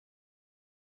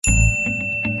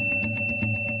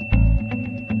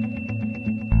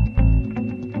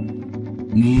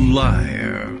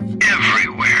Live.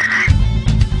 Everywhere.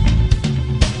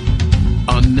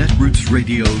 On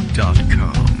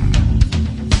netrootsradio.com.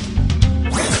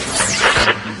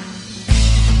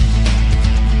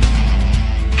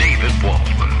 David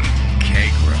Waldman.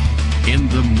 Kagro. In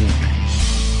the morning.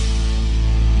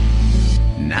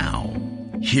 Now,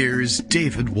 here's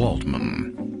David Waldman.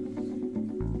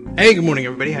 Hey, good morning,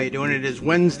 everybody. How you doing? It is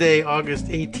Wednesday, August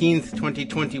 18th,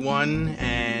 2021,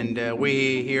 and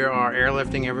we here are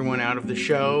airlifting everyone out of the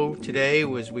show today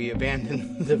as we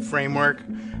abandon the framework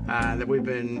that we've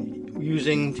been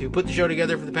using to put the show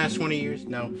together for the past 20 years.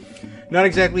 No, not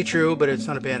exactly true, but it's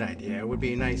not a bad idea. It would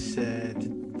be nice to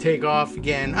take off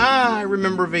again. I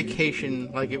remember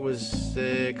vacation like it was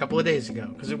a couple of days ago,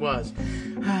 because it was.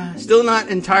 Still not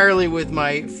entirely with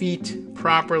my feet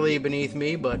properly beneath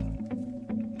me, but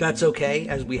that's okay,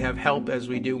 as we have help, as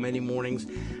we do many mornings.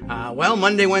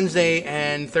 Monday, Wednesday,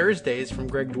 and Thursdays from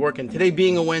Greg Dworkin. Today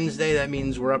being a Wednesday, that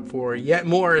means we're up for yet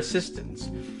more assistance.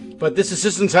 But this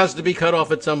assistance has to be cut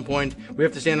off at some point. We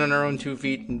have to stand on our own 2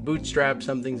 feet and bootstrap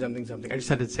something. I just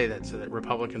had to say that so that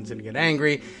Republicans didn't get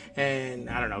angry and,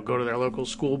 go to their local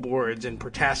school boards and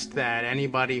protest that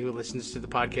anybody who listens to the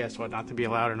podcast ought not to be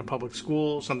allowed in a public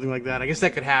school, something like that. I guess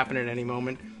that could happen at any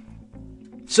moment.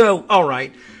 So, all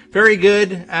right. Very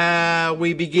good.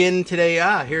 We begin today.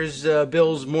 Here's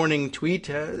Bill's morning tweet.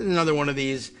 Another one of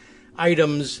these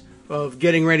items of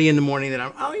getting ready in the morning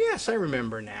that yes, I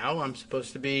remember now. I'm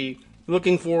supposed to be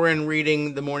looking for and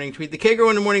reading the morning tweet. The Kagro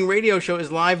in the Morning radio show is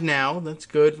live now. That's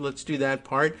good. Let's do that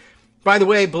part. By the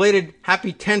way, belated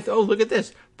happy 10th. Oh, look at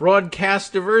this.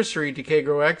 Broadcast anniversary to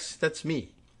Kagro X. That's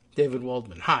me, David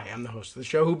Waldman. Hi, I'm the host of the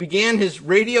show who began his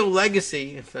radio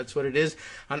legacy, if that's what it is,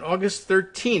 on August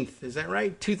 13th. Is that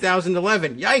right?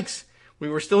 2011. Yikes! We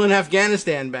were still in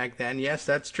Afghanistan back then. Yes,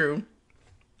 that's true.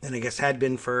 And I guess had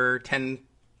been for 10,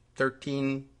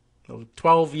 13,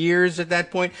 12 years at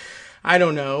that point. I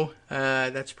don't know.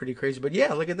 That's pretty crazy. But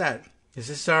yeah, look at that. Is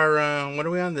this our, what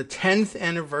are we on? The 10th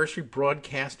anniversary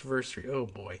broadcast anniversary. Oh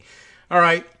boy. All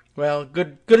right. Well,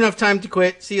 good enough time to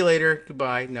quit. See you later.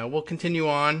 Goodbye. No, we'll continue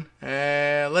on.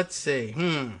 Let's see.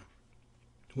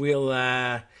 We'll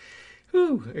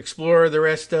explore the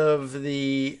rest of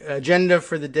the agenda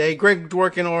for the day. Greg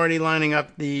Dworkin already lining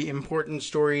up the important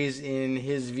stories in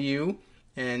his view.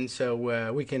 And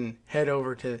so we can head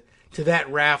over to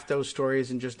that raft, those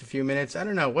stories, in just a few minutes. I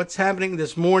don't know. What's happening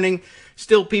this morning?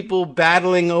 Still people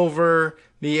battling over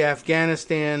the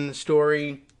Afghanistan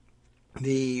story.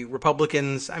 The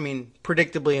Republicans,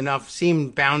 predictably enough, seem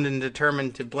bound and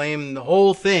determined to blame the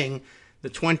whole thing, the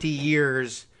 20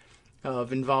 years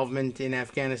of involvement in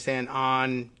Afghanistan,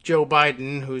 on Joe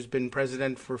Biden, who's been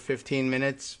president for 15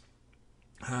 minutes.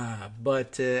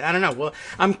 But I don't know. Well,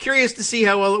 I'm curious to see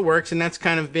how well it works, and that's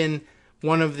kind of been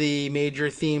one of the major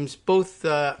themes.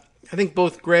 I think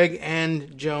both Greg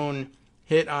and Joan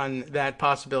hit on that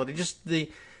possibility. Just the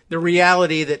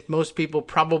reality that most people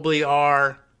probably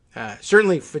are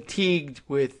certainly fatigued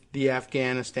with the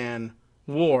Afghanistan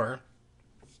war.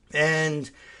 And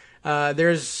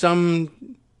there's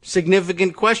some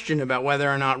significant question about whether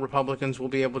or not Republicans will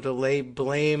be able to lay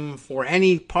blame for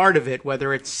any part of it,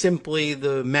 whether it's simply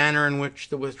the manner in which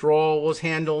the withdrawal was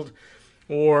handled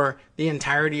or the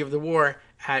entirety of the war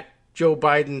at Joe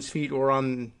Biden's feet or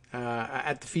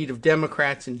at the feet of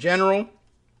Democrats in general.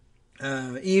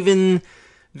 Even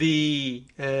the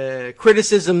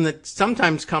criticism that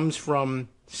sometimes comes from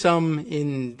some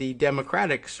in the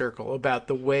Democratic circle about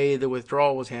the way the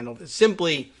withdrawal was handled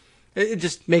it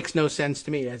just makes no sense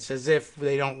to me. It's as if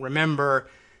they don't remember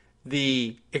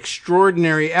the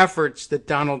extraordinary efforts that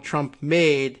Donald Trump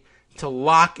made to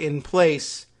lock in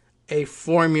place a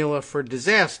formula for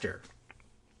disaster.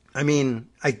 I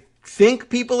think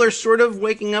people are sort of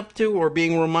waking up to or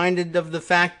being reminded of the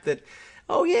fact that,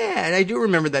 oh yeah, and I do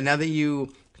remember that now that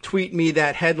you tweet me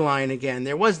that headline again.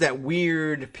 There was that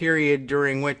weird period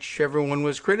during which everyone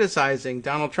was criticizing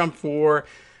Donald Trump for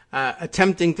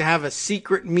attempting to have a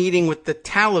secret meeting with the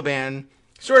Taliban,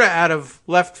 sort of out of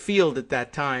left field at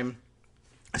that time.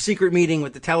 A secret meeting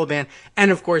with the Taliban,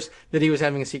 and of course that he was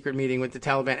having a secret meeting with the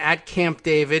Taliban at Camp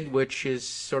David, which is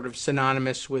sort of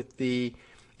synonymous with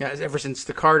ever since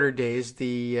the Carter days,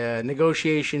 the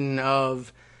negotiation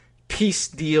of peace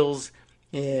deals,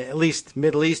 at least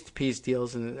Middle East peace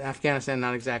deals, and Afghanistan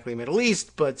not exactly Middle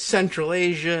East, but Central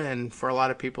Asia, and for a lot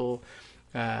of people,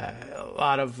 a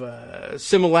lot of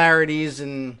similarities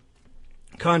and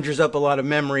conjures up a lot of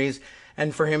memories,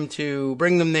 and for him to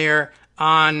bring them there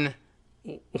on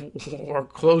or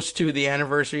close to the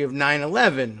anniversary of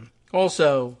 9/11.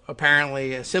 Also,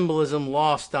 apparently, a symbolism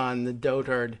lost on the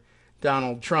dotard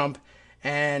Donald Trump.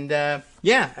 And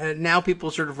now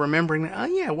people sort of remembering, oh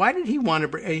yeah, why did he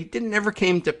want to? He didn't ever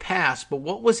came to pass, but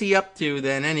what was he up to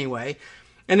then anyway?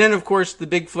 And then, of course, the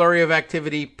big flurry of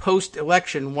activity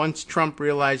post-election once Trump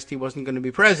realized he wasn't going to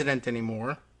be president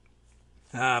anymore.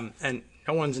 And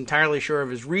no one's entirely sure of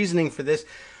his reasoning for this,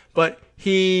 but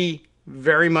he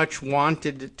very much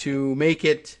wanted to make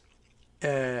it,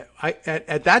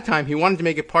 at that time, he wanted to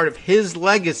make it part of his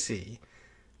legacy,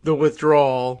 the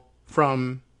withdrawal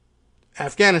from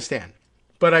Afghanistan.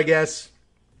 But I guess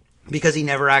because he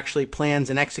never actually plans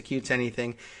and executes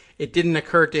anything, it didn't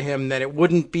occur to him that it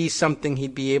wouldn't be something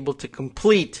he'd be able to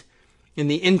complete in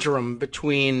the interim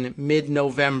between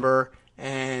mid-November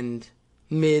and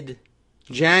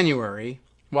mid-January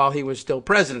while he was still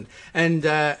president.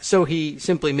 And so he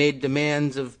simply made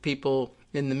demands of people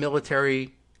in the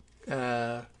military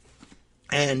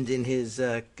and in his,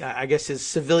 his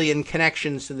civilian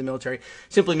connections to the military,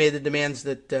 simply made the demands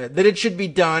that it should be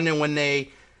done. And when they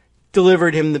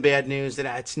delivered him the bad news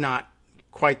that it's not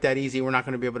quite that easy, we're not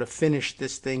going to be able to finish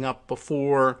this thing up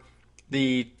before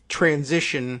the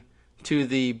transition to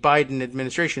the Biden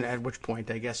administration, at which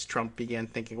point I guess Trump began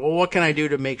thinking, well, what can I do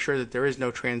to make sure that there is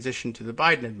no transition to the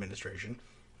Biden administration?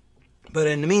 But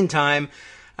in the meantime,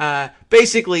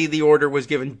 basically the order was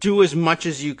given, do as much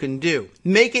as you can do.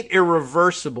 Make it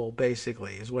irreversible,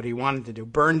 basically, is what he wanted to do.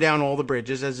 Burn down all the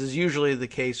bridges, as is usually the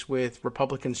case with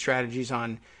Republican strategies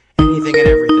on anything and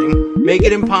everything. Make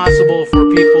it impossible for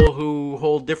people who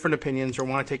hold different opinions or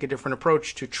want to take a different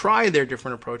approach to try their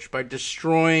different approach by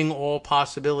destroying all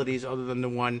possibilities other than the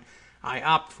one I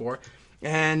opt for.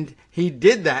 And he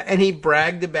did that, and he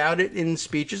bragged about it in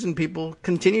speeches, and people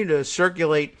continue to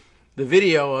circulate the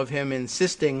video of him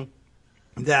insisting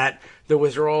that the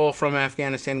withdrawal from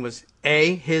Afghanistan was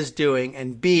A, his doing,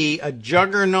 and B, a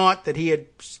juggernaut that he had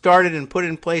started and put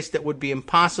in place that would be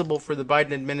impossible for the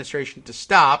Biden administration to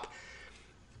stop.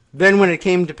 Then when it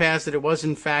came to pass that it was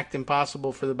in fact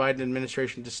impossible for the Biden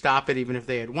administration to stop it, even if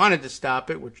they had wanted to stop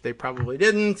it, which they probably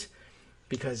didn't,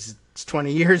 because it's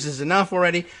 20 years is enough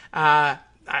already,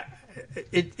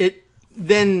 it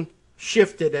then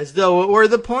shifted as though it were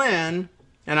the plan.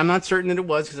 And I'm not certain that it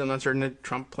was, because I'm not certain that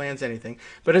Trump plans anything.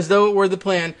 But as though it were the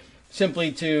plan,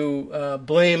 simply to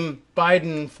blame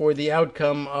Biden for the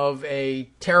outcome of a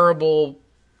terrible,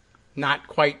 not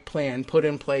quite plan put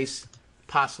in place,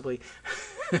 possibly,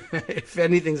 if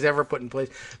anything's ever put in place,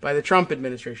 by the Trump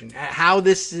administration. How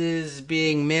this is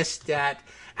being missed at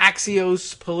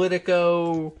Axios,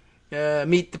 Politico,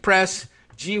 Meet the Press,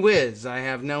 gee whiz, I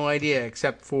have no idea,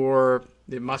 except for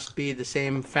it must be the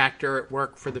same factor at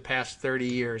work for the past 30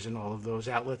 years in all of those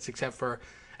outlets, except for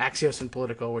Axios and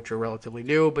Politico, which are relatively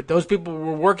new. But those people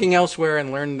were working elsewhere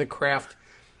and learned the craft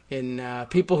in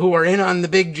people who are in on the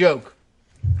big joke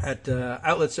at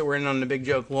outlets that were in on the big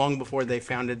joke long before they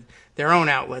founded their own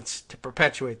outlets to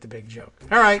perpetuate the big joke.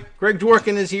 All right, Greg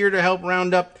Dworkin is here to help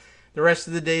round up the rest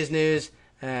of the day's news.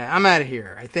 I'm out of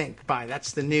here, I think. Bye.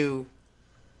 That's the new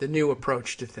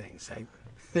approach to things.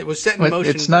 It was set in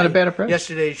motion. It's not a bad approach.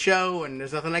 Yesterday's show, and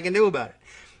there's nothing I can do about it.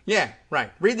 Yeah,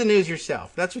 right. Read the news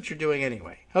yourself. That's what you're doing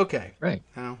anyway. Okay. Right.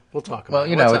 We'll talk about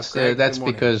it. Well, it's that's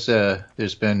because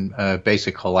there's been a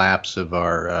basic collapse of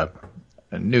our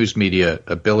news media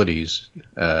abilities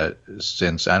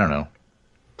since, I don't know,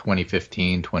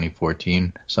 2015,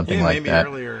 2014, something like that.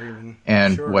 Maybe earlier even.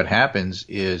 And what happens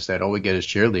is that all we get is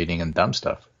cheerleading and dumb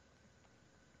stuff.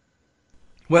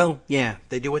 Well, yeah,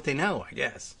 they do what they know, I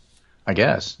guess.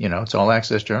 It's all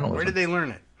access journalism. Where did they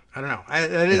learn it? I don't know.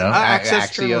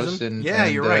 Access journalism.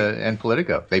 You're right. And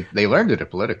Politico. They learned it at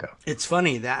Politico. It's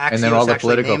funny that Axios and then all the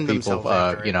Politico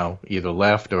people, either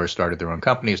left or started their own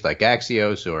companies like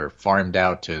Axios or farmed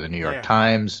out to the New York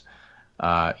Times.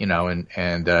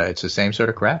 And it's the same sort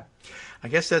of crap. I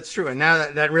guess that's true. And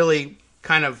now that really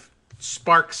kind of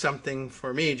sparks something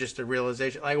for me, just a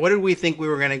realization. Like, what did we think we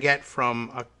were going to get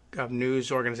from a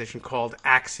news organization called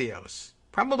Axios?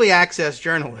 Probably access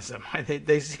journalism.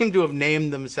 They seem to have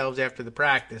named themselves after the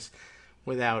practice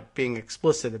without being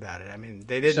explicit about it. I mean,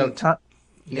 they didn't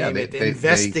name it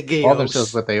Investigators. They call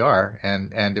themselves what they are.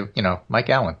 And Mike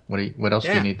Allen, what else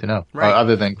do you need to know? Right.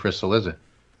 Other than Chris Cillizza,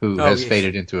 who has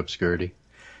faded into obscurity.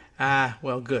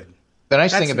 Well, good. The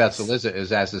nice thing about Cillizza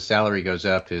is as his salary goes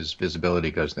up, his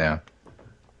visibility goes down.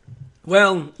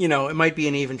 Well, it might be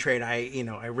an even trade.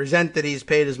 I resent that he's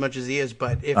paid as much as he is,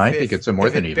 but I think it's a more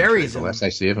than even trade. The less I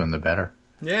see of him, the better.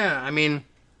 Yeah, I mean,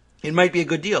 it might be a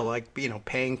good deal, like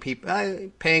paying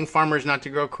farmers not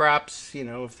to grow crops.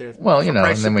 If they're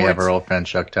and then we have our old friend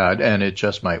Chuck Todd, and it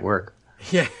just might work.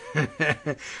 Yeah,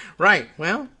 right.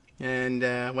 Well, and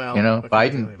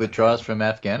Biden withdraws from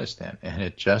Afghanistan, and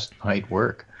it just might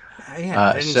work. I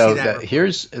didn't see that report.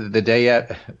 Here's the day.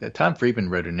 Tom Friedman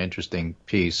wrote an interesting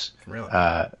piece. Really?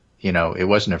 It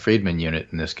wasn't a Friedman unit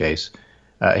in this case.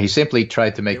 He simply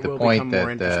tried to make the point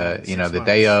that the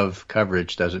day of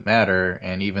coverage doesn't matter,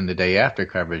 and even the day after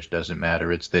coverage doesn't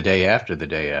matter. It's the day after the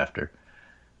day after.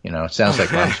 It sounds like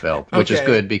Rumsfeld, which is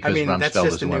good because Rumsfeld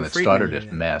is the one that started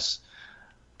this mess.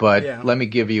 But let me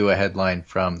give you a headline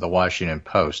from the Washington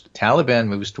Post. Taliban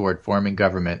moves toward forming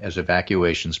government as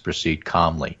evacuations proceed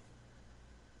calmly.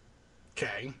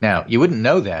 Okay. Now, you wouldn't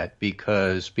know that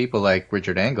because people like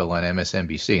Richard Engel on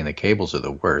MSNBC, and the cables are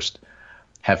the worst,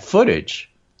 have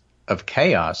footage of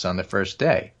chaos on the first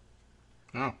day.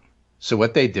 Oh. So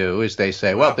what they do is they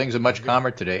say, well, things are much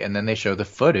calmer today, and then they show the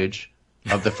footage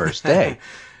of the first day.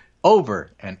 Over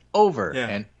and over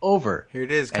and over. Here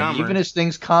it is, and calmer. even as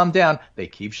things calm down, they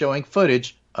keep showing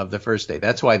footage of the first day.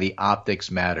 That's why the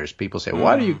optics matters. People say,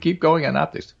 why do you keep going on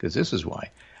optics? Because this is why.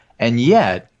 And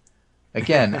yet,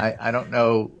 again, I don't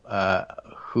know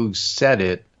who said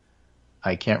it.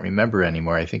 I can't remember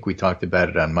anymore. I think we talked about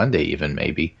it on Monday even,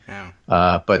 maybe. Yeah.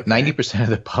 But 90% of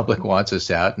the public wants us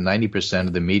out, and 90%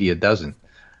 of the media doesn't.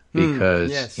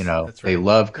 Because, they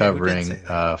love covering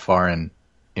foreign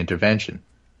intervention.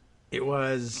 It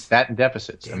was... that and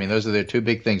deficits. Yeah. I mean, those are their two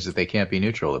big things that they can't be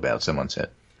neutral about, someone said.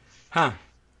 Huh.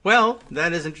 Well,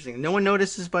 that is interesting. No one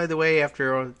notices, by the way,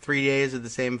 after 3 days of the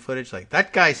same footage, like,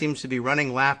 that guy seems to be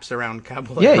running laps around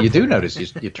Kabul. Yeah, you do notice.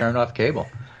 You turn off cable.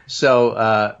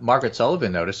 So Margaret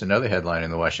Sullivan noticed another headline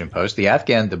in the Washington Post. The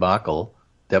Afghan debacle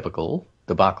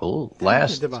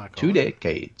lasts 2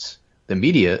 decades. The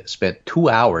media spent 2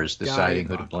 hours deciding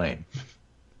who to blame.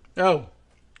 Oh,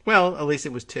 well, at least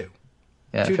it was 2.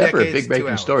 Yeah, if ever a big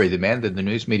breaking story demanded the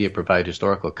news media provide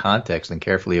historical context and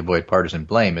carefully avoid partisan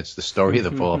blame, it's the story of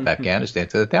the fall of Afghanistan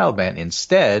to the Taliban.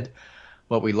 Instead,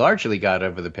 what we largely got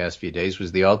over the past few days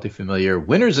was the all too familiar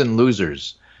winners and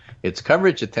losers. It's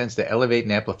coverage that tends to elevate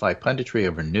and amplify punditry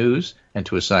over news and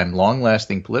to assign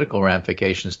long-lasting political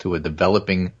ramifications to a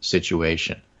developing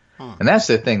situation. And that's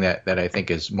the thing that I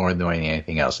think is more annoying than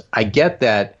anything else. I get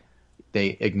that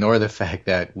they ignore the fact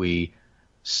that we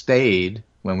stayed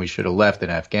when we should have left in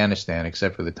Afghanistan,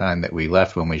 except for the time that we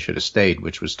left when we should have stayed,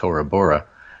 which was Tora Bora,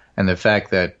 and the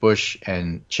fact that Bush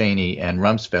and Cheney and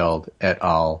Rumsfeld et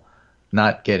al.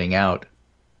 Not getting out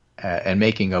and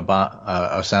making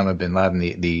Osama bin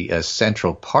Laden the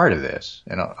central part of this.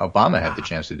 And Obama had the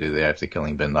chance to do that after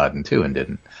killing bin Laden too and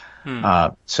didn't.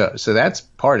 So that's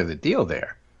part of the deal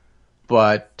there.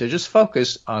 But to just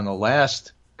focus on the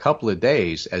last couple of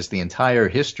days as the entire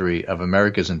history of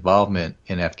America's involvement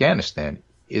in Afghanistan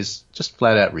is just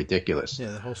flat out ridiculous.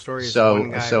 Yeah, the whole story is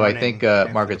so I think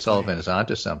Margaret Sullivan is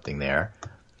onto something there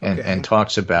and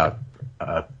talks about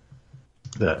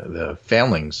the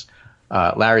failings.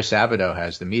 Larry Sabato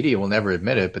has, the media will never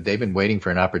admit it, but they've been waiting for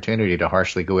an opportunity to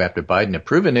harshly go after Biden to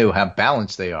prove anew how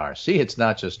balanced they are. See, it's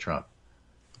not just Trump.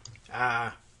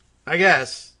 I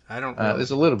guess. I don't know.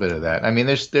 There's a little bit of that. I mean,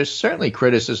 there's certainly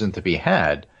criticism to be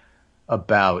had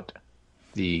about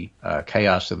the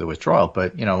chaos of the withdrawal,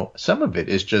 but, some of it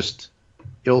is just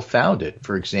ill-founded.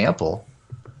 For example,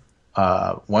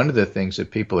 one of the things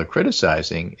that people are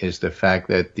criticizing is the fact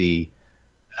that the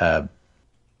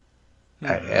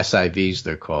SIVs,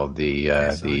 they're called,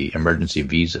 the emergency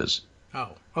visas.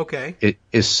 Oh, okay. It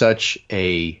is such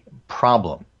a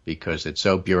problem because it's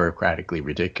so bureaucratically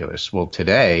ridiculous. Well,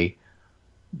 today,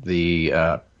 the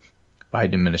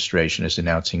Biden administration is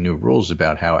announcing new rules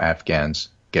about how Afghans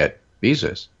get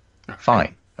visas. Okay.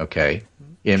 Fine. Okay.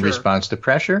 In response to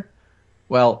pressure?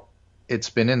 Well, it's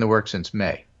been in the works since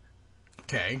May.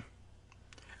 Okay.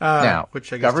 Now,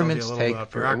 which I guess governments take,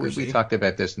 we talked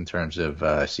about this in terms of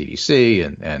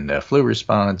CDC and flu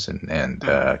response and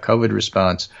COVID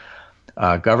response.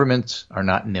 Governments are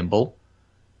not nimble,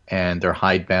 and they're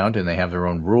hidebound, and they have their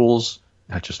own rules.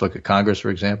 Just look at Congress, for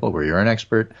example, where you're an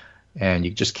expert, and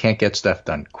you just can't get stuff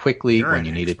done quickly when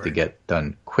you need it to get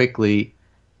done quickly.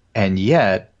 And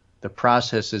yet, the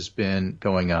process has been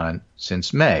going on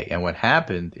since May. And what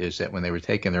happened is that when they were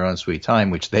taking their own sweet time,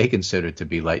 which they considered to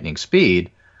be lightning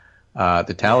speed,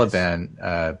 the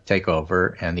Taliban take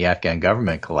over and the Afghan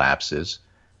government collapses.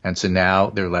 And so now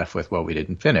they're left with, well, we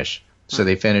didn't finish. So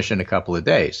they finish in a couple of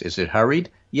days. Is it hurried?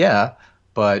 Yeah.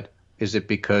 But is it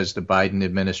because the Biden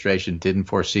administration didn't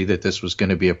foresee that this was going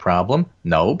to be a problem?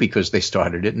 No, because they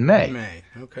started it in May. May.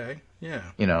 Okay. Yeah.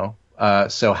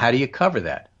 So how do you cover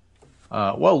that?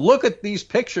 Well, look at these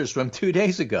pictures from 2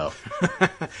 days ago.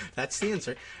 That's the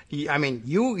answer. I mean,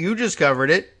 you just covered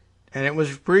it, and it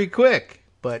was pretty quick.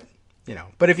 But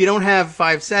if you don't have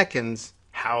 5 seconds,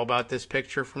 how about this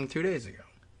picture from 2 days ago?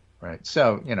 Right.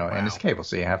 So, Wow. and it's cable,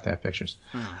 so you have to have pictures.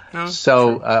 No,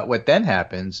 So what then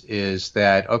happens is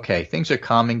that, okay, things are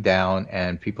calming down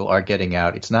and people are getting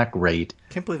out. It's not great.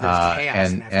 Can't believe there's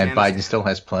chaos in And Afghanistan. Biden still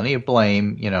has plenty of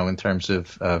blame, in terms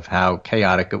of how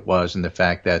chaotic it was and the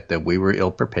fact that we were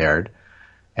ill prepared.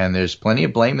 And there's plenty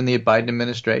of blame in the Biden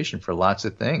administration for lots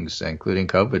of things, including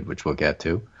COVID, which we'll get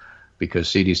to, because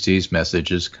CDC's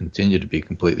messages continue to be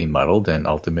completely muddled. And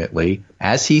ultimately,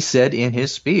 as he said in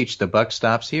his speech, the buck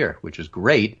stops here, which is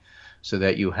great, so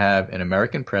that you have an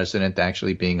American president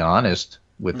actually being honest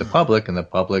with the public, and the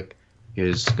public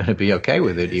is going to be okay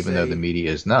with it, even though the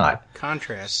media is not.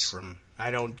 Contrast from I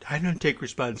don't take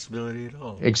responsibility at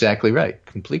all. Exactly right.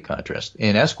 Complete contrast.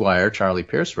 In Esquire, Charlie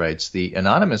Pierce writes, the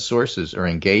anonymous sources are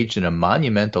engaged in a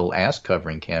monumental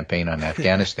ass-covering campaign on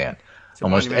Afghanistan.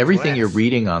 Almost everything you're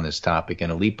reading on this topic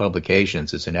in elite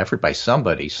publications is an effort by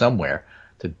somebody, somewhere,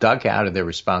 to duck out of their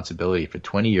responsibility for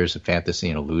 20 years of fantasy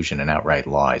and illusion and outright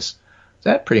lies.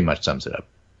 That pretty much sums it up.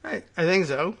 I think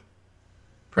so.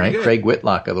 Right? Craig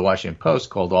Whitlock of the Washington Post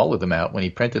called all of them out when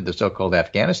he printed the so-called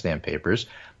Afghanistan papers.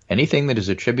 Anything that is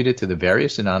attributed to the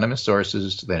various anonymous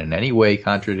sources that in any way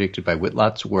contradicted by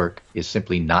Whitlock's work is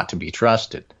simply not to be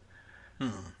trusted.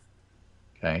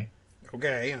 Okay?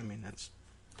 Okay, I mean, that's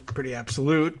pretty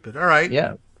absolute, but all right.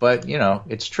 Yeah, but,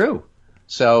 it's true.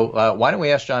 So why don't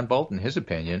we ask John Bolton his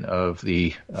opinion of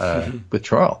the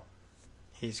withdrawal?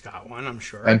 He's got one, I'm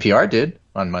sure. NPR did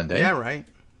on Monday. Yeah, right.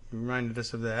 He reminded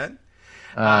us of that.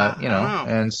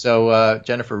 And so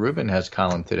Jennifer Rubin has a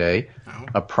column today,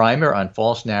 a primer on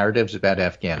false narratives about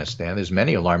Afghanistan. There's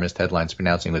many alarmist headlines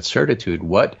pronouncing with certitude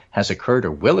what has occurred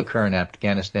or will occur in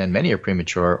Afghanistan. Many are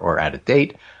premature or out of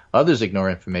date. Others ignore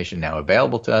information now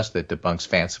available to us that debunks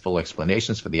fanciful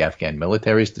explanations for the Afghan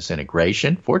military's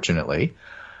disintegration. Fortunately,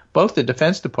 both the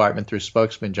Defense Department, through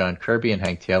spokesman John Kirby and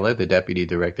Hank Taylor, the Deputy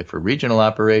Director for Regional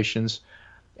Operations,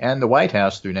 and the White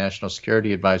House, through National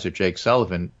Security Advisor Jake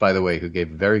Sullivan, by the way, who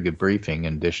gave a very good briefing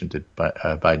in addition to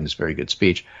Biden's very good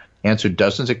speech, answered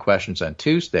dozens of questions on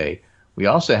Tuesday. We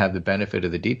also have the benefit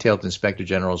of the detailed Inspector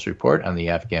General's report on the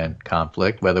Afghan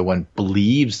conflict, whether one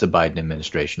believes the Biden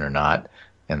administration or not,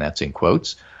 and that's in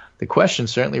quotes. The question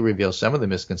certainly reveals some of the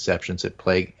misconceptions that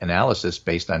plague analysis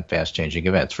based on fast-changing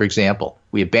events. For example,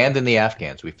 we abandoned the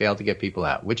Afghans. We failed to get people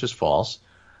out, which is false.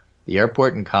 The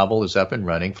airport in Kabul is up and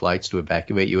running. Flights to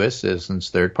evacuate U.S. citizens,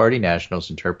 third-party nationals,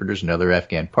 interpreters, and other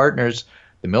Afghan partners.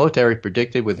 The military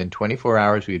predicted within 24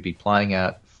 hours we would be flying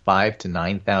out 5,000 to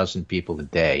 9,000 people a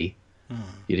day.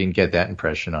 You didn't get that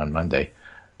impression on Monday.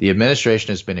 The administration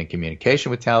has been in communication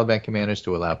with Taliban commanders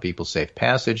to allow people safe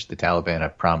passage. The Taliban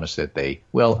have promised that they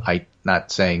will. I'm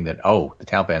not saying that, the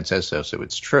Taliban says so, so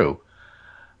it's true.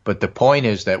 But the point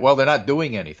is that, they're not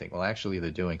doing anything. Well, actually,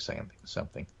 they're doing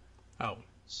something. Oh.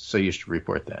 So you should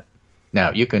report that.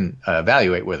 Now, you can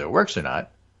evaluate whether it works or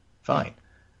not. Fine.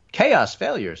 Chaos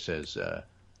failure, says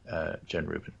Jen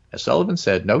Rubin. As Sullivan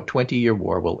said, no 20-year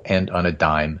war will end on a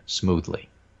dime smoothly.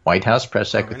 White House Press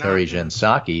Secretary Jen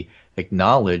Psaki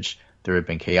acknowledged there have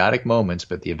been chaotic moments,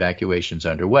 but the evacuation's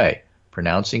underway.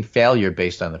 Pronouncing failure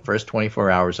based on the first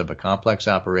 24 hours of a complex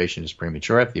operation is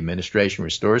premature. If the administration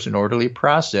restores an orderly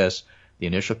process, the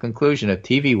initial conclusion of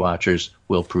TV watchers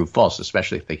will prove false,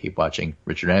 especially if they keep watching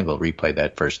Richard Engel replay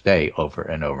that first day over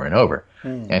and over and over.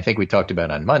 And I think we talked about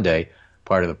on Monday,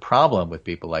 part of the problem with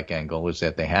people like Engel is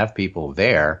that they have people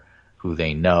there who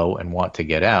they know and want to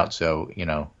get out. So,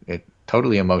 it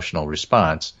totally emotional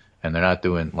response, and they're not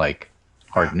doing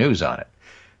hard news on it.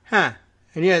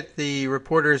 And yet the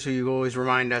reporters who you always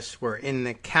remind us were in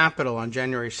the Capitol on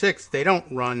January 6th, they don't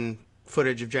run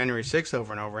footage of January 6th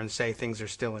over and over and say things are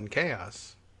still in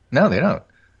chaos. No, they don't.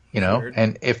 Weird.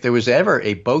 And if there was ever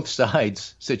a both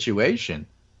sides situation,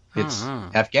 it's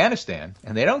Afghanistan,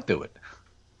 and they don't do it.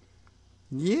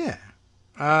 Yeah.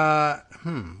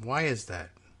 Why is that?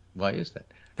 Why is that?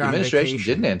 The administration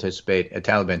didn't anticipate a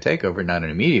Taliban takeover, not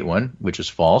an immediate one, which is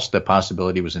false. The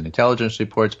possibility was in intelligence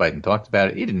reports. Biden talked about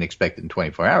it. He didn't expect it in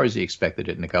 24 hours. He expected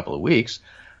it in a couple of weeks.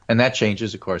 And that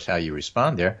changes, of course, how you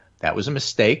respond there. That was a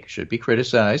mistake, should be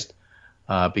criticized,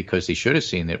 because he should have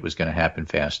seen that it was going to happen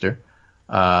faster.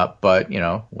 But,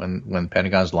 when the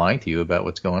Pentagon's lying to you about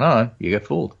what's going on, you get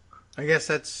fooled. I guess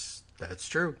that's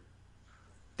true.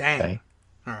 Dang. Okay.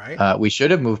 All right. We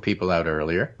should have moved people out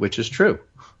earlier, which is true.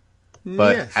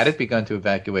 But had it begun to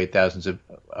evacuate thousands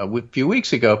a few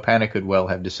weeks ago, panic could well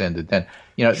have descended then.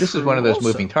 This is one of those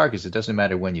moving targets. It doesn't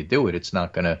matter when you do it. It's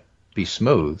not going to be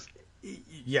smooth.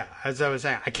 Yeah, as I was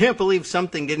saying, I can't believe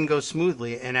something didn't go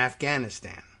smoothly in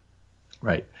Afghanistan.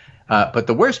 Right. But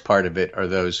the worst part of it are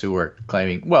those who are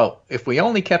claiming, if we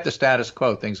only kept the status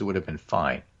quo, things would have been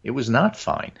fine. It was not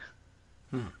fine.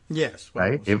 Yes. Well,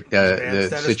 right?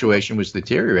 The situation was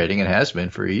deteriorating and has been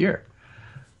for a year.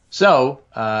 So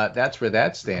that's where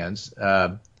that stands.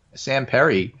 Sam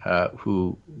Perry,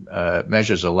 who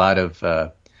measures a lot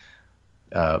of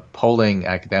polling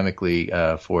academically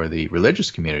for the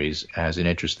religious communities, has an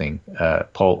interesting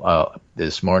poll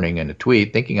this morning in a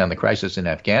tweet. Thinking on the crisis in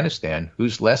Afghanistan,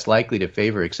 who's less likely to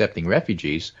favor accepting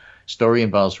refugees? Story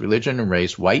involves religion and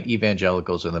race. White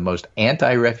evangelicals are the most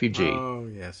anti-refugee. Oh,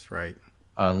 yes, right.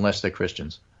 Unless they're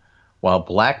Christians, while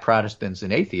black Protestants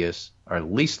and atheists are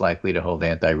least likely to hold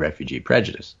anti-refugee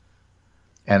prejudice.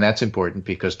 And that's important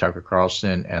because Tucker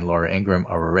Carlson and Laura Ingraham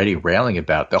are already railing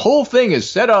about the whole thing is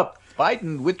set up.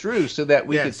 Biden withdrew so that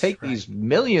we could take these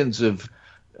millions of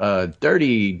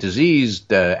dirty,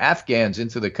 diseased Afghans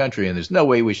into the country, and there's no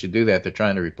way we should do that. They're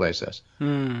trying to replace us.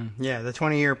 Yeah, the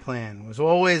 20-year plan was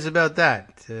always about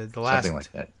that. The last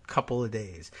like that. couple of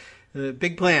days, the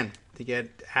big plan to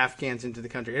get Afghans into the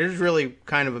country. It is really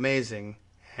kind of amazing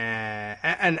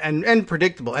and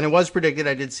predictable. And it was predicted.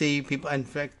 I did see people. In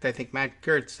fact, I think Matt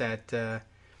Gertz at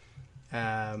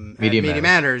Media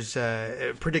Matters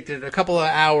predicted a couple of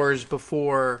hours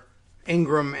before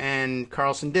Ingram and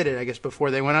Carlson did it. I guess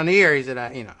before they went on the air, he said,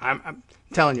 I'm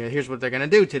telling you, here's what they're going to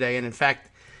do today." And in fact,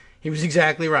 he was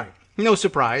exactly right. No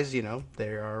surprise, they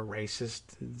are racist,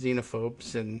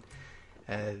 xenophobes, and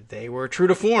they were true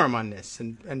to form on this.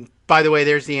 And by the way,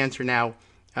 there's the answer now.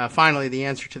 Finally, the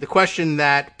answer to the question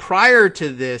that prior to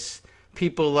this,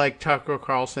 people like Tucker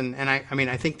Carlson, and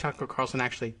I think Tucker Carlson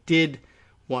actually did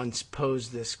once pose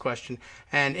this question,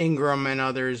 and Ingram and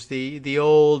others, the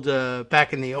old,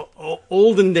 back in the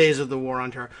olden days of the war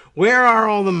on terror, where are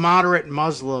all the moderate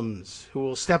Muslims who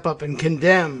will step up and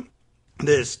condemn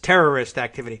this terrorist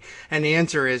activity? And the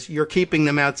answer is, you're keeping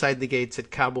them outside the gates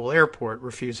at Kabul airport,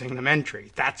 refusing them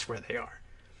entry. That's where they are.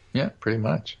 Yeah, pretty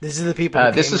much. This is the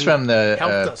people. This is from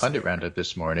the Pundit Roundup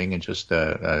this morning, and just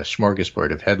a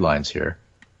smorgasbord of headlines here.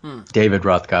 David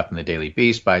Rothkopf in the Daily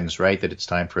Beast. Biden's right that it's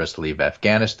time for us to leave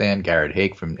Afghanistan. Garrett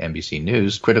Haake from NBC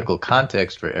News. Critical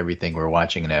context for everything we're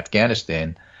watching in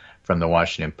Afghanistan from the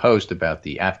Washington Post about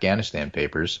the Afghanistan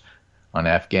papers. On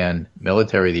Afghan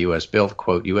military, the U.S. built,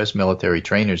 quote, U.S. military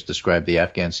trainers described the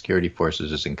Afghan security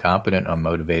forces as incompetent,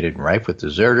 unmotivated, and rife with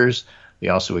deserters. They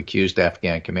also accused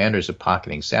Afghan commanders of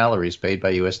pocketing salaries paid by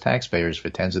U.S. taxpayers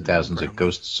for tens of thousands of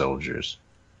ghost soldiers.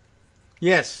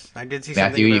 Yes, I did see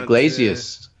Matthew something about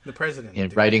Iglesias, the president. in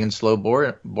writing in Slow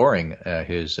Boring,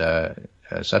 his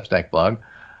Substack blog,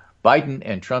 Biden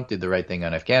and Trump did the right thing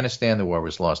on Afghanistan. The war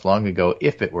was lost long ago,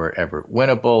 if it were ever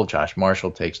winnable. Josh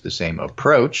Marshall takes the same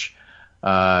approach.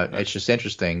 It's just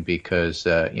interesting because,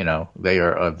 they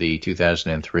are of the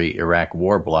 2003 Iraq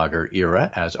war blogger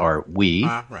era, as are we.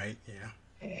 Right,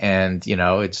 yeah. And,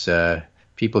 it's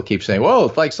people keep saying, well,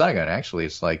 it's like Saigon. Actually,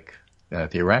 it's like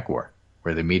the Iraq war,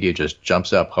 where the media just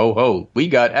jumps up, ho, ho, we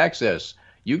got access.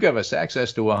 You give us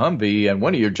access to a Humvee and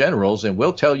one of your generals, and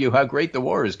we'll tell you how great the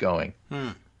war is going.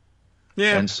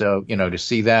 Yeah. And so, to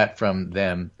see that from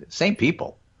them, same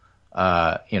people,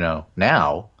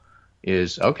 now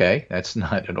is, okay, that's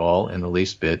not at all in the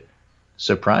least bit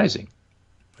surprising.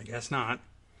 I guess not.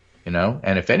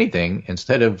 And if anything,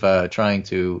 instead of trying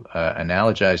to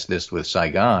analogize this with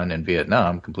Saigon and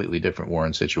Vietnam, completely different war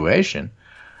and situation,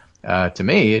 to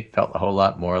me, it felt a whole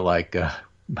lot more like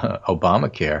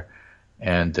Obamacare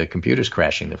and computers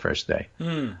crashing the first day.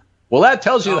 Well, that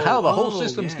tells you how the whole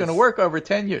system's going to work over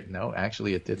 10 years. No,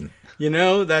 actually, it didn't.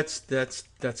 That's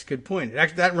a good point.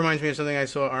 Actually, that reminds me of something I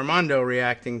saw Armando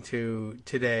reacting to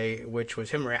today, which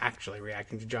was him actually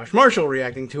reacting to Josh Marshall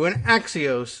reacting to an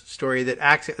Axios story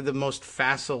the most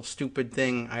facile, stupid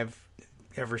thing I've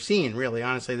ever seen, really,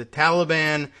 honestly. The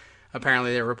Taliban,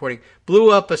 apparently they're reporting,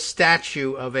 blew up a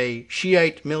statue of a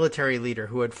Shiite military leader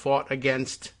who had fought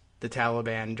against the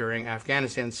Taliban during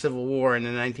Afghanistan's civil war in the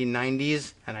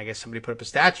 1990s, and I guess somebody put up a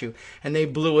statue, and they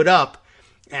blew it up.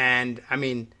 And,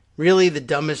 really the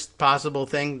dumbest possible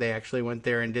thing, they actually went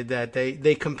there and did that.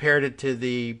 They compared it to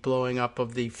the blowing up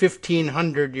of the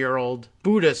 1,500-year-old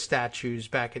Buddha statues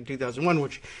back in 2001,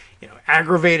 which,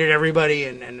 aggravated everybody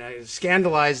and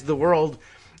scandalized the world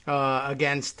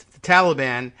against the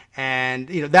Taliban. And,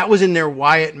 that was in their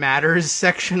Why It Matters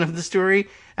section of the story.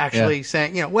 Actually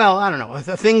saying, I don't know,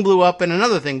 a thing blew up and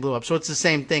another thing blew up, so it's the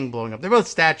same thing blowing up. They're both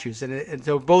statues, and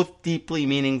they're both deeply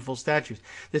meaningful statues.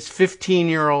 This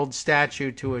 15-year-old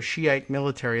statue to a Shiite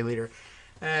military leader.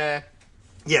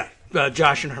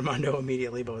 Josh and Armando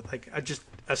immediately both, just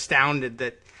astounded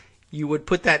that you would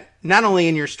put that not only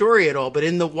in your story at all, but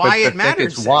in the Why It Matters think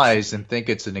it's section. Wise and think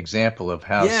it's an example of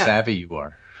how savvy you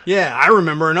are. Yeah, I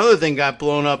remember another thing got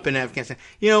blown up in Afghanistan.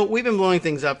 We've been blowing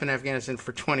things up in Afghanistan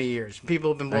for 20 years.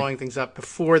 People have been blowing things up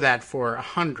before that for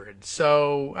 100.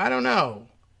 So I don't know.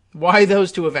 Why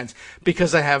those two events?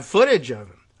 Because I have footage of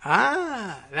them.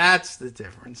 That's the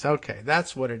difference. Okay,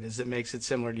 that's what it is that makes it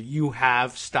similar to you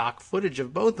have stock footage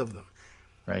of both of them.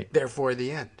 Right. Therefore,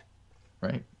 the end.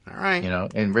 Right. All right.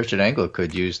 And Richard Engel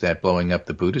could use that blowing up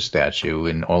the Buddha statue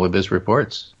in all of his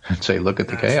reports and say, look at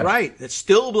the chaos. That's right. It's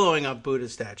still blowing up Buddha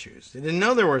statues. They didn't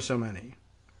know there were so many.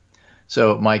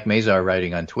 So Mike Mazar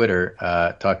writing on Twitter,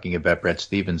 talking about Bret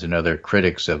Stephens and other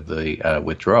critics of the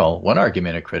withdrawal. One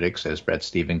argument of critics, as Bret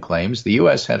Stephens claims, the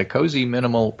U.S. had a cozy,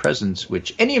 minimal presence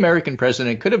which any American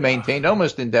president could have maintained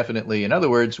almost indefinitely. In other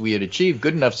words, we had achieved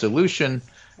good enough solution.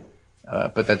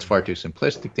 But that's far too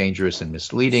simplistic, dangerous, and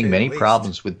misleading. Many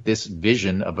problems with this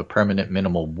vision of a permanent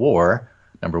minimal war.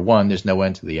 Number one, there's no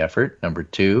end to the effort. Number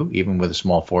two, even with a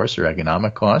small force or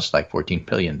economic cost, like $14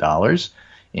 billion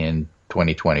in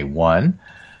 2021.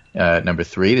 Number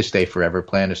three, the Stay Forever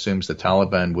plan assumes the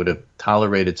Taliban would have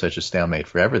tolerated such a stalemate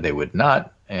forever. They would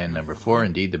not. And number four,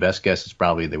 indeed, the best guess is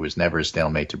probably there was never a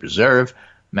stalemate to preserve.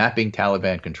 Mapping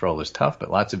Taliban control is tough, but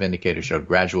lots of indicators showed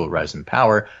gradual rise in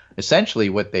power. Essentially,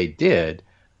 what they did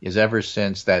is ever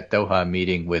since that Doha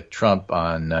meeting with Trump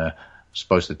on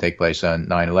supposed to take place on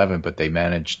 9/11, but they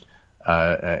managed,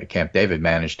 Camp David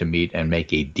managed to meet and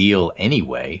make a deal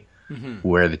anyway,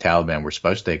 where the Taliban were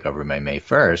supposed to take over by May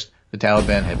 1st. The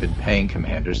Taliban had been paying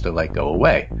commanders to go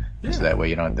away. Yeah. So that way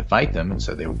you don't have to fight them, and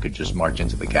so they could just march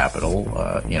into the capital,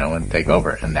 and take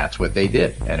over. And that's what they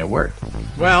did, and it worked.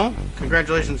 Well,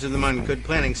 congratulations to them on good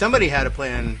planning. Somebody had a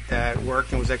plan that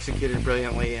worked and was executed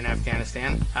brilliantly in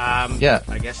Afghanistan. I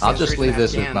guess I'll just leave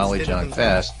this with Molly John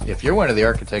Fast. If you're one of the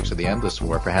architects of the endless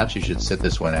war, perhaps you should sit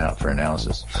this one out for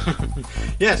analysis.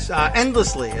 Yes,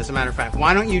 endlessly, as a matter of fact.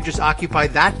 Why don't you just occupy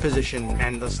that position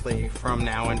endlessly from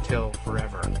now until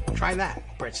forever? Try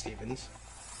that, Bret Stephens.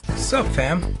 Sup,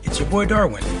 fam? It's your boy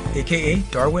Darwin, aka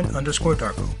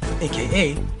Darwin_Darko,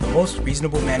 aka the most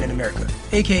reasonable man in America,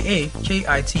 aka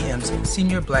KITM's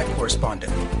senior black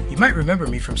correspondent. You might remember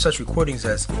me from such recordings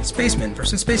as Spacemen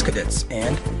vs. Space Cadets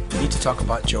and We Need to Talk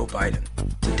About Joe Biden.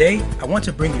 Today, I want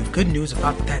to bring you good news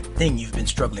about that thing you've been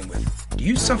struggling with. Do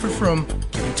you suffer from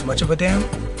giving too much of a damn?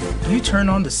 Do you turn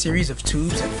on the series of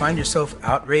tubes and find yourself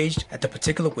outraged at the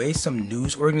particular way some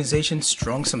news organization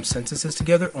strung some sentences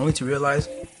together only to realize,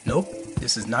 nope,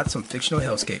 this is not some fictional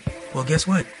hellscape? Well, guess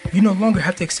what? You no longer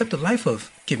have to accept the life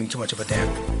of giving too much of a damn.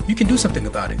 You can do something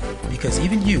about it, because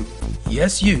even you,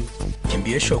 yes you, can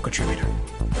be a show contributor.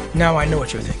 Now I know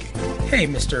what you're thinking. Hey,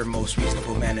 Mr. Most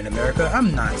Reasonable Man in America,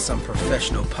 I'm not some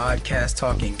professional podcast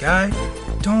talking guy.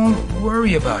 Don't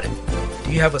worry about it.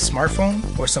 Do you have a smartphone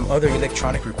or some other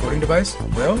electronic recording device?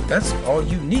 Well, that's all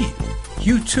you need.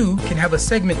 You too can have a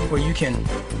segment where you can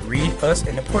read us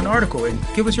an important article and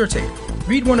give us your take.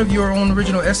 Read one of your own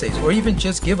original essays, or even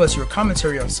just give us your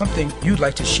commentary on something you'd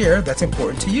like to share that's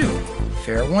important to you.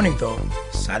 Fair warning though,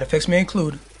 side effects may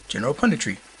include general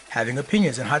punditry, having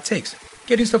opinions and hot takes,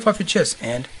 getting stuff off your chest,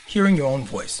 and hearing your own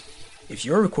voice. If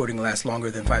your recording lasts longer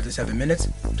than 5 to 7 minutes,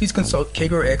 please consult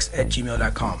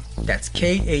kagrox@gmail.com. That's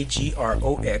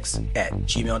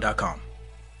KAGROX@gmail.com.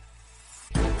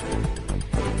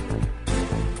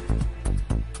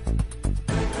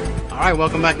 All right,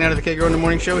 welcome back now to the Kagro in the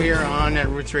Morning Show here on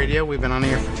Roots Radio. We've been on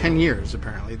air for 10 years,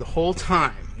 apparently, the whole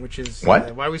time, which is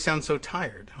why we sound so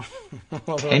tired.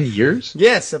 10 years?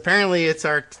 Yes, apparently it's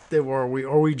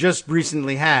we just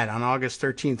recently had on August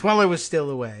 13th, while I was still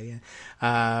away.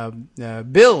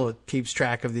 Bill keeps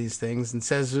track of these things and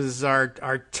says this is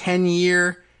our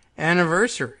 10-year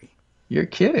anniversary. You're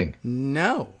kidding.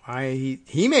 No,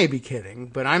 he may be kidding,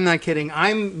 but I'm not kidding.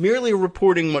 I'm merely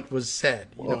reporting what was said.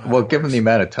 Well, given the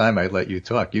amount of time I let you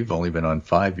talk, you've only been on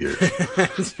 5 years.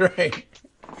 That's right.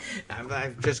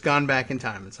 I've just gone back in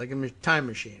time. It's like a time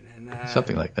machine. And,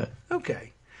 something like that.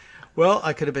 Okay. Well,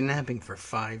 I could have been napping for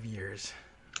 5 years.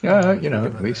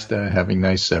 At least having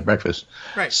nice breakfast.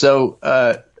 Right. So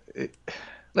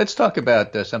let's talk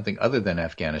about something other than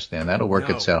Afghanistan. That'll work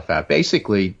itself out.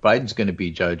 Basically, Biden's going to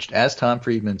be judged, as Tom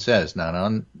Friedman says, not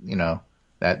on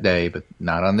that day, but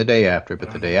not on the day after,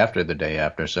 but the day after the day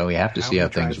after. So we have to see how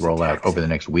things roll out over the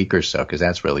next week or so, because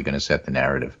that's really going to set the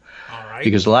narrative. All right.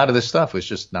 Because a lot of this stuff was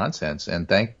just nonsense, and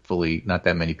thankfully, not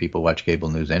that many people watch cable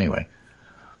news anyway.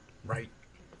 Right.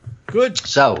 Good.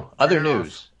 So, other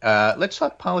news. Let's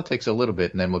talk politics a little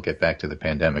bit, and then we'll get back to the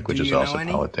pandemic, which is also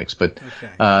politics. But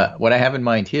what I have in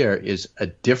mind here is a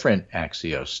different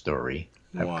Axios story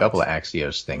I have a couple of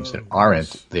Axios things that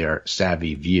aren't their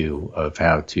savvy view of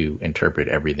how to interpret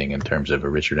everything in terms of a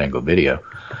Richard Engel video.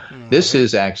 This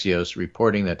is Axios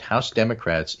reporting that House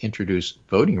Democrats introduced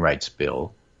voting rights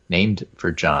bill named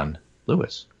for John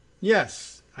Lewis.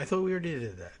 Yes, I thought we already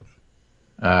did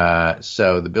that.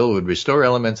 So the bill would restore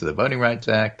elements of the Voting Rights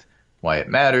Act, why it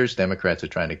matters. Democrats are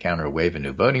trying to counter a wave of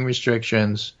new voting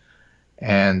restrictions.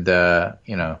 And,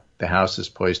 the House is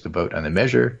poised to vote on the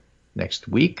measure next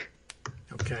week.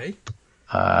 Okay.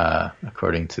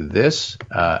 According to this.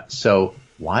 So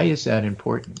why is that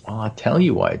important? Well, I'll tell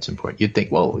you why it's important. You'd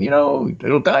think, well,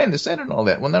 it'll die in the Senate and all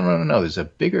that. Well, no. There's a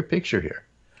bigger picture here.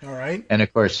 All right. And,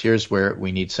 of course, here's where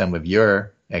we need some of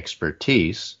your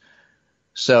expertise.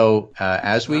 So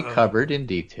as we covered in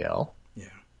detail,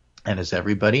 and as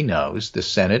everybody knows, the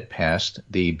Senate passed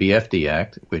the BFD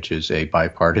Act, which is a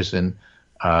bipartisan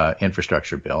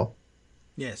infrastructure bill.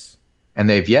 Yes. And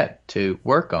they've yet to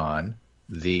work on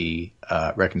the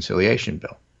reconciliation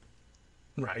bill.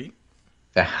 Right.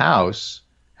 The House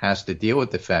has to deal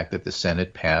with the fact that the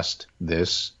Senate passed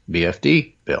this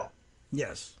BFD bill.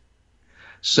 Yes.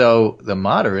 So the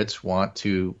moderates want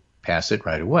to pass it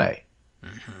right away.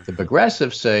 Mm-hmm. The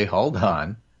progressives say, hold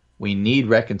on, we need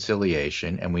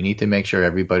reconciliation, and we need to make sure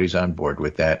everybody's on board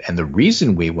with that. And the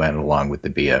reason we went along with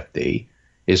the BFD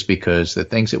is because the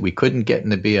things that we couldn't get in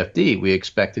the BFD, we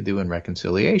expect to do in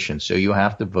reconciliation. So you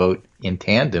have to vote in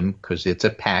tandem because it's a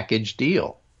package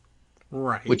deal.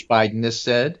 Right. Which Biden has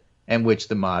said, and which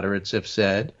the moderates have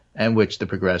said, and which the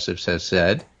progressives have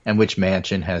said, and which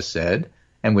Manchin has said,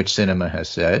 and which Sinema has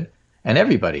said, and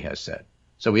everybody has said.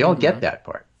 So we all get that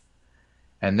part.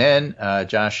 And then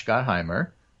Josh Gottheimer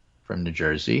from New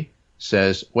Jersey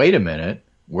says, wait a minute,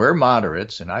 we're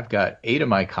moderates, and I've got 8 of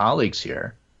my colleagues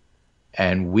here,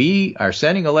 and we are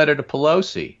sending a letter to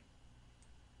Pelosi,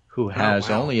 who has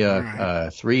only a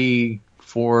 3-4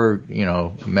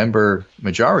 member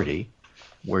majority.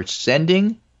 We're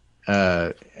sending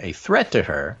a threat to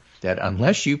her that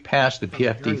unless you pass the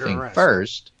PFD thing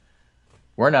first,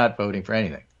 we're not voting for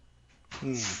anything.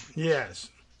 Yes.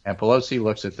 And Pelosi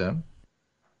looks at them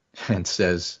and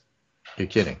says, you're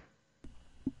kidding.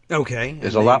 Okay.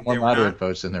 There's a lot more moderate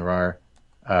votes than there are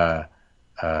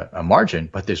a margin,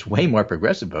 but there's way more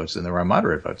progressive votes than there are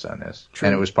moderate votes on this. True.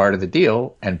 And it was part of the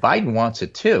deal, and Biden wants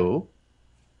it too.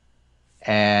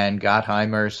 And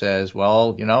Gottheimer says,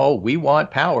 well, we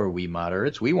want power, we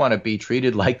moderates. We want to be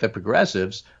treated like the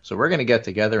progressives, so we're going to get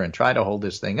together and try to hold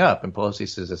this thing up. And Pelosi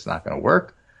says it's not going to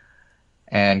work.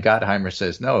 And Gottheimer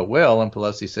says, no, it will. And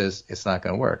Pelosi says, it's not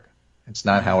going to work. It's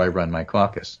not how I run my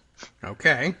caucus.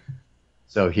 Okay.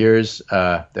 So here's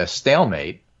the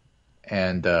stalemate.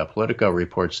 And Politico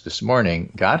reports this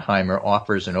morning, Gottheimer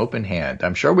offers an open hand.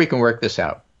 I'm sure we can work this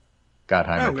out,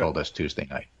 Gottheimer told us Tuesday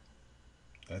night.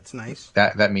 That's nice.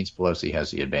 That means Pelosi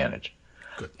has the advantage.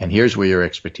 Good. And here's where your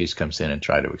expertise comes in and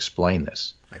try to explain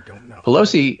this. I don't know.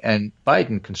 Pelosi and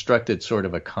Biden constructed sort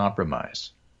of a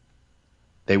compromise.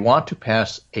 They want to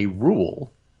pass a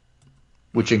rule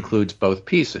which includes both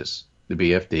pieces, the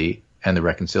BFD and the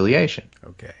reconciliation.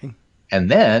 Okay.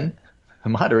 And then the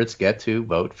moderates get to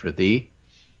vote for the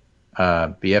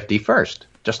BFD first,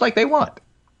 just like they want.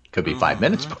 Could be 5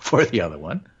 minutes before the other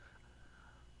one,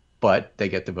 but they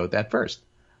get to vote that first.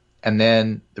 And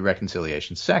then the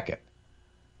reconciliation second.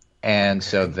 And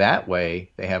so that way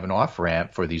they have an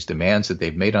off-ramp for these demands that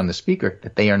they've made on the speaker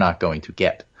that they are not going to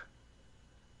get.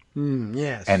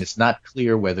 Yes. And it's not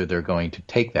clear whether they're going to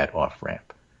take that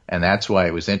off-ramp. And that's why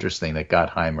it was interesting that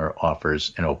Gottheimer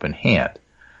offers an open hand.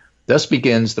 Thus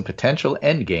begins the potential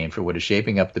endgame for what is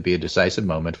shaping up to be a decisive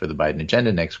moment for the Biden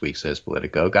agenda next week, says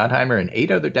Politico. Gottheimer and 8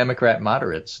 other Democratic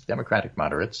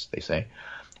moderates, they say,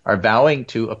 are vowing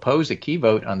to oppose a key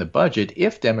vote on the budget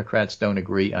if Democrats don't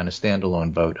agree on a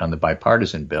standalone vote on the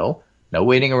bipartisan bill. No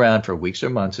waiting around for weeks or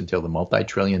months until the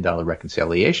multi-trillion-dollar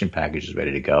reconciliation package is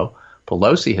ready to go.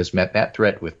 Pelosi has met that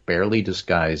threat with barely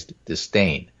disguised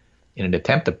disdain. In an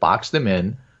attempt to box them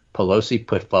in, Pelosi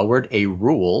put forward a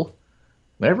rule.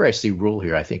 Whenever I see rule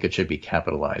here, I think it should be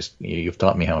capitalized. You've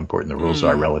taught me how important the rules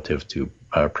are relative to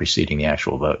preceding the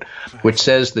actual vote, which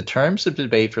says the terms of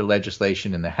debate for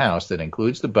legislation in the House that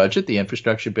includes the budget, the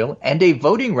infrastructure bill, and a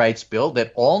voting rights bill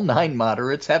that all 9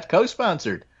 moderates have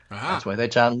co-sponsored. That's why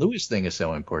that John Lewis thing is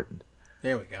so important.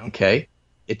 There we go. Okay?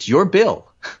 It's your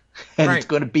bill, and it's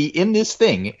going to be in this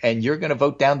thing, and you're going to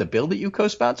vote down the bill that you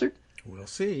co-sponsored? We'll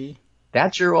see.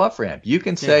 That's your off-ramp. You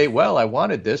can say, well, I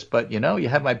wanted this, but, you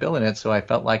have my bill in it, so I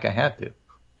felt like I had to.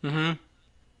 Mm-hmm.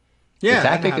 Yeah, the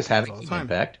tactic is having an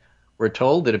impact. We're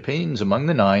told that opinions among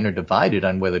the 9 are divided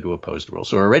on whether to oppose the rule.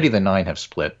 So already the 9 have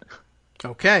split.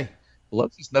 Okay.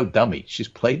 Pelosi's no dummy. She's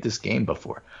played this game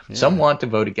before. Yeah. Some want to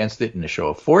vote against it in a show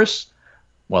of force,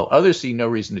 while others see no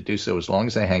reason to do so as long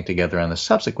as they hang together on the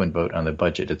subsequent vote on the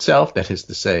budget itself. That is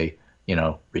to say,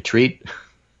 retreat,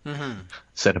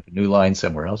 set up a new line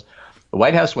somewhere else. The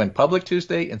White House went public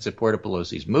Tuesday in support of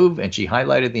Pelosi's move, and she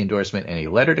highlighted the endorsement in a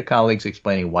letter to colleagues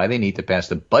explaining why they need to pass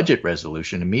the budget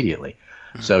resolution immediately.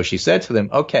 So she said to them,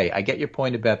 okay, I get your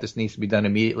point about this needs to be done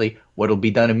immediately. What will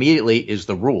be done immediately is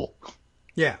the rule.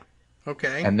 Yeah.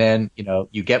 Okay. And then,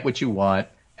 you get what you want,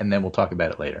 and then we'll talk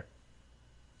about it later.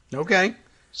 Okay.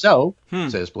 So,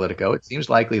 says Politico, it seems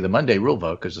likely the Monday rule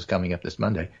vote, because it's coming up this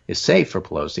Monday, is safe for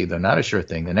Pelosi, though not a sure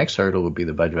thing. The next hurdle will be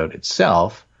the budget vote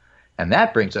itself. And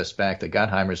that brings us back to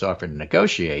Gottheimer's offer to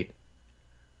negotiate.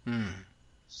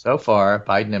 So far,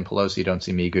 Biden and Pelosi don't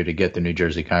seem eager to get the New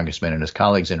Jersey congressman and his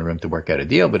colleagues in a room to work out a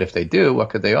deal. But if they do, what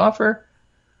could they offer?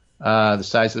 The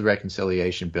size of the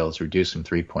reconciliation bill is reduced from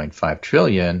 $3.5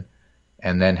 trillion,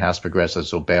 and then House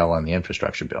progressives will bail on the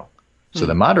infrastructure bill. So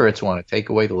the moderates want to take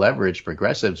away the leverage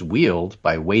progressives wield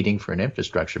by waiting for an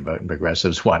infrastructure vote, and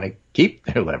progressives want to keep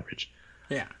their leverage.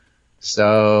 Yeah.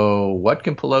 So what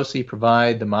can Pelosi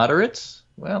provide the moderates?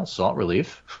 Well, SALT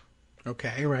relief.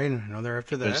 Okay, right. I know they're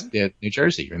after that. There's New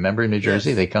Jersey. Remember New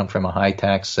Jersey? Yes. They come from a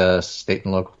high-tax state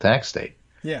and local tax state.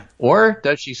 Yeah. Or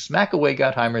does she smack away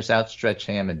Gottheimer's outstretched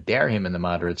hand and dare him and the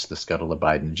moderates to scuttle the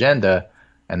Biden agenda?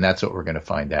 And that's what we're going to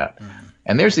find out.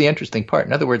 And there's the interesting part.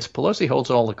 In other words, Pelosi holds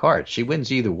all the cards. She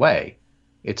wins either way.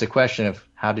 It's a question of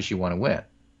how does she want to win?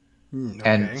 Okay.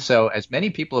 And so as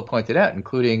many people have pointed out,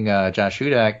 including Josh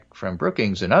Hudak from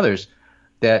Brookings and others,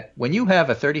 that when you have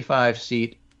a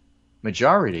 35-seat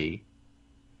majority,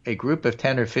 a group of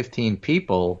 10 or 15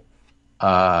 people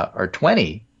or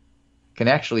 20 can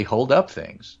actually hold up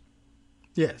things.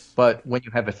 Yes. But when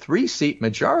you have a 3-seat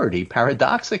majority,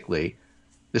 paradoxically,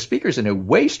 the speaker's in a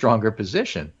way stronger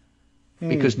position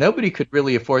because nobody could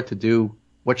really afford to do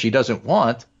what she doesn't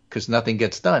want because nothing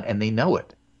gets done, and they know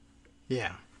it.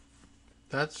 Yeah.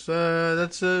 That's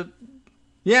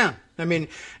yeah. I mean,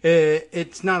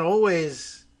 it's not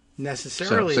always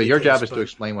necessarily. So your job is to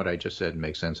explain what I just said and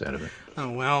make sense out of it. Oh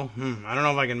well, I don't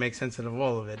know if I can make sense out of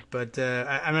all of it, but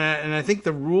I mean, and I think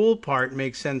the rule part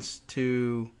makes sense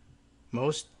to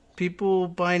most people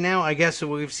by now. I guess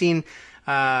we've seen,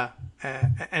 and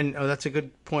that's a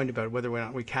good point about whether or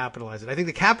not we capitalize it. I think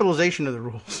the capitalization of the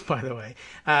rules, by the way,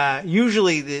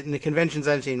 usually in the conventions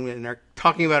I've seen, when they're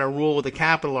talking about a rule with a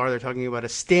capital R, they're talking about a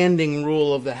standing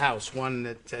rule of the House, one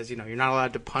that says, you're not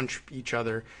allowed to punch each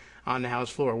other on the House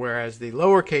floor, whereas the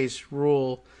lowercase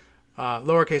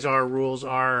r rules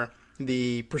are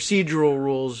the procedural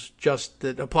rules just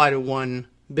that apply to one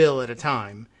bill at a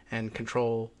time and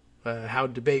control how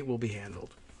debate will be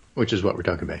handled. Which is what we're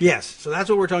talking about. Yes, so that's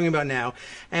what we're talking about now.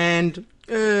 And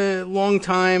long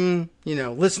time,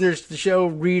 listeners to the show,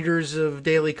 readers of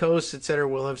Daily Kos, etc.,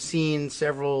 will have seen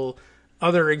several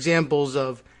other examples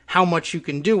of how much you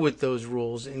can do with those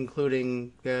rules,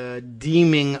 including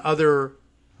deeming other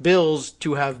bills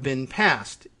to have been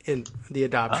passed in the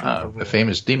adoption of the rule. The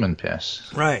famous demon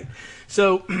pass. Right.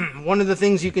 So one of the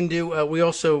things you can do,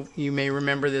 you may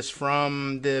remember this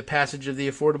from the passage of the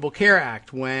Affordable Care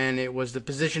Act, when it was the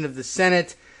position of the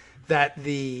Senate that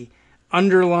the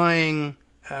underlying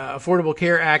Affordable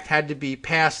Care Act had to be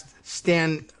passed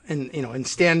in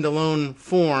standalone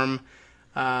form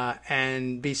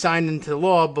and be signed into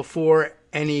law before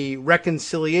any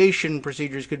reconciliation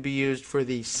procedures could be used for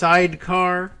the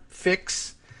sidecar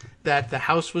fix that the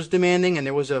House was demanding. And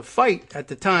there was a fight at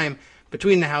the time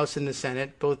between the House and the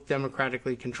Senate, both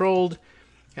democratically controlled,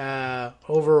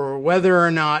 over whether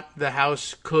or not the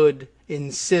House could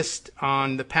insist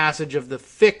on the passage of the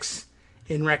fix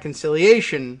in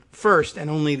reconciliation first and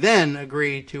only then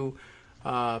agree to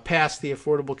pass the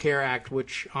Affordable Care Act,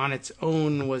 which on its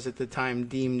own was at the time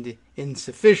deemed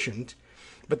insufficient.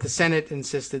 But the Senate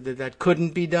insisted that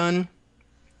couldn't be done.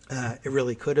 It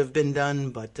really could have been done,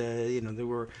 but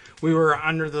we were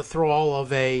under the thrall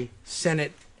of a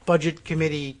Senate Budget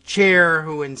Committee chair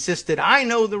who insisted, I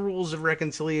know the rules of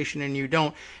reconciliation and you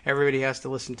don't. Everybody has to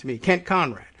listen to me. Kent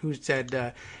Conrad, who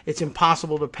said it's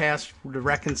impossible to pass the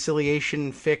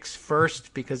reconciliation fix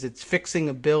first because it's fixing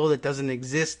a bill that doesn't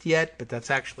exist yet, but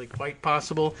that's actually quite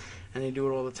possible, and they do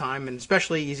it all the time, and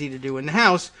especially easy to do in the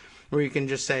House, where you can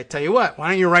just say, tell you what,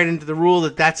 why don't you write into the rule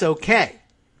that that's okay?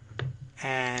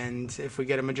 And if we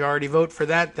get a majority vote for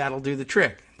that, that'll do the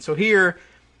trick. So here,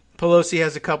 Pelosi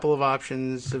has a couple of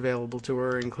options available to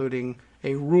her, including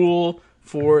a rule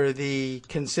for the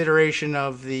consideration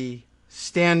of the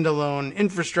standalone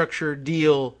infrastructure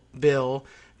deal bill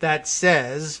that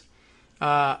says,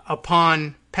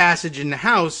 upon passage in the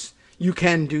House, you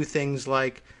can do things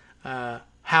like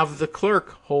have the clerk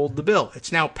hold the bill.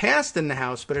 It's now passed in the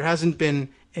House, but it hasn't been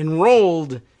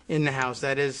enrolled in the House,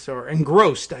 that is, or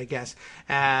engrossed, I guess,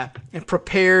 and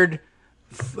prepared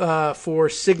for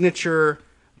signature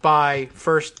by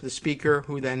first the Speaker,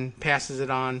 who then passes it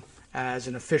on as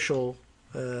an official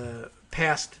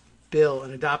passed bill,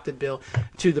 an adopted bill,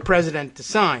 to the President to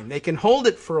sign. They can hold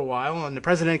it for a while, and the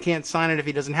President can't sign it if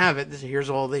he doesn't have it. Here's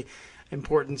all the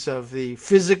importance of the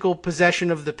physical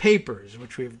possession of the papers,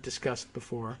 which we've discussed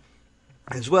before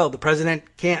as well. The President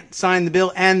can't sign the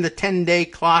bill, and the 10-day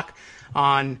clock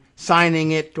on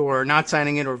signing it or not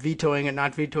signing it or vetoing it,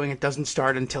 not vetoing it, doesn't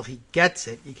start until he gets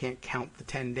it. You can't count the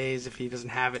 10 days if he doesn't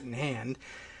have it in hand.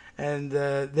 And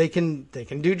they can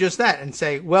do just that and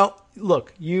say, well,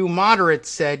 look, you moderates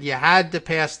said you had to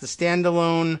pass the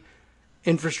standalone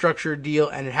infrastructure deal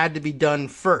and it had to be done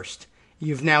first.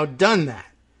 You've now done that.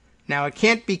 Now, it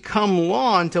can't become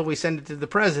law until we send it to the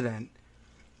President,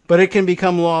 but it can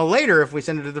become law later if we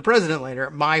send it to the President later.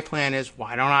 My plan is,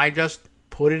 why don't I just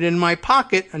put it in my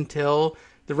pocket until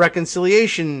the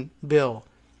reconciliation bill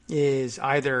is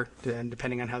either,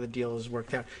 depending on how the deal is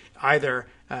worked out, either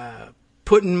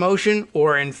put in motion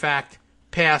or, in fact,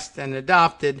 passed and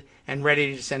adopted and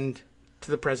ready to send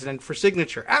to the President for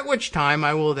signature. At which time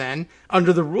I will then,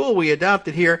 under the rule we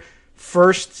adopted here,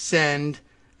 first send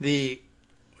the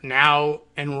now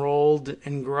enrolled,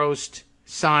 engrossed,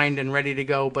 signed, and ready to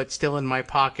go, but still in my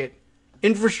pocket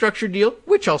infrastructure deal,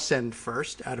 which I'll send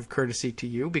first out of courtesy to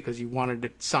you because you wanted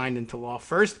it signed into law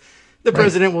first. The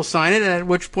President will sign it, and at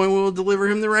which point we will deliver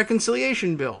him the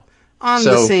reconciliation bill on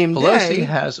the same day. So Pelosi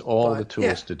has all the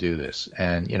tools to do this,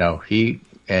 and he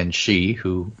and she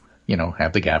who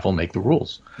have the gavel make the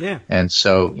rules. Yeah. And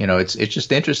so it's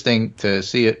just interesting to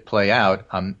see it play out.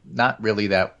 I'm not really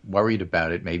that worried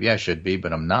about it. Maybe I should be,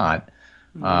 but I'm not.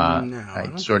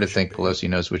 I sort of think Pelosi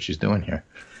knows what she's doing here.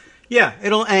 Yeah,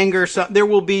 it'll anger some. There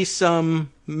will be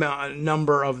some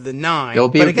number of the 9.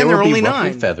 But again, there are only be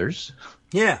 9 feathers.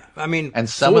 Yeah, I mean, and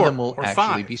some of them will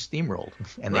actually 5. be steamrolled,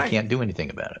 and they can't do anything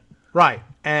about it. Right,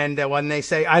 and when they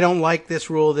say, "I don't like this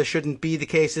rule. This shouldn't be the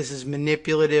case. This is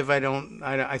manipulative.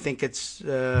 I think it's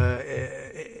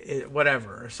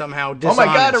whatever. Somehow dishonest." Oh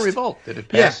my God! A revolt. Did it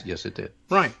pass? Yeah. Yes, it did.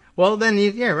 Right. Well, then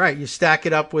you stack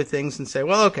it up with things and say,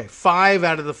 well, okay, 5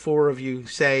 out of the 4 of you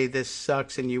say this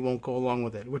sucks and you won't go along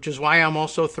with it, which is why I'm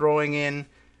also throwing in,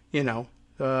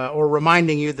 or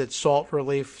reminding you that SALT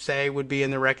relief, say, would be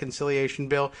in the reconciliation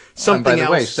bill. Something else,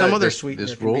 way, some other sweetener.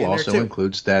 This rule also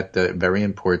includes that very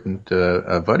important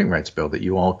voting rights bill that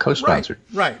you all co-sponsored.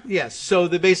 Right. Yes. So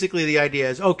basically the idea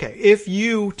is, okay, if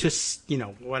you, to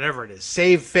whatever it is,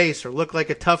 save face or look like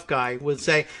a tough guy, would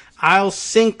say, I'll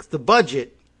sink the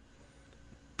budget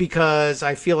because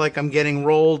I feel like I'm getting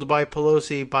rolled by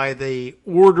Pelosi by the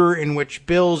order in which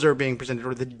bills are being presented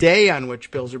or the day on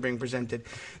which bills are being presented,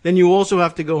 then you also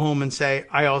have to go home and say,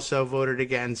 I also voted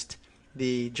against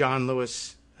the John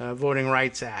Lewis Voting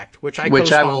Rights Act, which I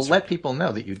will let people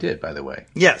know that you did, by the way.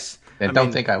 Yes. And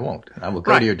don't think I won't. I will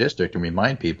go to your district and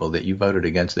remind people that you voted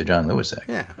against the John Lewis Act.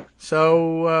 Yeah.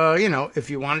 So, if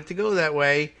you want it to go that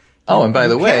way. Oh, and by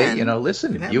the way,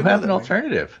 listen, you have an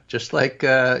alternative. Just like,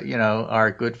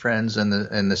 our good friends in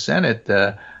the Senate,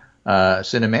 Senate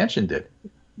Manchin did.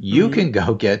 You can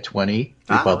go get 20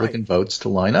 Republican votes to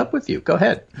line up with you. Go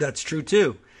ahead. That's true,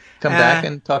 too. Come back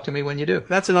and talk to me when you do.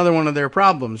 That's another one of their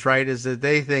problems, right, is that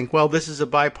they think, well, this is a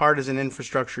bipartisan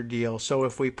infrastructure deal. So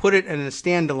if we put it in a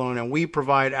standalone and we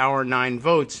provide our 9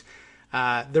 votes,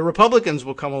 the Republicans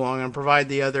will come along and provide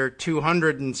the other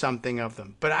 200 and something of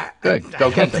them. But I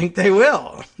don't think they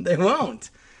will. They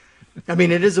won't. I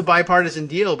mean, it is a bipartisan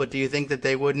deal, but do you think that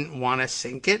they wouldn't want to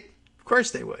sink it? Of course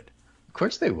they would. Of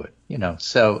course they would.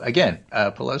 So, again,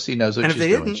 Pelosi knows what she's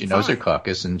doing. She knows her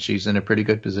caucus, and she's in a pretty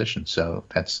good position. So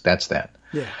that's that.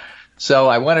 Yeah. So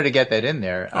I wanted to get that in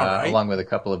there, along with a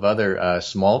couple of other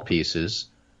small pieces.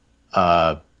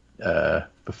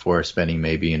 Before spending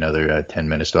maybe another 10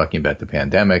 minutes talking about the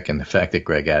pandemic and the fact that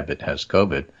Greg Abbott has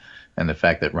COVID and the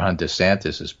fact that Ron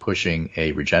DeSantis is pushing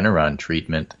a Regeneron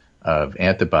treatment of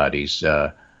antibodies,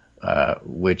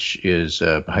 which is,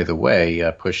 by the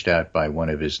way, pushed out by one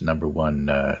of his number 1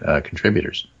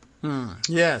 contributors.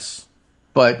 Yes.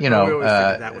 But,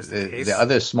 the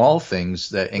other small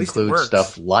things that include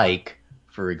stuff like,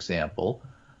 for example,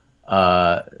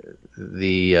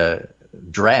 the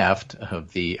draft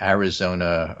of the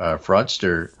Arizona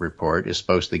fraudster report is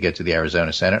supposed to get to the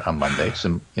Arizona Senate on Monday.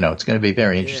 So, it's going to be a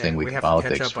very interesting week of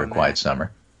politics for a quiet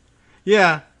summer.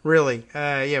 Yeah, really.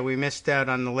 We missed out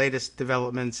on the latest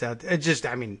developments out there.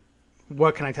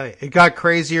 what can I tell you? It got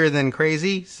crazier than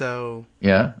crazy, so...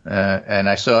 Yeah, and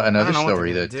I saw another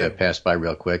story do. that passed by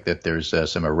real quick, that there's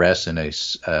some arrests in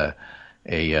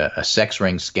a sex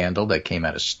ring scandal that came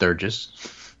out of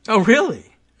Sturgis. Oh, really?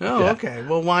 Oh, Yeah. okay.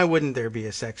 Well, why wouldn't there be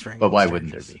a sex ring? But why in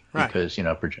wouldn't there Sturgis? be? Right. Because,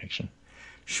 projection.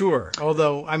 Sure.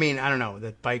 Although, I mean, I don't know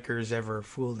that bikers ever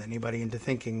fooled anybody into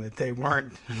thinking that they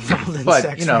weren't involved in But,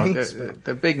 sex rings.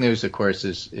 the big news, of course,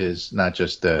 is not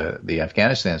just the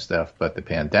Afghanistan stuff, but the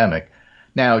pandemic.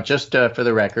 Now, just for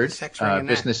the record, Sex ring and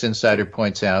that. Business Insider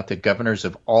points out that governors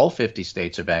of all 50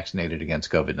 states are vaccinated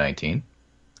against COVID-19.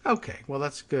 Okay, well,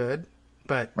 that's good.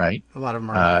 But Right. a lot of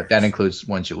them are that includes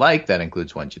ones you like. That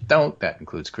includes ones you don't. That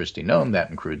includes Kristi Noem. That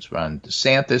includes Ron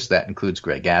DeSantis. That includes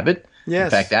Greg Abbott. Yes.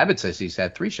 In fact, Abbott says he's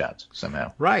had 3 shots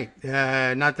somehow. Right.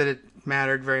 Not that it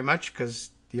mattered very much because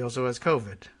he also has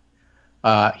COVID.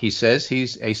 He says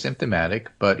he's asymptomatic,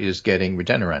 but is getting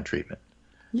Regeneron treatment.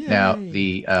 Yay. Now,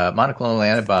 the monoclonal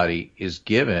antibody is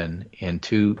given in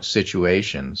 2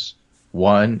 situations.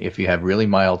 One, if you have really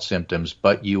mild symptoms,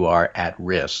 but you are at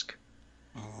risk.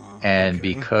 And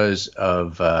because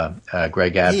of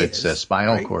Greg Abbott's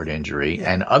spinal cord injury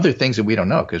and other things that we don't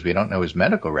know, because we don't know his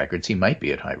medical records, he might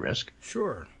be at high risk.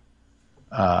 Sure.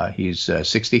 He's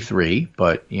 63,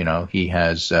 but, he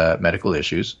has medical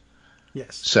issues.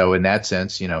 Yes. So in that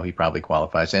sense, he probably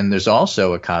qualifies. And there's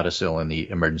also a codicil in the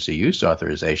emergency use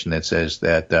authorization that says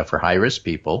that for high-risk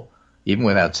people, even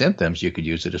without symptoms, you could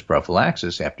use it as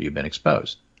prophylaxis after you've been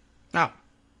exposed. Oh,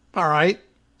 all right.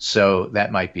 So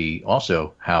that might be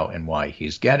also how and why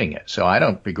he's getting it. So I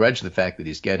don't begrudge the fact that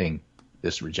he's getting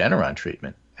this Regeneron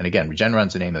treatment. And again,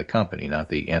 Regeneron's the name of the company, not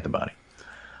the antibody.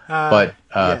 But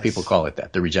yes. people call it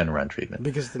that, the Regeneron treatment.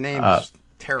 Because the name is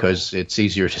terrible. Because it's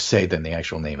easier to say than the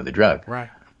actual name of the drug.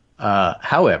 Right.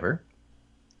 However,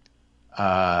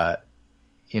 Greg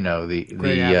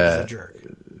Abbott's a jerk.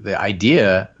 the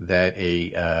idea that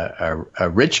a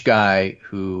rich guy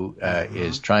who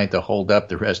is trying to hold up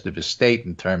the rest of his state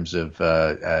in terms of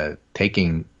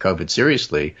taking COVID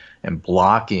seriously and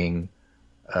blocking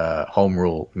home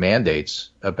rule mandates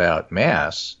about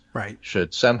masks Right.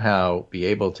 should somehow be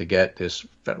able to get this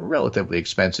relatively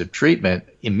expensive treatment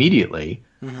immediately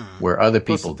where other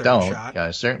Plus people the third don't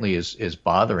shot. certainly is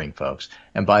bothering folks.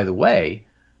 And by the way,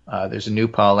 there's a new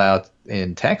poll out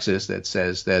in Texas that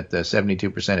says that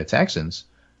 72% of Texans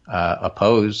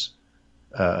oppose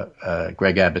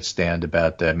Greg Abbott's stand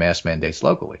about mask mandates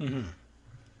locally. Mm-hmm.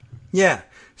 Yeah.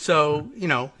 So,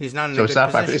 he's not in So a it's good not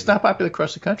position. popular. It's not popular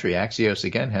across the country. Axios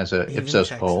again has a Even Ipsos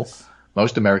Texas. poll.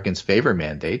 Most Americans favor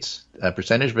mandates.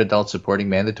 Percentage of adults supporting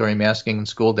mandatory masking in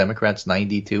school: Democrats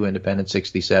 92, Independents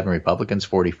 67, Republicans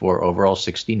 44, overall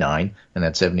 69, and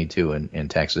that's 72 in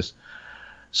Texas.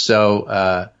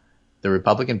 So the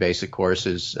Republican base, of course,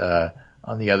 is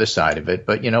on the other side of it.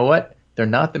 But you know what? They're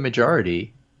not the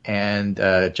majority. And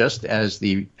just as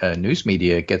the news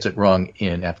media gets it wrong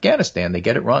in Afghanistan, they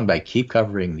get it wrong by keep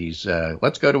covering these.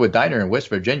 Let's go to a diner in West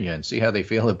Virginia and see how they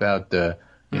feel about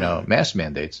mask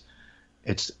mandates.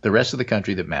 It's the rest of the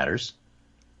country that matters.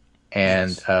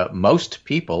 And most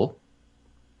people,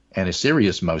 and a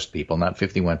serious most people, not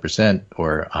 51%,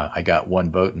 or I got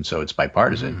one vote and so it's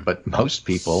bipartisan, but most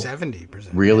people 70%.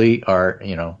 really are,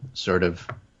 sort of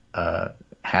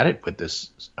had it with this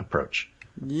approach.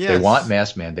 Yes. They want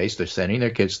mask mandates. They're sending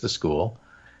their kids to school.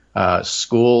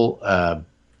 School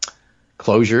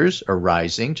closures are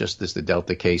rising, just as the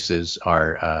Delta cases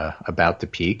are about to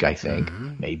peak, I think,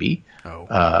 maybe.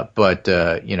 Oh. But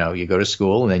you go to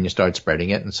school and then you start spreading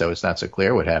it, and so it's not so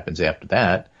clear what happens after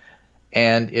that.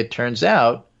 And it turns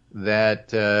out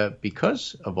that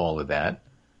because of all of that,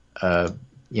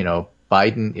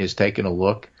 Biden is taking a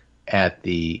look at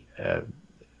through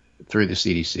the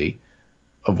CDC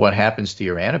of what happens to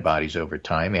your antibodies over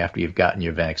time after you've gotten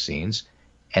your vaccines.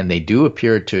 And they do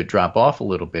appear to drop off a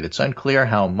little bit. It's unclear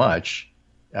how much.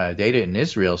 Data in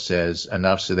Israel says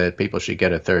enough so that people should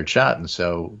get a third shot. And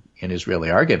so in Israel, they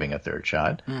are giving a third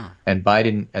shot. And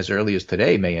Biden, as early as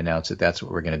today, may announce that that's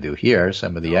what we're going to do here.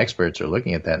 Some of the experts are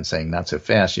looking at that and saying, not so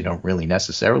fast. You don't really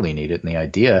necessarily need it. And the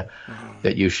idea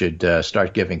that you should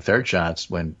start giving third shots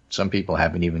when some people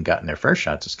haven't even gotten their first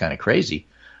shots is kind of crazy.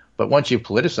 But once you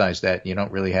politicize that, you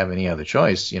don't really have any other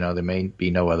choice. There may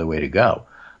be no other way to go.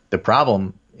 The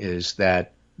problem is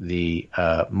that the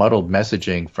muddled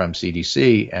messaging from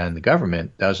CDC and the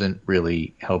government doesn't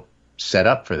really help set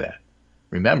up for that.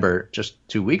 Remember, just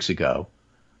 2 weeks ago,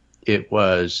 it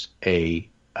was a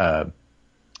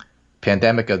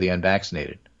pandemic of the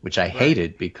unvaccinated, which I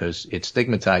hated because it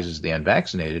stigmatizes the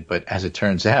unvaccinated. But as it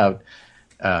turns out,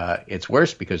 it's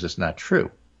worse because it's not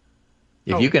true.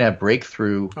 If you can have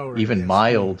breakthrough, even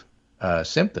mild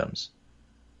symptoms,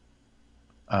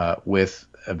 with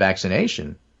a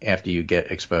vaccination after you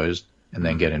get exposed and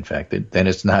then get infected, then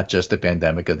it's not just a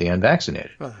pandemic of the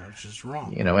unvaccinated. Well, that's just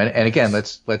wrong. And again,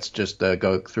 let's just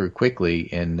go through quickly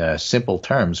in simple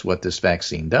terms what this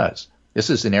vaccine does. This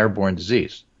is an airborne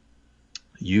disease.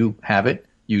 You have it,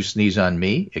 you sneeze on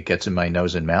me, it gets in my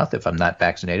nose and mouth. If I'm not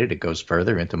vaccinated, it goes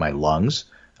further into my lungs.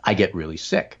 I get really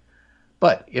sick.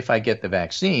 But if I get the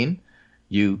vaccine,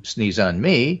 you sneeze on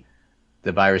me,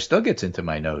 the virus still gets into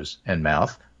my nose and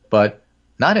mouth, but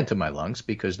not into my lungs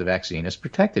because the vaccine has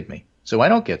protected me. So I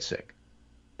don't get sick.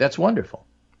 That's wonderful.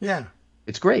 Yeah.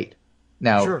 It's great.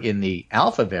 Now, Sure. in the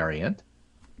Alpha variant,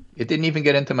 it didn't even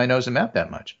get into my nose and mouth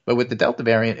that much. But with the Delta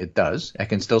variant, it does. It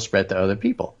can still spread to other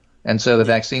people. And so the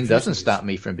vaccine doesn't stop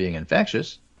me from being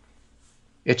infectious.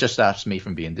 It just stops me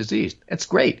from being diseased. It's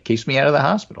great. Keeps me out of the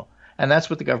hospital. And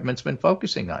that's what the government's been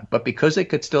focusing on. But because it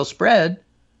could still spread,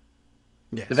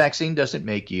 Yes. the vaccine doesn't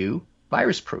make you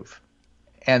virus-proof.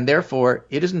 And therefore,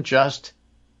 it isn't just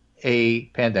a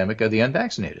pandemic of the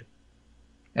unvaccinated.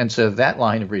 And so that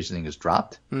line of reasoning is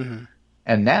dropped. Mm-hmm.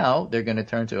 And now they're going to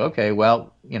turn to, okay,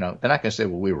 well, they're not going to say,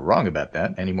 well, we were wrong about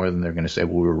that any more than they're going to say,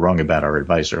 well, we were wrong about our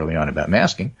advice early on about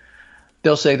masking.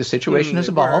 They'll say the situation has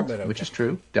they were, evolved, but okay. which is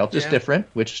true. Delta's Yeah. different,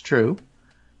 which is true.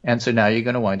 And so now you're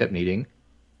going to wind up needing,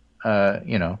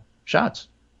 shots.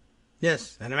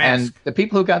 Yes, and a And mask. the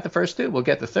people who got the first two will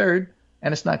get the third.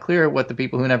 And it's not clear what the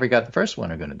people who never got the first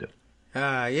one are going to do.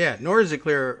 Yeah, nor is it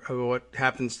clear what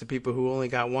happens to people who only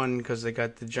got one because they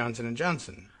got the Johnson &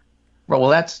 Johnson. Well,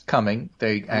 that's coming.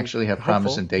 They actually have hopeful,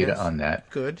 promising data yes. on that.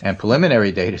 Good. And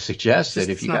preliminary data suggests that Just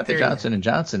if you not got the there yet. Johnson &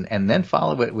 Johnson and then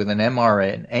follow it with an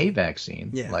mRNA vaccine,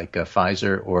 Yeah. like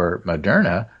Pfizer or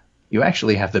Moderna, you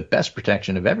actually have the best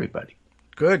protection of everybody.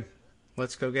 Good.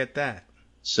 Let's go get that.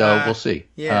 So we'll see.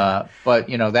 yeah. But,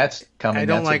 that's coming, I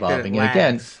don't that's like that it evolving. And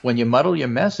again, lags. when you muddle your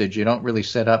message, you don't really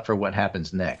set up for what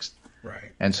happens next.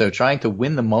 Right. And so trying to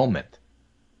win the moment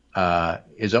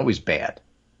is always bad.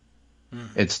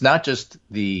 It's not just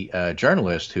the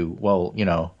journalist who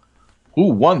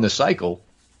won the cycle,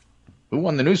 who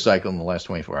won the news cycle in the last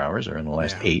 24 hours or in the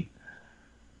last 8,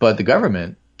 but the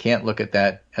government can't look at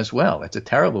that as well. It's a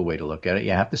terrible way to look at it.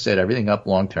 You have to set everything up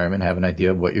long term and have an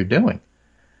idea of what you're doing.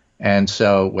 And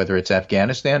so whether it's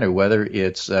Afghanistan or whether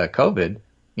it's COVID,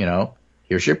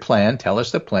 here's your plan, tell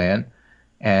us the plan.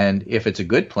 And if it's a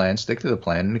good plan, stick to the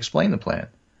plan and explain the plan.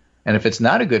 And if it's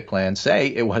not a good plan, say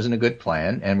it wasn't a good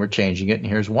plan and we're changing it and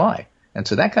here's why. And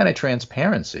so that kind of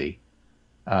transparency,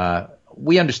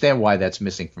 we understand why that's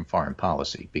missing from foreign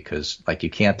policy because, you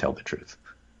can't tell the truth.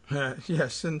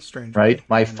 Yes, and strange. Right?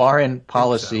 My foreign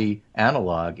policy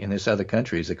analog in this other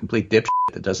country is a complete dipshit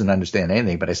that doesn't understand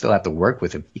anything, but I still have to work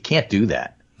with him. You can't do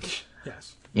that.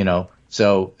 Yes.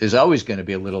 So there's always going to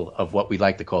be a little of what we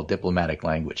like to call diplomatic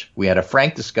language. We had a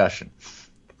frank discussion.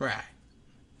 Right.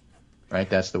 Right?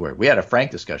 That's the word. We had a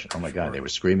frank discussion. Oh, my God. They were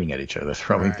screaming at each other,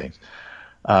 throwing Right. things.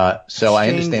 So I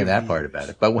Exchange understand of that part views. about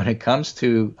it. But when it comes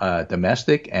to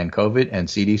domestic and COVID and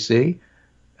CDC,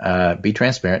 be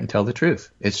transparent and tell the truth.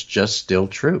 It's just still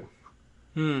true.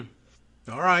 All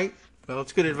right. Well,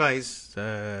 it's good advice.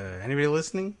 Anybody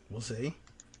listening? We'll see.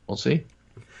 We'll see.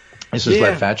 This is Yeah.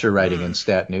 Lev Thatcher writing in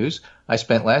Stat News. I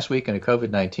spent last week in a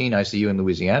COVID-19 ICU in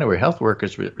Louisiana where health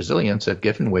workers' resilience have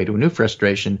given way to a new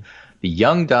frustration. The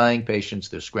young dying patients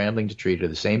they're scrambling to treat are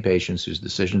the same patients whose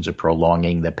decisions are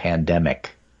prolonging the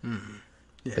pandemic.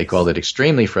 Yes. They called it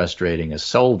extremely frustrating, a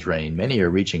soul drain. Many are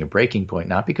reaching a breaking point,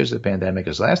 not because the pandemic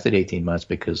has lasted 18 months,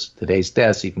 because today's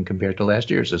deaths, even compared to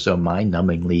last year's, are so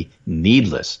mind-numbingly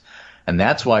needless. And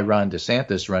that's why Ron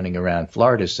DeSantis running around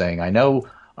Florida is saying, I know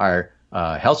our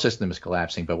health system is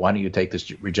collapsing, but why don't you take this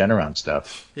Regeneron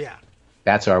stuff? Yeah.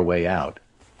 That's our way out.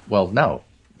 Well, no.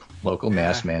 Local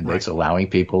mask mandates allowing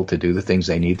people to do the things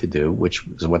they need to do, which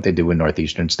is what they do in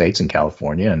northeastern states in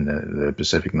California and the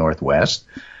Pacific Northwest.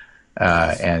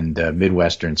 And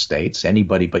Midwestern states,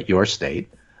 anybody but your state,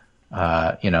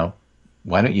 why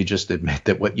don't you just admit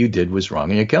that what you did was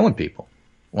wrong and you're killing people?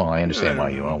 Well, I understand why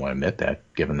you don't want to admit that,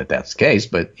 given that that's the case,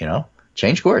 but,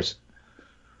 change course.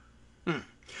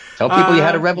 Tell people you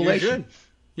had a revelation.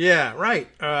 Yeah, right.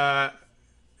 At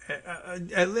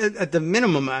the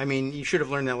minimum, I mean, you should have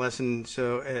learned that lesson.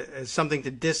 So, as something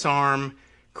to disarm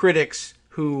critics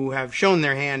who have shown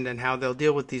their hand and how they'll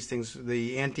deal with these things,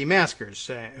 the anti-maskers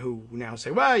who now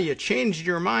say, well, you changed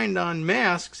your mind on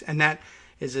masks, and that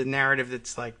is a narrative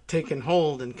that's taken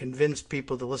hold and convinced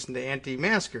people to listen to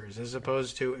anti-maskers, as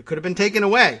opposed to it could have been taken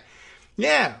away.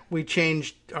 Yeah, we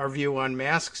changed our view on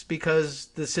masks because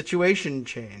the situation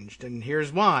changed, and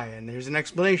here's why, and here's an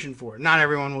explanation for it. Not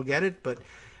everyone will get it, but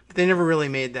they never really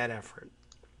made that effort.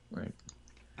 Right.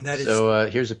 That is so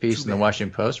here's a piece in the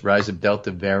Washington Post. Rise of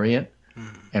Delta variant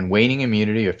and waning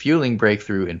immunity are fueling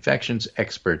breakthrough infections.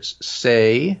 Experts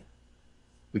say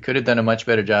we could have done a much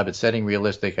better job at setting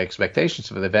realistic expectations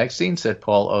for the vaccine, said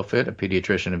Paul Offit, a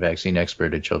pediatrician and vaccine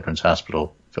expert at Children's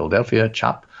Hospital Philadelphia,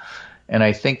 CHOP. And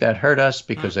I think that hurt us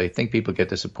because I think people get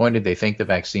disappointed. They think the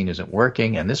vaccine isn't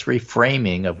working. And this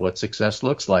reframing of what success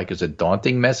looks like is a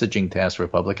daunting messaging task for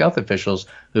public health officials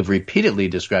who've repeatedly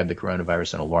described the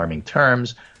coronavirus in alarming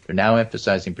terms. They're now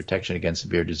emphasizing protection against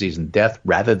severe disease and death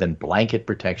rather than blanket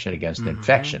protection against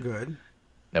infection. Good.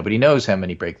 Nobody knows how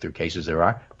many breakthrough cases there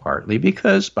are, partly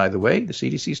because, by the way, the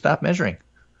CDC stopped measuring.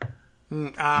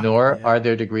 Nor are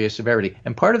their degree of severity.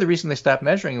 And part of the reason they stopped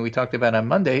measuring, and we talked about on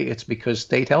Monday, it's because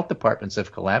state health departments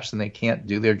have collapsed and they can't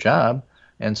do their job.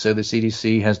 And so the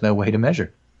CDC has no way to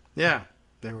measure. Yeah,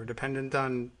 they were dependent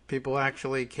on people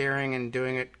actually caring and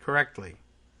doing it correctly.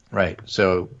 Right.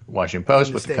 So Washington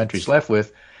Post, what the country's left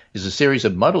with is a series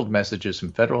of muddled messages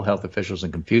from federal health officials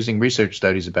and confusing research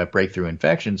studies about breakthrough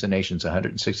infections. The nation's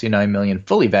 169 million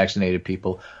fully vaccinated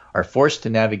people are forced to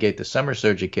navigate the summer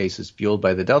surge of cases fueled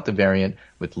by the Delta variant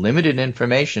with limited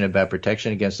information about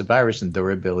protection against the virus and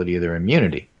durability of their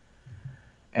immunity.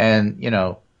 And,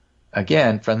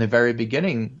 again, from the very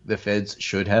beginning, the feds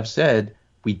should have said,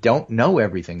 we don't know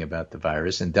everything about the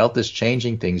virus, and Delta's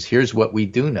changing things. Here's what we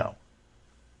do know.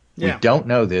 Yeah. We don't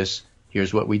know this.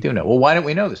 Here's what we do know. Well, why don't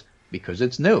we know this? Because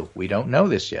it's new. We don't know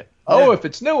this yet. Yeah. Oh, if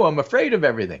it's new, I'm afraid of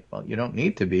everything. Well, you don't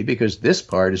need to be, because this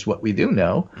part is what we do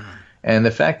know. And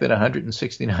the fact that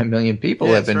 169 million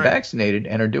people have been vaccinated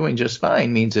and are doing just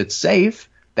fine means it's safe.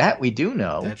 That we do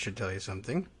know. That should tell you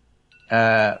something.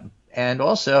 And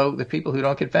also, the people who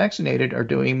don't get vaccinated are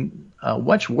doing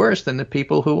much worse than the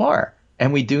people who are.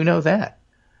 And we do know that.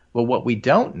 Well, what we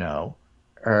don't know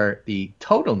are the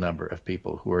total number of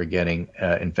people who are getting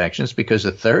infections, because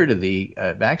a third of the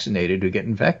vaccinated who get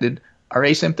infected are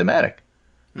asymptomatic.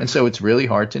 And so it's really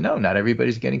hard to know. Not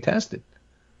everybody's getting tested.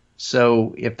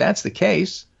 So if that's the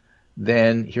case,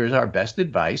 then here's our best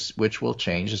advice, which will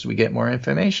change as we get more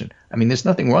information. I mean, there's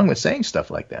nothing wrong with saying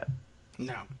stuff like that.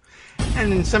 No.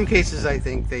 And in some cases, I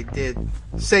think they did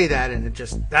say that, and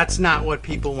that's not what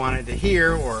people wanted to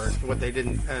hear, or what they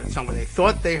didn't, it's not what they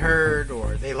thought they heard,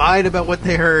 or they lied about what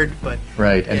they heard, but...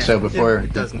 Right, and so before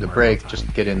the break, just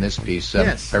to get in this piece,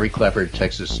 very clever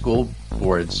Texas school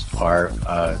boards are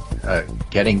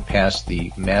getting past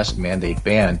the mask mandate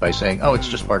ban by saying, it's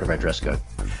just part of our dress code.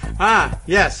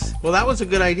 Yes. Well, that was a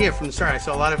good idea from the start. I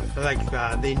saw a lot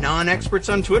of, the non-experts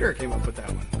on Twitter came up with that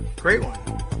one. Great one.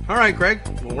 All right, Greg,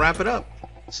 we'll wrap it up.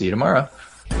 See you tomorrow.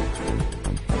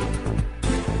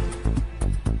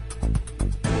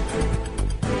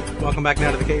 Welcome back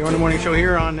now to the Kagro in the Morning Show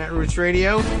here on Netroots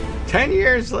Radio. 10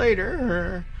 years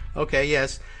later. Okay,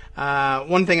 yes.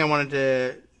 One thing I wanted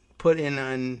to put in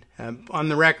on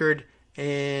the record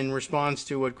in response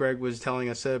to what Greg was telling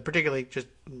us, particularly just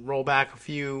roll back a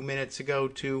few minutes ago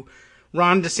to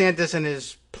Ron DeSantis and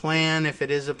his plan, if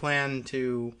it is a plan,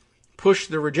 to push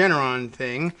the Regeneron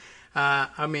thing.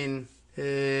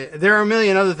 There are a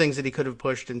million other things that he could have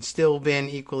pushed and still been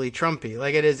equally Trumpy.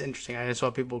 Like, it is interesting. I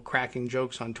saw people cracking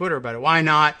jokes on Twitter about it. Why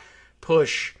not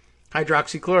push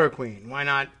hydroxychloroquine? Why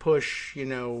not push,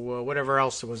 whatever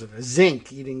else was it?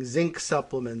 Zinc, eating zinc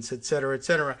supplements, et cetera, et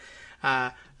cetera.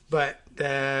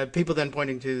 But people then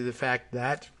pointing to the fact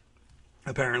that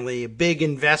apparently a big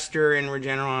investor in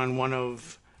Regeneron, one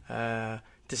of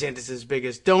DeSantis'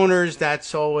 biggest donors,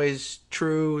 that's always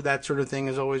true. That sort of thing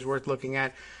is always worth looking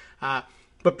at.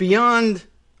 But beyond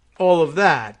all of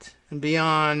that, and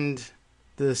beyond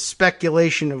the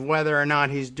speculation of whether or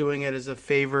not he's doing it as a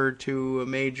favor to a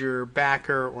major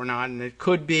backer or not, and it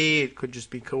could just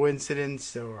be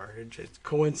coincidence, or just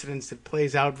coincidence that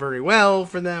plays out very well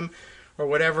for them, or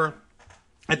whatever.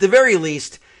 At the very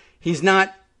least, he's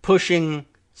not pushing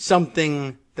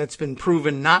something that's been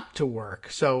proven not to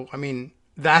work. So,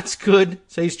 that's good.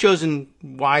 So he's chosen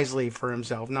wisely for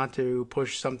himself not to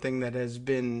push something that has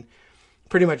been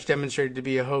pretty much demonstrated to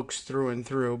be a hoax through and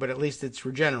through, but at least it's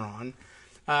Regeneron.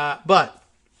 But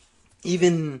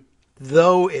even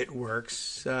though it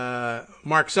works,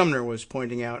 Mark Sumner was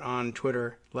pointing out on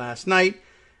Twitter last night,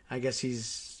 I guess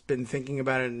he's been thinking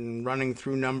about it and running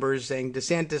through numbers, saying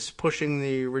DeSantis pushing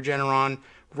the Regeneron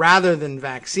rather than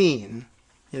vaccine.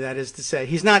 That is to say,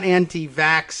 he's not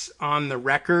anti-vax on the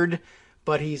record,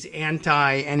 but he's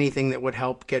anti anything that would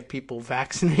help get people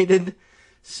vaccinated.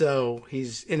 So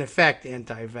he's, in effect,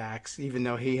 anti-vax, even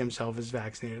though he himself is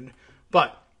vaccinated.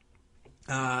 But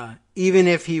even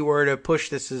if he were to push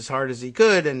this as hard as he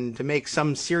could and to make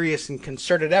some serious and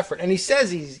concerted effort, and he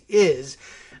says he is,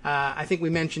 I think we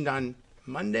mentioned on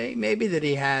Monday, maybe, that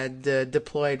he had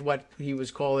deployed what he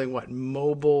was calling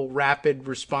mobile rapid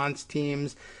response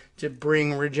teams to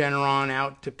bring Regeneron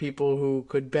out to people who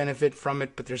could benefit from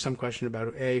it. But there's some question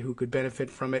about A, who could benefit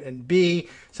from it, and B,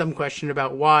 some question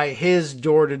about why his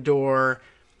door-to-door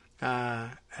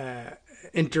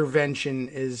intervention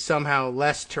is somehow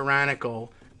less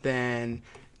tyrannical than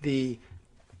the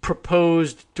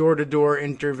proposed door-to-door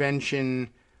intervention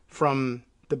from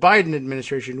the Biden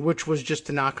administration, which was just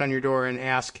to knock on your door and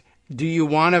ask, do you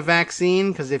want a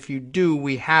vaccine? Because if you do,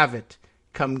 we have it.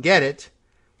 Come get it.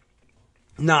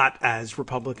 Not, as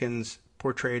Republicans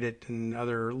portrayed it and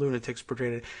other lunatics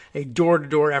portrayed it, a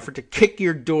door-to-door effort to kick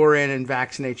your door in and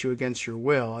vaccinate you against your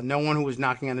will. And no one who was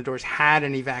knocking on the doors had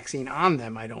any vaccine on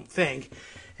them, I don't think,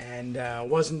 and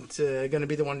wasn't going to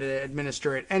be the one to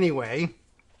administer it anyway.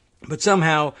 But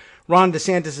somehow Ron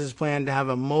DeSantis' plan to have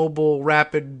a mobile,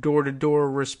 rapid door-to-door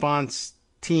response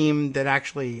team that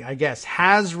actually, I guess,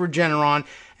 has Regeneron.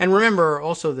 And remember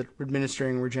also that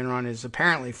administering Regeneron is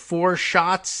apparently 4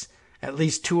 shots, at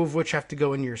least 2 of which have to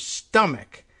go in your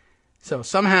stomach. So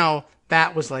somehow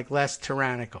that was less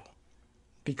tyrannical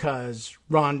because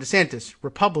Ron DeSantis,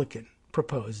 Republican,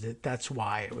 proposed it. That's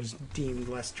why it was deemed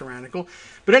less tyrannical.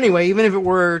 But anyway, even if it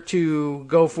were to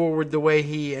go forward the way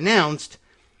he announced,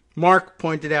 Mark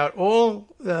pointed out all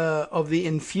of the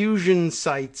infusion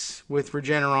sites with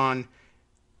Regeneron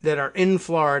that are in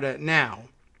Florida now.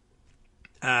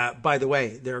 By the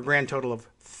way, there are a grand total of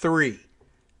 3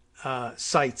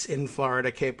 sites in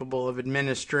Florida capable of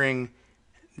administering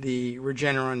the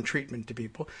Regeneron treatment to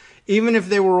people. Even if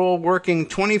they were all working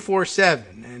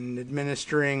 24/7 and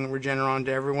administering Regeneron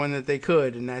to everyone that they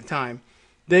could in that time,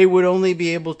 they would only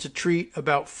be able to treat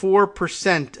about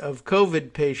 4% of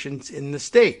COVID patients in the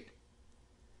state.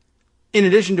 In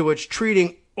addition to which,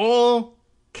 treating all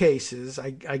cases,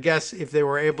 I guess if they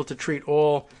were able to treat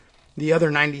all the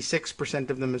other 96%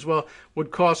 of them as well,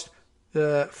 would cost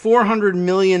 $400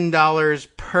 million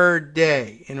per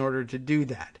day in order to do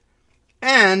that.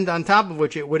 And on top of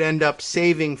which, it would end up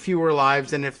saving fewer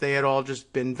lives than if they had all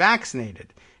just been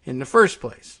vaccinated in the first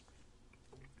place.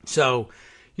 So,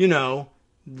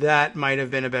 that might have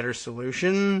been a better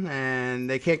solution, and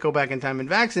they can't go back in time and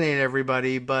vaccinate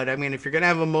everybody. But I mean, if you're going to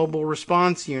have a mobile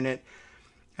response unit,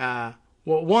 I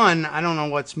don't know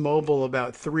what's mobile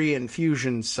about 3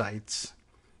 infusion sites,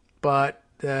 but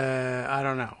I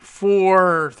don't know,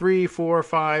 3, 4,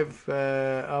 5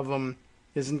 of them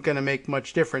isn't going to make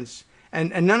much difference, and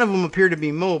none of them appear to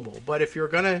be mobile. But if you're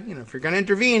gonna, if you're gonna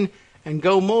intervene and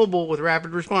go mobile with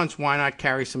rapid response, why not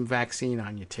carry some vaccine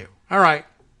on you too? All right.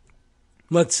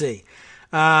 Let's see.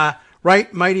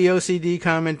 Right, Mighty OCD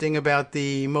commenting about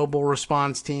the mobile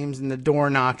response teams and the door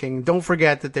knocking. Don't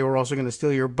forget that they were also going to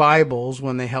steal your Bibles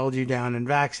when they held you down and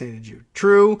vaccinated you.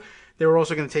 True, they were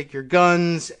also going to take your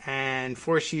guns and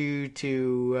force you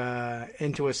to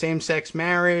into a same-sex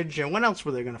marriage. And what else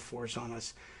were they going to force on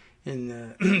us? They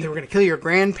were going to kill your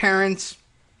grandparents,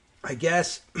 I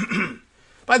guess.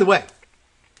 By the way,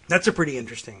 that's a pretty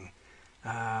interesting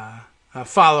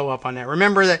follow-up on that.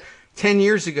 Remember that 10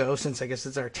 years ago, since I guess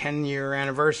it's our 10-year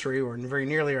anniversary, or very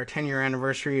nearly our 10-year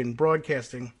anniversary in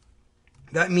broadcasting,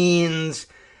 that means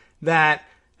that,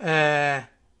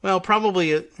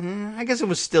 probably, I guess it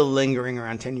was still lingering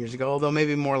around 10 years ago, although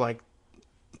maybe more like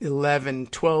 11,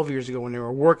 12 years ago when they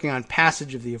were working on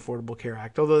passage of the Affordable Care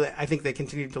Act, although I think they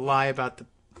continued to lie about the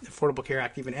Affordable Care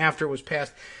Act even after it was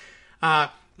passed.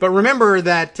 But remember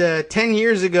that 10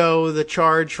 years ago, the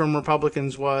charge from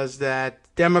Republicans was that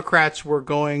Democrats were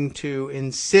going to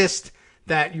insist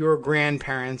that your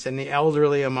grandparents and the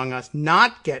elderly among us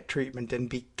not get treatment and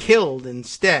be killed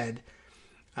instead.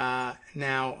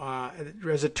 Now,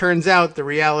 as it turns out, the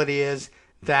reality is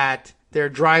that they're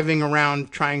driving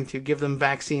around trying to give them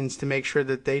vaccines to make sure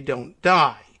that they don't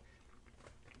die.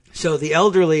 So the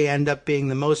elderly end up being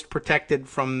the most protected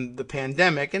from the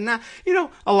pandemic. And, a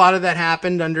lot of that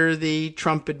happened under the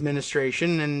Trump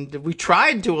administration. And we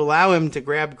tried to allow him to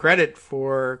grab credit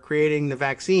for creating the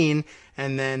vaccine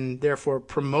and then therefore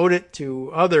promote it to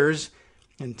others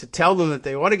and to tell them that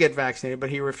they ought to get vaccinated. But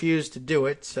he refused to do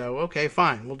it. So, okay,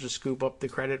 fine. We'll just scoop up the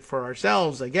credit for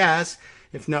ourselves, I guess.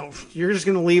 If you're just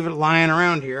going to leave it lying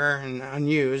around here and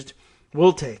unused,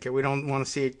 we'll take it. We don't want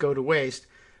to see it go to waste.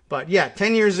 But yeah,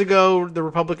 10 years ago, the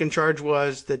Republican charge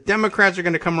was that Democrats are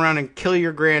going to come around and kill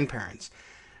your grandparents.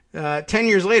 10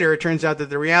 years later, it turns out that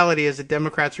the reality is that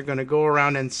Democrats are going to go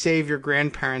around and save your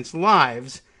grandparents'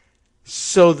 lives.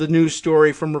 So the news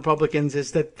story from Republicans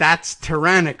is that that's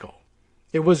tyrannical.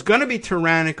 It was going to be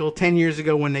tyrannical 10 years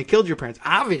ago when they killed your parents.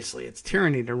 Obviously, it's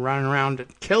tyranny to run around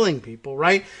killing people,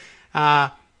 right?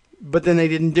 but then they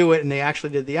didn't do it, and they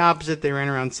actually did the opposite. They ran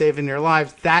around saving their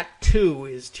lives. That, too,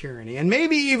 is tyranny. And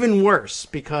maybe even worse,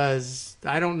 because,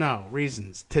 I don't know,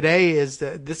 reasons. Today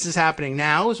this is happening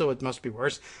now, so it must be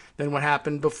worse than what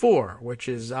happened before, which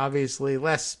is obviously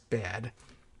less bad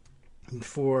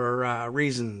for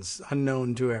reasons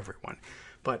unknown to everyone.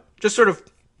 But just sort of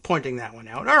pointing that one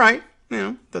out. All right.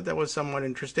 Thought that was somewhat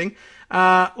interesting.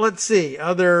 Let's see.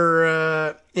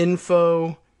 Other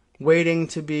info waiting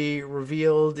to be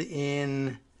revealed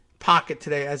in Pocket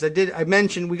today. As I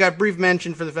mentioned, we got brief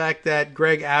mention for the fact that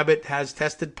Greg Abbott has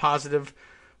tested positive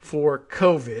for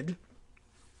COVID.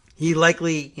 He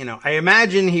likely, I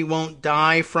imagine he won't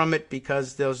die from it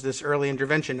because there was this early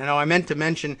intervention. I meant to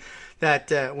mention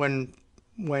that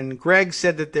when Greg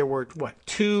said that there were,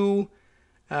 two,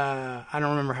 I don't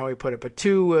remember how he put it, but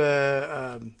two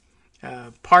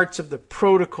parts of the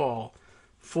protocol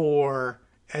for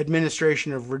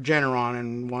administration of Regeneron,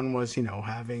 and one was,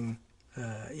 having,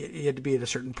 you had to be at a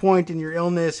certain point in your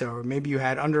illness, or maybe you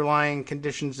had underlying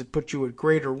conditions that put you at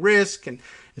greater risk, and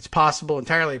it's possible,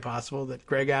 entirely possible, that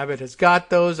Greg Abbott has got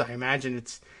those. I imagine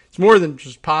it's more than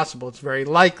just possible. It's very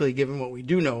likely, given what we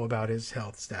do know about his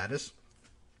health status.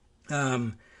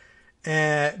 But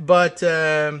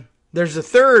there's a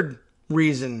third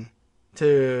reason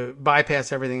to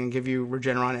bypass everything and give you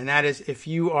Regeneron, and that is if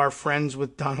you are friends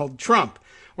with Donald Trump,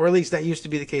 or at least that used to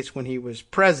be the case when he was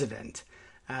president.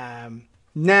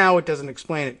 Now it doesn't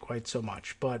explain it quite so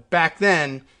much, but back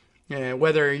then,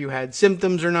 whether you had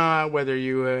symptoms or not, whether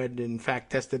you had in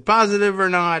fact tested positive or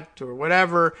not, or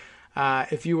whatever,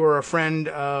 if you were a friend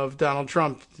of Donald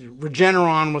Trump,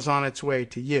 Regeneron was on its way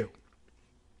to you.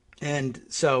 And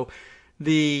so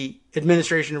the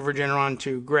administration of Regeneron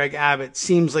to Greg Abbott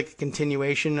seems like a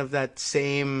continuation of that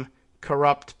same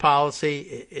corrupt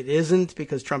policy. It isn't,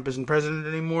 because Trump isn't president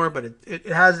anymore, but it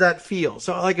has that feel.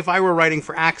 So like if I were writing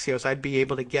for Axios, I'd be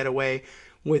able to get away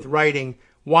with writing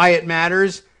why it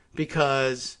matters,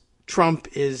 because Trump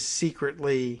is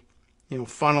secretly,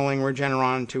 funneling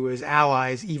Regeneron to his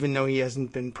allies, even though he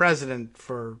hasn't been president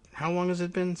for, how long has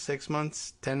it been? 6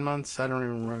 months? 10 months? I don't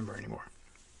even remember anymore.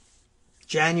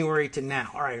 January to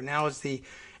now. All right, now is the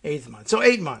 8th month. So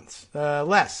 8 months.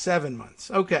 Less, 7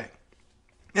 months. Okay.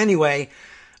 Anyway,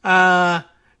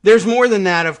 there's more than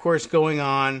that, of course, going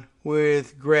on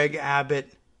with Greg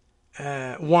Abbott.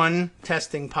 1,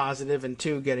 testing positive, and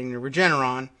 2, getting the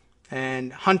Regeneron.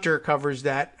 And Hunter covers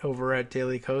that over at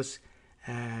Daily Kos,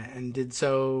 and did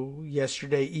so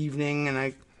yesterday evening.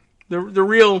 And the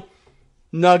real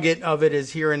nugget of it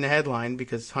is here in the headline,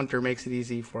 because Hunter makes it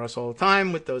easy for us all the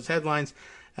time with those headlines.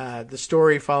 The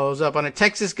story follows up on it.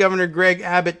 Texas Governor Greg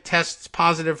Abbott tests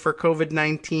positive for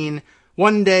COVID-19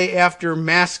 one day after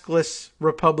maskless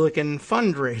Republican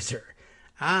fundraiser.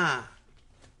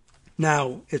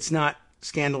 Now, it's not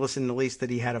scandalous in the least that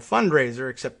he had a fundraiser,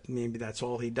 except maybe that's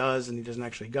all he does and he doesn't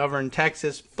actually govern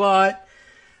Texas, but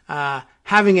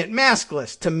having it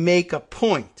maskless to make a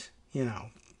point,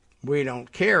 we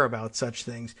don't care about such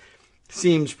things,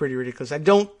 seems pretty ridiculous. I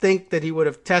don't think that he would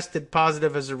have tested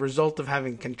positive as a result of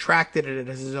having contracted it at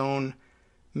his own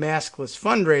maskless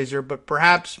fundraiser, but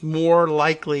perhaps more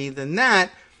likely than that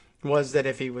was that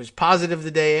if he was positive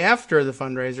the day after the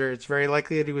fundraiser, it's very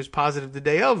likely that he was positive the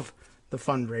day of the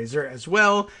fundraiser as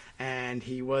well, and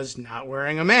he was not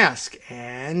wearing a mask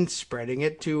and spreading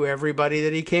it to everybody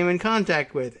that he came in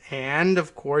contact with. And,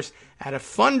 of course, at a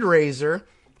fundraiser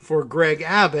for Greg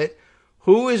Abbott,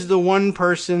 who is the one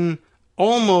person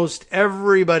almost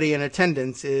everybody in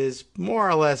attendance is more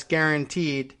or less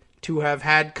guaranteed to have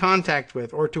had contact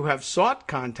with or to have sought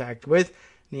contact with?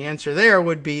 The answer there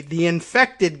would be the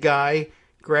infected guy,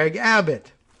 Greg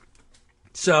Abbott.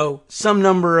 So some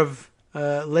number of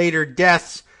later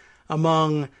deaths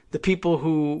among the people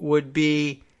who would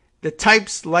be the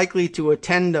types likely to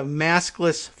attend a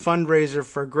maskless fundraiser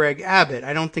for Greg Abbott.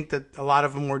 I don't think that a lot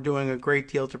of them were doing a great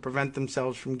deal to prevent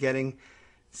themselves from getting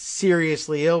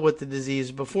seriously ill with the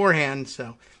disease beforehand.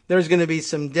 So there's going to be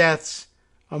some deaths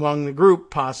among the group,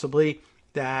 possibly,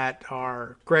 that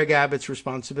are Greg Abbott's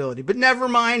responsibility. But never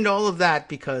mind all of that,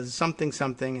 because something,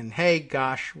 and hey,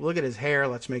 gosh, look at his hair,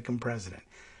 let's make him president.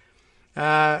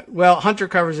 Well, Hunter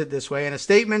covers it this way. In a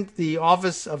statement, the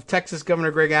office of Texas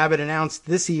Governor Greg Abbott announced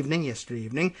yesterday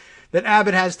evening, that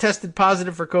Abbott has tested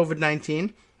positive for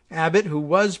COVID-19. Abbott, who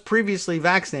was previously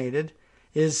vaccinated,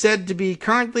 is said to be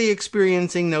currently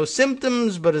experiencing no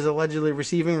symptoms, but is allegedly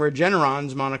receiving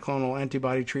Regeneron's monoclonal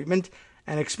antibody treatment,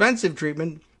 an expensive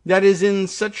treatment that is in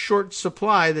such short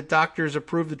supply that doctors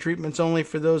approve the treatments only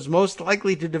for those most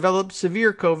likely to develop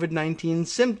severe COVID-19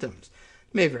 symptoms.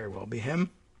 May very well be him.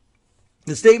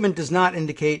 The statement does not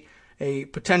indicate a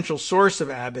potential source of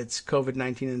Abbott's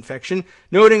COVID-19 infection,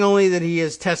 noting only that he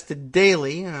is tested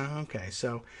daily. And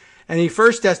he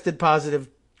first tested positive,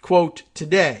 quote,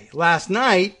 today. Last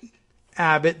night,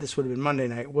 Abbott, this would have been Monday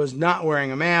night, was not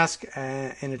wearing a mask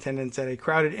in attendance at a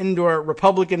crowded indoor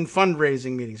Republican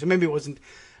fundraising meeting. So maybe it wasn't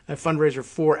a fundraiser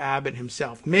for Abbott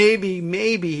himself. Maybe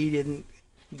he didn't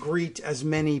greet as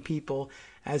many people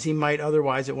as he might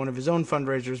otherwise at one of his own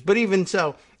fundraisers. But even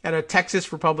so, at a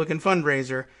Texas Republican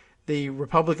fundraiser, the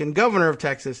Republican governor of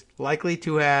Texas likely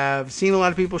to have seen a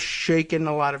lot of people, shaken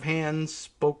a lot of hands,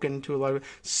 spoken to a lot of,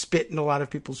 spit in a lot of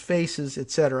people's faces,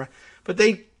 etc. But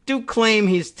they do claim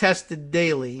he's tested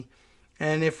daily.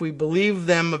 And if we believe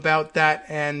them about that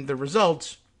and the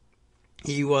results,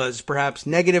 he was perhaps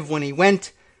negative when he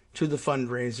went to the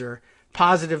fundraiser,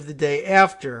 positive the day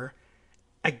after.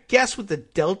 I guess with the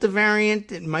Delta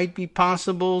variant, it might be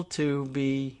possible to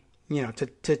be,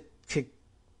 to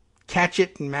catch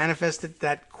it and manifest it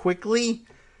that quickly,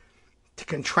 to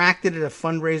contract it at a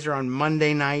fundraiser on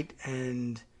Monday night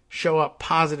and show up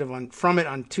positive from it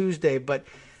on Tuesday. But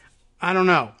I don't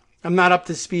know. I'm not up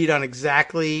to speed on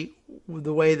exactly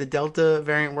the way the Delta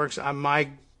variant works. My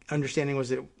understanding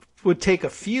was it would take a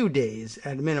few days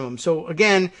at a minimum. So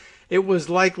again, it was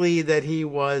likely that he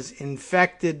was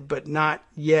infected but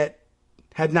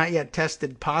had not yet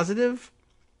tested positive,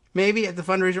 maybe at the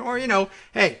fundraiser. Or,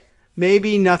 hey,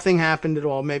 maybe nothing happened at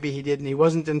all. Maybe he didn't. He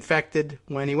wasn't infected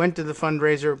when he went to the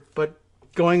fundraiser, but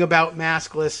going about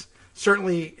maskless,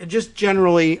 certainly just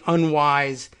generally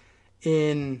unwise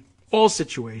in all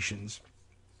situations,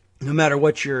 no matter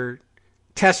what your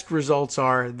test results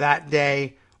are that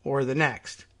day or the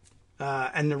next.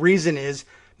 And the reason is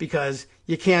because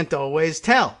you can't always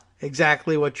tell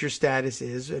exactly what your status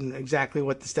is and exactly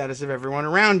what the status of everyone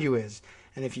around you is.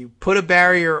 And if you put a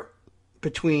barrier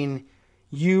between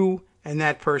you and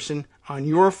that person on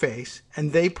your face,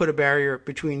 and they put a barrier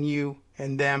between you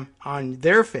and them on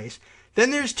their face,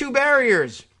 then there's two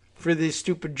barriers for these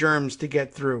stupid germs to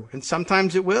get through. And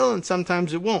sometimes it will, and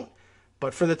sometimes it won't.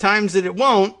 But for the times that it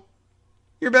won't,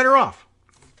 you're better off.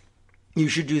 You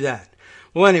should do that.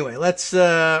 Well, anyway, let's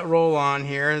roll on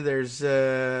here. There's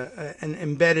an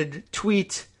embedded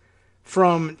tweet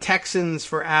from Texans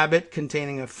for Abbott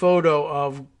containing a photo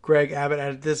of Greg Abbott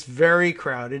at this very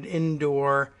crowded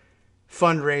indoor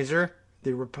fundraiser,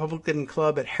 the Republican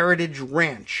Club at Heritage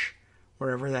Ranch,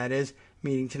 wherever that is,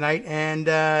 meeting tonight. And,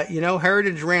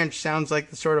 Heritage Ranch sounds like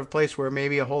the sort of place where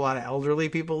maybe a whole lot of elderly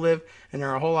people live, and there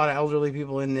are a whole lot of elderly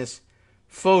people in this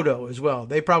photo as well.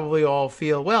 They probably all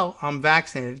feel, well, I'm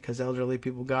vaccinated, because elderly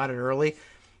people got it early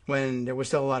when there was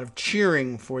still a lot of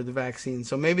cheering for the vaccine.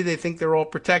 So maybe they think they're all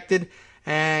protected.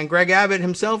 And Greg Abbott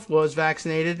himself was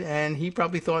vaccinated, and he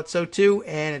probably thought so too,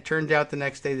 and it turned out the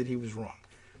next day that he was wrong.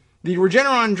 The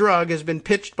Regeneron drug has been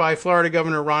pitched by Florida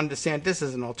Governor Ron DeSantis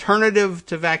as an alternative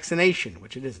to vaccination,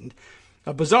 which it isn't.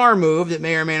 A bizarre move that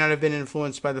may or may not have been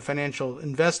influenced by the financial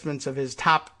investments of his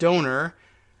top donor,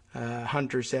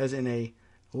 Hunter says in a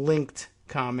linked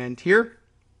comment here.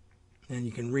 And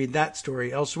you can read that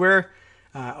story elsewhere,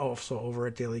 also over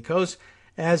at Daily Kos.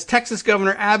 As Texas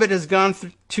Governor Abbott has gone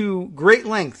to great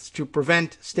lengths to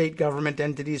prevent state government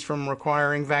entities from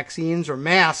requiring vaccines or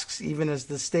masks, even as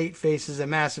the state faces a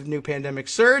massive new pandemic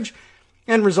surge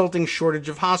and resulting shortage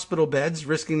of hospital beds,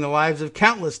 risking the lives of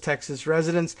countless Texas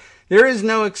residents, there is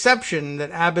no exception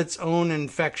that Abbott's own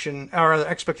infection, or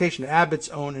expectation that Abbott's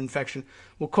own infection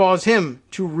will cause him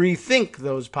to rethink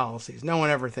those policies. No one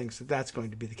ever thinks that that's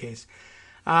going to be the case.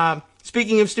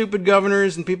 Speaking of stupid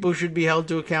governors and people who should be held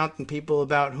to account and people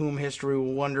about whom history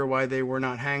will wonder why they were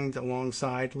not hanged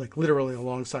alongside, like literally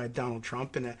alongside Donald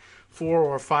Trump in a 4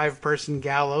 or 5 person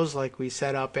gallows like we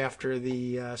set up after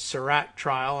the Surratt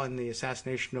trial and the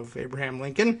assassination of Abraham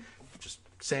Lincoln. Just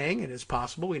saying, it is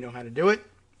possible. We know how to do it.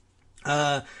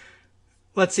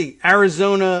 Let's see.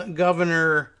 Arizona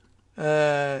Governor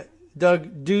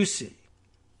Doug Ducey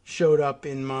showed up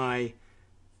in my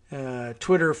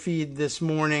Twitter feed this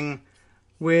morning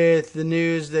with the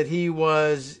news that he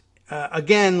was,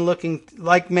 again, looking,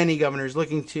 like many governors,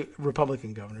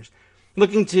 Republican governors,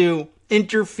 looking to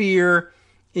interfere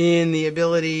in the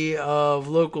ability of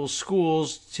local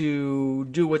schools to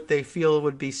do what they feel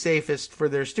would be safest for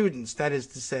their students. That is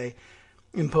to say,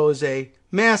 impose a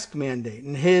mask mandate.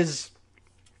 And his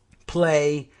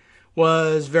play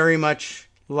was very much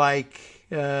like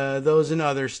those in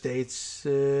other states,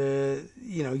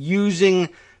 using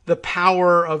the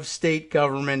power of state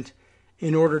government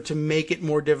in order to make it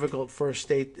more difficult for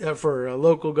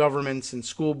local governments and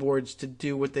school boards to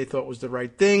do what they thought was the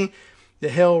right thing. The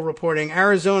Hill reporting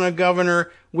Arizona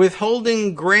governor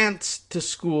withholding grants to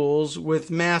schools with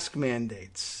mask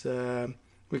mandates.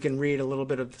 We can read a little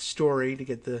bit of the story to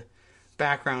get the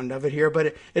background of it here,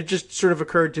 but it just sort of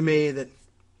occurred to me that,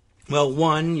 well,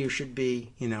 one, you should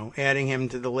be, adding him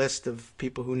to the list of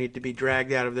people who need to be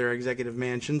dragged out of their executive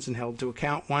mansions and held to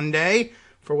account one day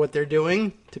for what they're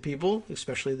doing to people,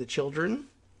 especially the children,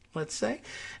 let's say.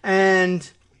 And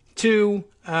two,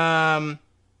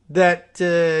 that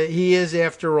he is,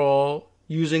 after all,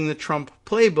 using the Trump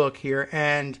playbook here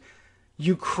and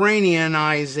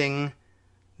Ukrainianizing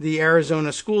the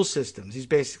Arizona school systems. He's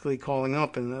basically calling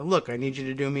up and, look, I need you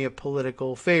to do me a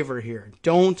political favor here.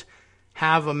 Don't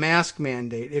have a mask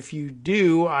mandate. If you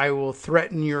do, I will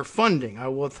threaten your funding. I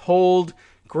will withhold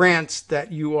grants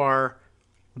that you are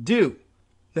due,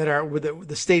 that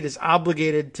the state is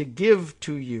obligated to give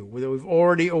to you, that we've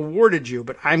already awarded you,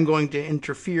 but I'm going to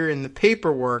interfere in the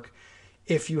paperwork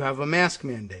if you have a mask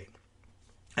mandate.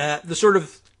 The sort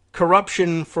of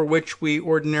corruption for which we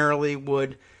ordinarily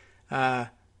would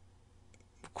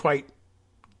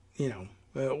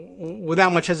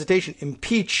without much hesitation,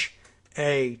 impeach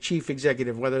a chief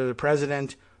executive, whether the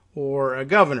president or a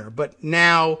governor, but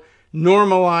now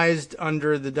normalized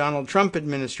under the Donald Trump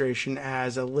administration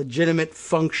as a legitimate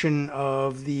function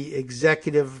of the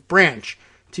executive branch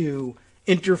to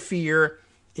interfere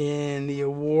in the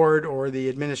award or the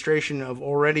administration of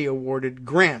already awarded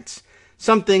grants.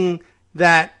 Something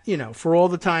that, for all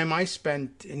the time I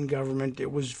spent in government,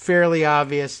 it was fairly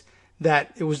obvious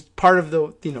that it was part of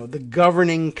the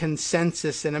governing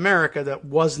consensus in America that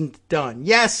wasn't done.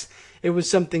 Yes, it was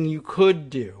something you could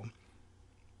do.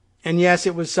 And yes,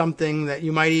 it was something that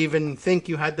you might even think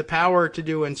you had the power to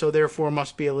do, and so therefore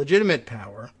must be a legitimate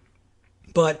power.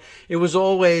 But it was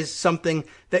always something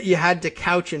that you had to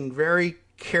couch in very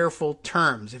careful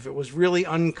terms. If it was really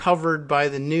uncovered by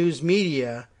the news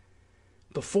media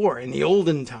before, in the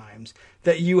olden times,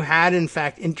 that you had in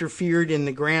fact interfered in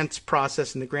the grants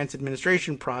process and the grants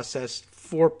administration process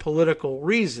for political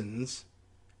reasons,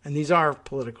 and these are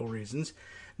political reasons,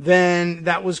 then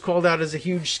that was called out as a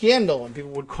huge scandal, and people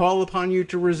would call upon you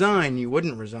to resign. You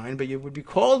wouldn't resign, but you would be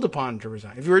called upon to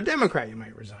resign. If you were a Democrat, you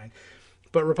might resign,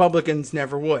 but Republicans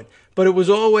never would. But it was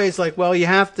always like, well, you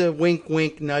have to wink,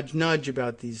 wink, nudge, nudge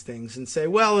about these things and say,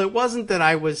 well, it wasn't that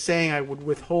I was saying I would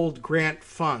withhold grant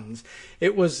funds.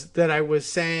 It was that I was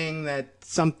saying that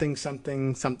something.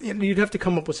 You'd have to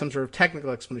come up with some sort of technical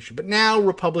explanation. But now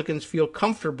Republicans feel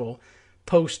comfortable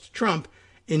post-Trump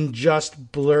in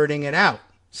just blurting it out,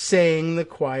 saying the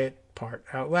quiet part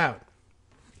out loud.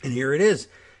 And here it is.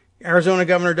 Arizona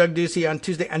Governor Doug Ducey on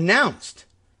Tuesday announced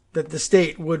that the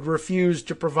state would refuse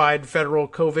to provide federal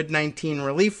COVID-19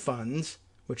 relief funds,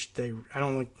 which I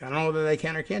don't know whether they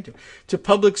can or can't do, to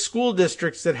public school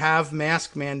districts that have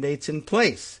mask mandates in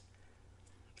place.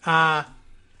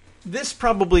 This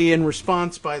probably in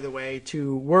response, by the way,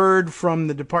 to word from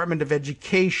the Department of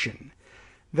Education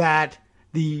that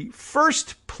the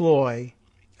first ploy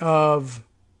of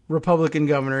Republican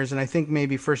governors, and I think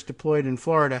maybe first deployed in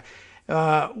Florida,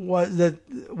 was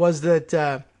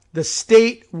that the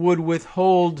state would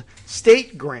withhold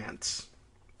state grants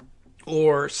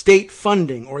or state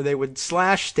funding, or they would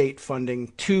slash state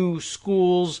funding to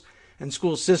schools and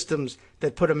school systems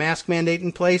that put a mask mandate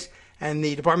in place. And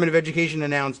the Department of Education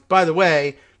announced, by the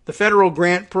way, the federal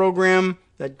grant program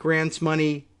that grants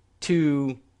money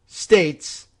to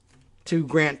states to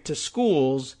grant to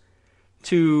schools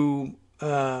to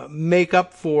make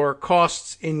up for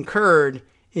costs incurred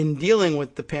in dealing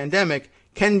with the pandemic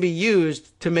can be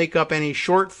used to make up any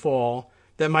shortfall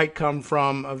that might come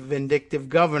from a vindictive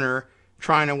governor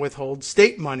trying to withhold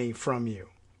state money from you.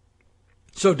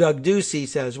 So Doug Ducey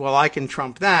says, well, I can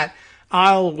trump that.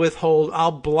 I'll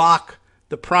block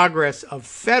the progress of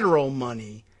federal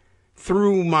money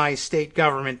through my state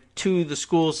government to the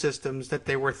school systems that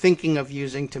they were thinking of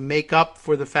using to make up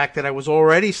for the fact that I was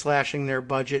already slashing their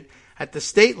budget at the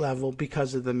state level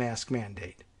because of the mask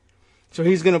mandate. So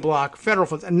he's going to block federal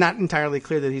funds. I'm not entirely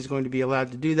clear that he's going to be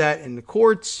allowed to do that in the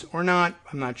courts or not.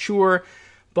 I'm not sure.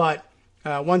 But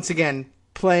once again,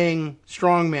 playing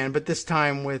strongman, but this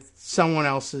time with someone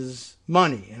else's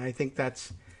money. And I think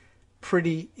that's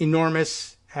pretty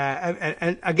enormous.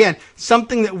 And again,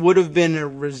 something that would have been a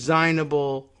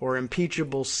resignable or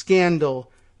impeachable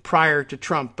scandal prior to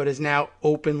Trump, but is now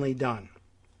openly done.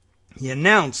 He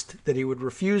announced that he would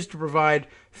refuse to provide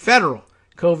federal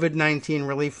COVID-19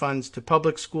 relief funds to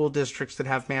public school districts that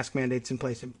have mask mandates in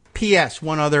place. And P.S.,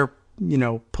 one other,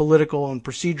 political and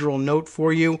procedural note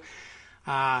for you.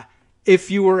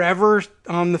 if you were ever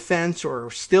on the fence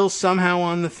or still somehow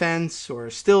on the fence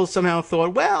or still somehow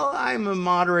thought, well, I'm a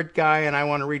moderate guy and I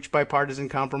want to reach bipartisan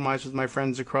compromise with my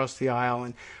friends across the aisle,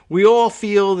 and we all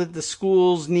feel that the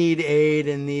schools need aid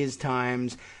in these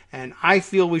times, and I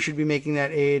feel we should be making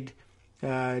that aid,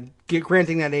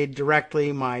 granting that aid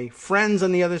directly. My friends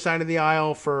on the other side of the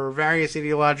aisle, for various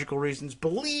ideological reasons,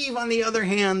 believe, on the other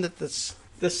hand, that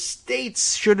the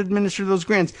states should administer those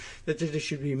grants, that they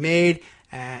should be made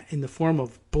in the form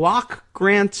of block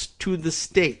grants to the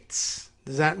states.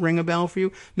 Does that ring a bell for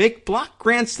you? Make block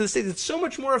grants to the states. It's so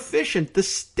much more efficient. The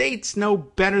states know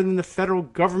better than the federal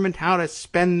government how to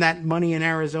spend that money in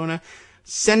Arizona.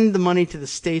 Send the money to the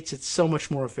states. It's so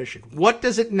much more efficient. What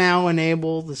does it now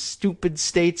enable the stupid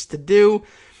states to do?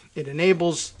 It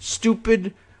enables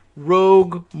stupid,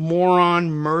 rogue,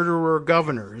 moron, murderer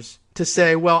governors to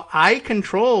say, well, I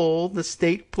control the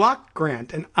state block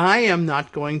grant, and I am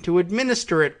not going to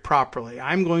administer it properly.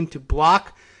 I'm going to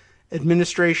block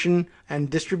administration and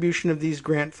distribution of these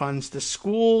grant funds to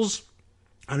schools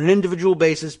on an individual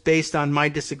basis based on my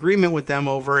disagreement with them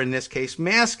over, in this case,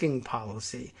 masking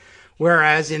policy.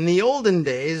 Whereas in the olden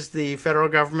days, the federal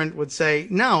government would say,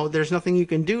 no, there's nothing you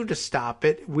can do to stop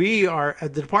it.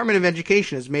 The Department of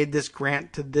Education has made this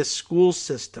grant to this school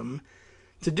system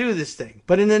to do this thing.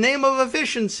 But in the name of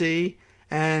efficiency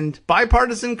and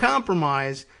bipartisan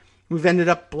compromise, we've ended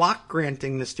up block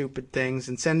granting the stupid things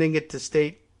and sending it to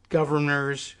state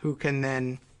governors who can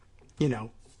then,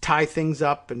 tie things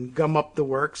up and gum up the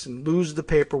works and lose the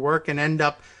paperwork and end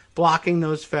up blocking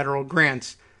those federal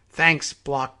grants. Thanks,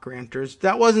 block granters.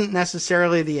 That wasn't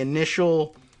necessarily the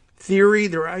initial theory.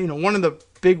 One of the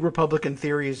big Republican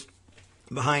theories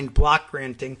behind block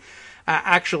granting,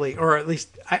 actually, or at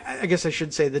least I guess I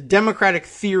should say, the Democratic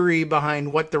theory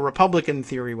behind what the Republican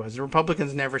theory was. The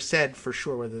Republicans never said for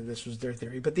sure whether this was their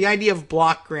theory, but the idea of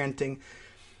block granting,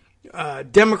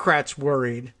 Democrats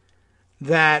worried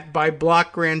that by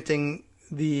block granting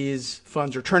these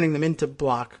funds or turning them into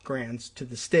block grants to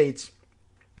the states,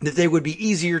 that they would be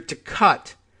easier to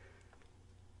cut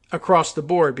across the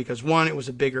board because, one, it was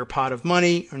a bigger pot of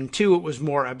money, and two, it was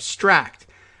more abstract.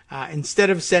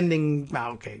 Instead of sending,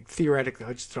 theoretically,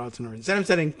 let's throw out some numbers. Instead of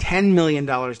sending $10 million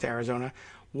to Arizona,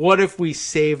 what if we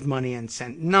saved money and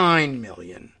sent $9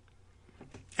 million?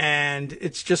 And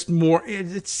it's just more,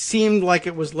 it seemed like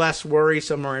it was less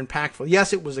worrisome or impactful.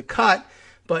 Yes, it was a cut,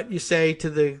 but you say to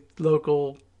the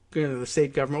local, the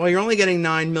state government, well, you're only getting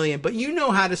 $9 million, but you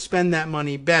know how to spend that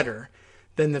money better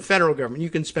than the federal government. You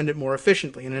can spend it more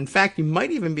efficiently. And in fact, you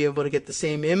might even be able to get the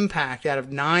same impact out of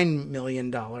 $9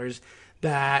 million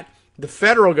that the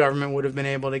federal government would have been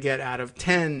able to get out of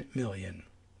 $10 million.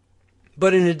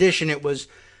 But in addition, it was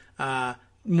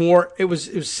it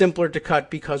was simpler to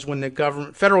cut because when the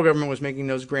federal government was making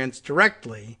those grants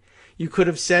directly, you could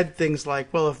have said things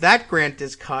like, well, if that grant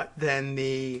is cut, then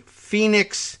the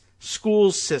Phoenix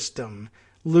school system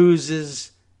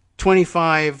loses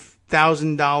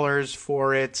 $25,000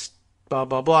 for its blah,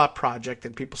 blah, blah project.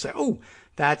 And people say, oh,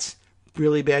 that's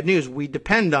really bad news. We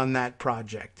depend on that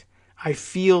project. I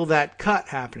feel that cut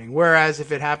happening. Whereas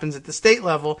if it happens at the state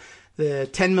level, the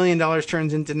 $10 million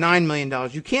turns into $9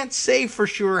 million. You can't say for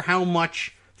sure how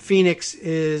much Phoenix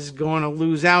is going to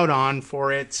lose out on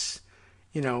for its,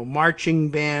 marching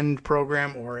band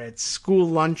program or its school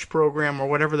lunch program or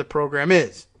whatever the program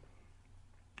is.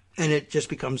 And it just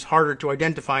becomes harder to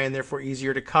identify and therefore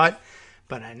easier to cut.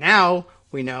 But now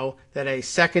we know that a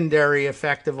secondary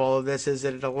effect of all of this is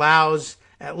that it allows,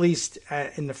 at least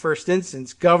in the first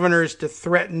instance, governors to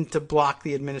threaten to block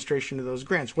the administration of those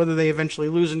grants. Whether they eventually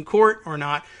lose in court or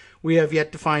not, we have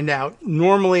yet to find out.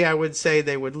 Normally, I would say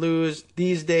they would lose.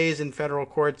 These days in federal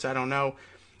courts, I don't know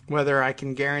whether I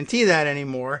can guarantee that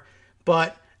anymore.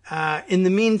 But in the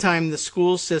meantime, the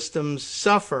school systems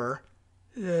suffer,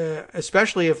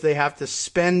 especially if they have to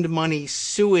spend money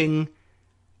suing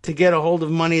to get a hold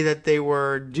of money that they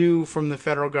were due from the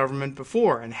federal government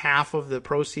before. And half of the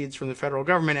proceeds from the federal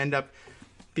government end up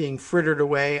being frittered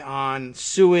away on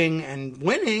suing and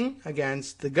winning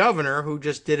against the governor who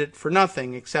just did it for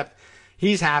nothing, except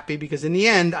he's happy because in the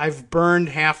end, I've burned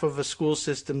half of a school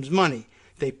system's money.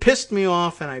 They pissed me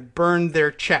off and I burned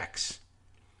their checks.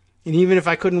 And even if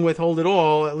I couldn't withhold it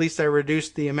all, at least I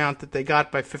reduced the amount that they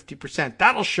got by 50%.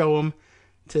 That'll show them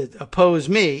to oppose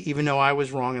me, even though I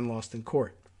was wrong and lost in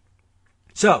court.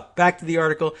 So, back to the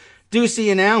article.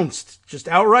 Ducey announced just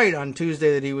outright on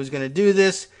Tuesday that he was going to do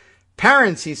this.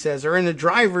 Parents, he says, are in the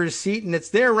driver's seat, and it's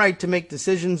their right to make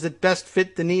decisions that best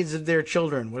fit the needs of their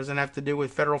children. What does that have to do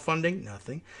with federal funding?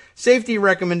 Nothing. Safety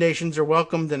recommendations are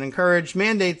welcomed and encouraged.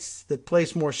 Mandates that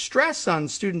place more stress on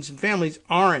students and families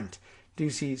aren't.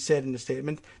 Ducey said in a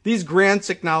statement. These grants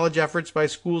acknowledge efforts by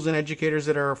schools and educators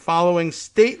that are following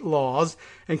state laws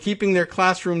and keeping their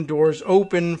classroom doors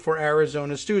open for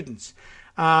Arizona students.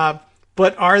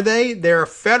 But are they? They're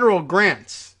federal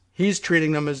grants. He's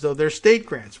treating them as though they're state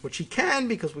grants, which he can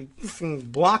because we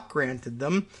block granted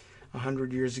them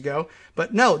 100 years ago.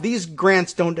 But no, these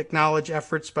grants don't acknowledge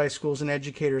efforts by schools and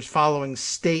educators following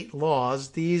state laws.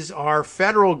 These are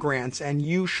federal grants, and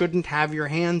you shouldn't have your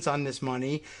hands on this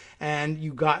money, and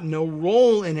you got no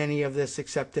role in any of this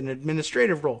except an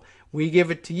administrative role. We give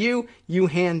it to you, you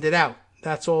hand it out.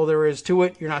 That's all there is to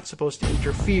it. You're not supposed to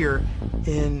interfere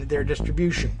in their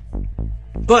distribution.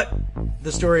 But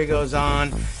the story goes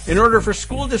on. In order for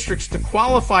school districts to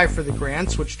qualify for the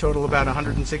grants, which total about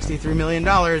 $163 million,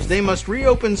 they must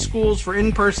reopen schools for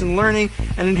in-person learning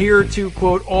and adhere to,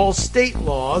 quote, all state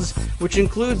laws, which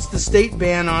includes the state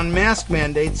ban on mask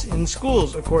mandates in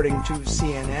schools, according to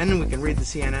CNN. We can read the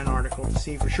CNN article to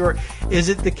see for sure. Is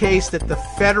it the case that the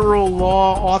federal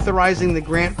law authorizing the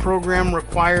grant program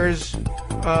requires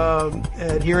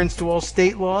adherence to all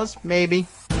state laws? Maybe.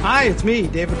 Hi, it's me,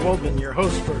 David Waldman, your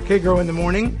host for Kagro in the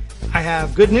Morning. I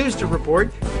have good news to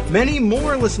report. Many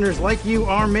more listeners like you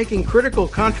are making critical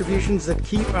contributions that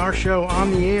keep our show on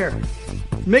the air.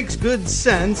 Makes good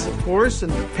sense, of course,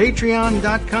 and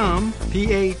patreon.com,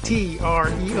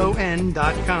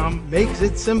 Patreon.com, makes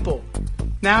it simple.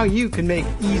 Now you can make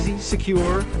easy,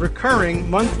 secure, recurring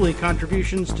monthly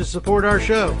contributions to support our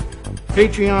show.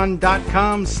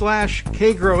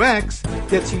 Patreon.com/KagroX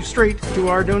gets you straight to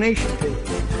our donation page.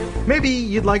 Maybe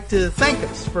you'd like to thank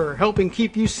us for helping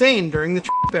keep you sane during the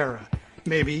Trump era.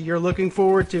 Maybe you're looking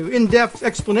forward to in-depth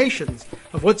explanations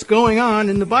of what's going on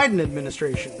in the Biden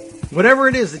administration. Whatever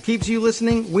it is that keeps you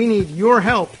listening, we need your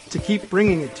help to keep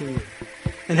bringing it to you.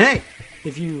 And hey,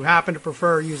 if you happen to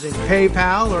prefer using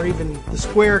PayPal or even the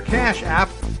Square Cash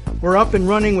app, we're up and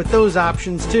running with those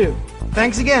options too.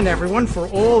 Thanks again, everyone, for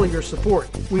all of your support.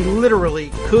 We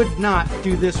literally could not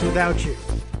do this without you.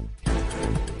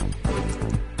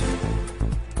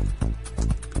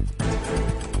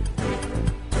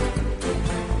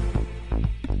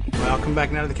 Welcome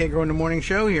back now to the Kagro in the Morning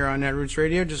Show here on Netroots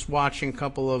Radio. Just watching a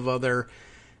couple of other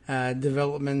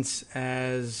developments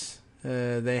as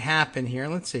they happen here.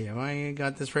 Let's see, have I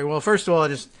got this right? Well, first of all, I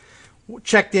just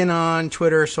checked in on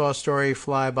Twitter, saw a story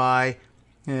fly by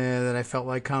that I felt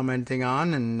like commenting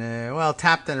on, and,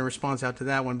 tapped in a response out to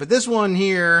that one. But this one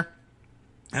here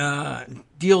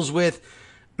deals with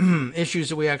issues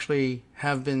that we actually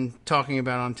have been talking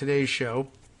about on today's show.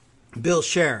 Bill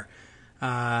Scher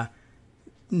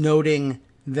noting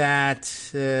that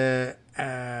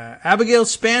Abigail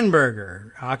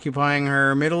Spanberger, occupying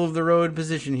her middle-of-the-road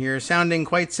position here, sounding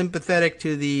quite sympathetic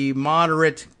to the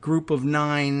moderate group of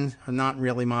nine, not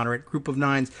really moderate, group of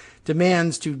nines,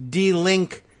 demands to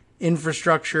de-link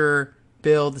infrastructure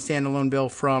bill, the standalone bill,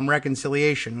 from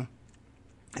reconciliation.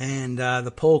 And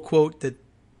the poll quote that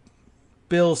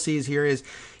Bill sees here is,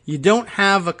 "You don't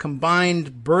have a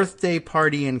combined birthday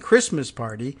party and Christmas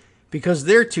party because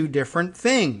they're two different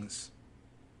things."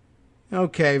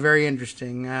 Okay, very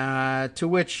interesting. To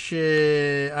which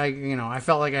I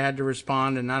felt like I had to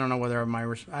respond, and I don't know whether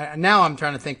now I'm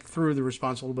trying to think through the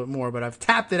response a little bit more, but I've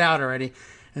tapped it out already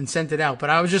and sent it out. But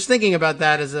I was just thinking about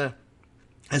that as an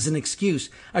excuse.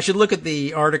 I should look at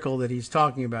the article that he's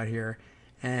talking about here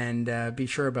and be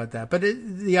sure about that. But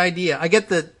the idea, I get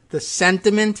the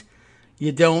sentiment.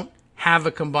 You don't have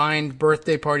a combined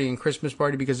birthday party and Christmas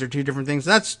party because they're two different things.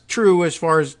 That's true as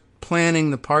far as planning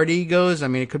the party goes. I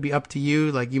mean, it could be up to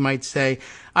you. Like, you might say,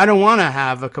 I don't want to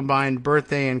have a combined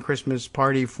birthday and Christmas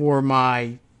party for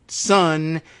my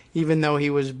son, even though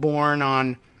he was born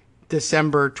on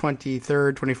December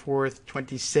 23rd, 24th,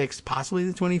 26th, possibly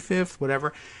the 25th,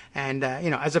 whatever. And,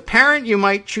 as a parent, you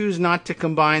might choose not to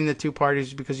combine the two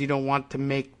parties because you don't want to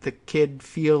make the kid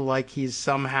feel like he's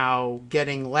somehow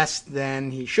getting less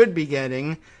than he should be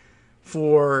getting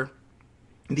for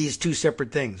these two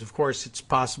separate things. Of course, it's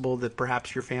possible that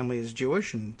perhaps your family is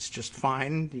Jewish and it's just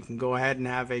fine. You can go ahead and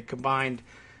have a combined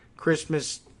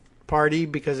Christmas party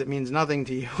because it means nothing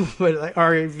to you.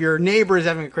 Or if your neighbor is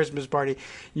having a Christmas party,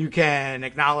 you can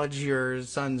acknowledge your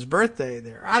son's birthday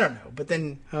there. I don't know. But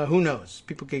then who knows?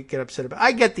 People could get upset about it.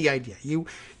 I get the idea. You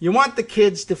want the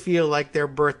kids to feel like their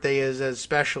birthday is as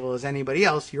special as anybody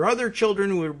else. Your other children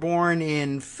who were born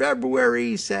in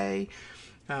February, say,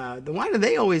 why do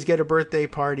they always get a birthday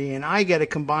party and I get a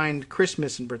combined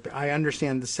Christmas and birthday? I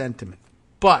understand the sentiment.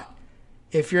 But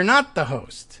if you're not the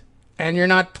host and you're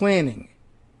not planning,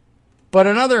 but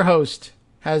another host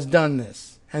has done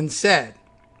this and said,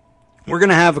 we're going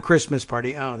to have a Christmas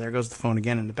party. Oh, there goes the phone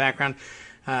again in the background.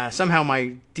 Somehow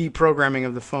my deprogramming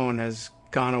of the phone has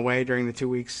gone away during the 2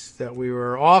 weeks that we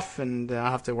were off, and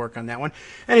I'll have to work on that one.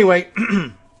 Anyway,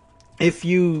 if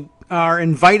you are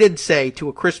invited, say, to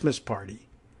a Christmas party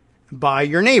by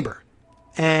your neighbor,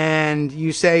 and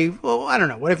you say, well, I don't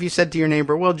know. What if you said to your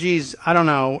neighbor, well, geez, I don't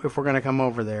know if we're going to come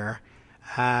over there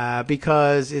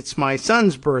because it's my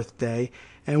son's birthday,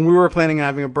 and we were planning on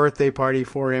having a birthday party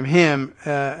for him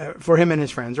and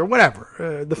his friends, or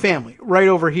whatever, the family, right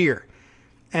over here.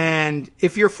 And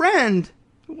if your friend,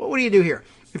 what do you do here?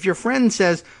 If your friend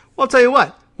says, well, I'll tell you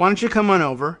what, why don't you come on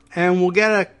over and we'll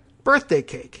get a birthday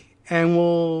cake and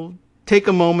we'll take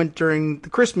a moment during the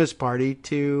Christmas party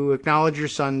to acknowledge your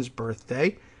son's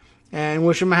birthday and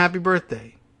wish him a happy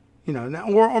birthday. You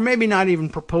know, or maybe not even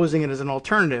proposing it as an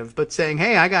alternative, but saying,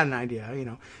 hey, I got an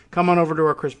idea, come on over to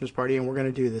our Christmas party and we're going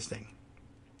to do this thing.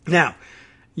 Now,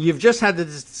 you've just had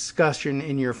this discussion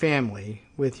in your family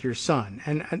with your son.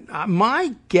 And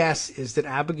my guess is that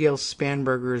Abigail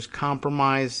Spanberger's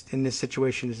compromise in this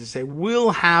situation is to say, we'll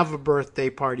have a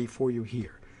birthday party for you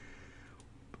here.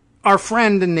 Our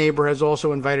friend and neighbor has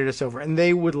also invited us over, and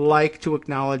they would like to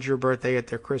acknowledge your birthday at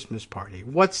their Christmas party.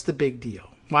 What's the big deal?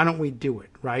 Why don't we do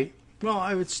it, right?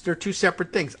 Well, they're two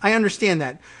separate things. I understand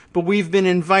that, but we've been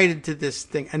invited to this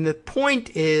thing. And the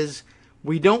point is,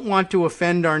 we don't want to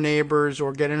offend our neighbors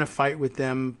or get in a fight with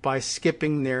them by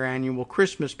skipping their annual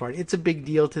Christmas party. It's a big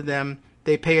deal to them.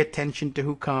 They pay attention to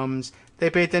who comes.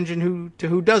 They pay attention to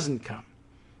who doesn't come.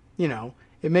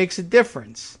 It makes a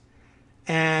difference.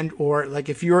 Or like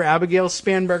if you're Abigail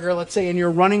Spanberger, let's say, and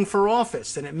you're running for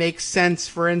office, then it makes sense,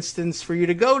 for instance, for you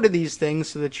to go to these things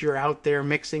so that you're out there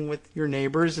mixing with your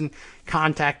neighbors and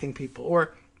contacting people.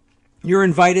 Or you're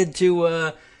invited to,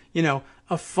 a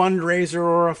fundraiser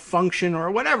or a function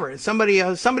or whatever.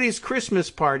 Somebody's Christmas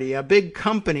party, a big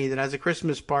company that has a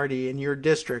Christmas party in your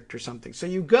district or something. So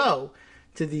you go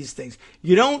to these things.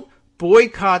 You don't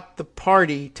boycott the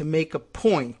party to make a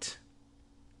point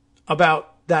about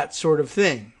that sort of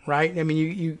thing, right? I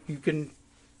mean, you can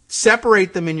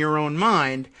separate them in your own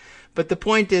mind, but the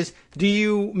point is, do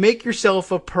you make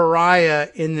yourself a pariah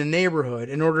in the neighborhood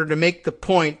in order to make the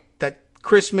point that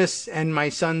Christmas and my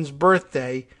son's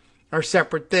birthday are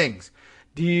separate things?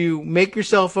 Do you make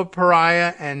yourself a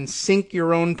pariah and sink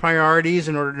your own priorities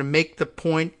in order to make the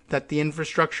point that the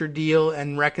infrastructure deal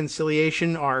and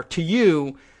reconciliation are, to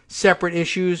you, separate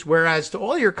issues, whereas to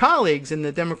all your colleagues in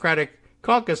the Democratic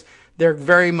caucus, they're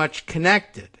very much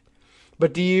connected?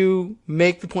 But do you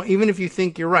make the point, even if you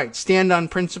think you're right, stand on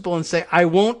principle and say, I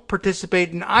won't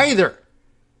participate in either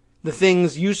the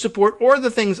things you support or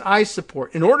the things I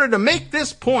support in order to make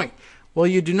this point? Well,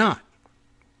 you do not.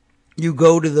 You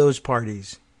go to those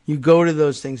parties. You go to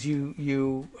those things.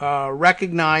 You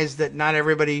recognize that not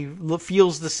everybody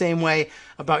feels the same way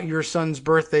about your son's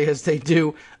birthday as they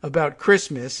do about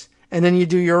Christmas, and then you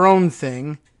do your own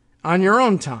thing on your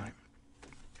own time.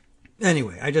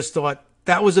 Anyway, I just thought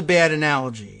that was a bad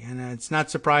analogy, and it's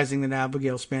not surprising that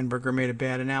Abigail Spanberger made a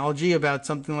bad analogy about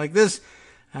something like this.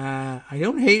 I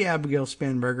don't hate Abigail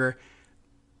Spanberger,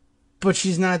 but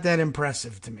she's not that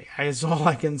impressive to me. That's all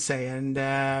I can say, and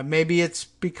maybe it's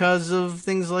because of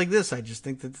things like this. I just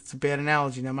think that it's a bad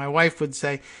analogy. Now, my wife would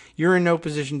say, you're in no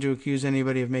position to accuse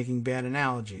anybody of making bad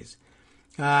analogies.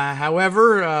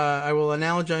 However, I will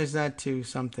analogize that to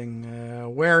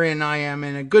something wherein I am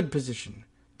in a good position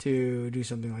to do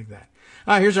something like that.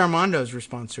 Here's Armando's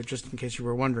response to it, just in case you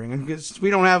were wondering. And because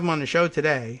we don't have him on the show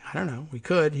today, I don't know, we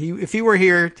could. If he were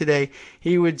here today,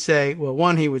 he would say,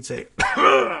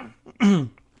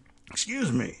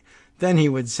 excuse me. Then he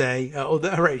would say,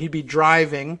 right, he'd be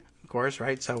driving, of course,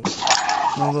 right? So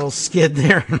a little skid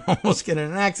there and almost get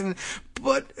in an accident.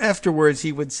 But afterwards,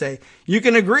 he would say, you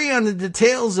can agree on the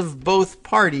details of both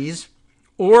parties,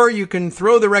 or you can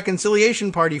throw the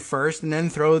reconciliation party first and then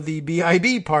throw the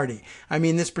BIB party. I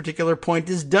mean, this particular point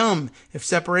is dumb. If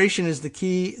separation is the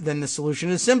key, then the solution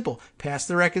is simple. Pass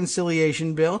the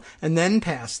reconciliation bill and then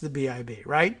pass the BIB,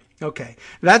 right? Okay.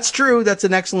 That's true. That's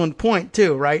an excellent point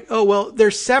too, right? Oh, well, they're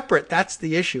separate. That's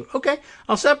the issue. Okay.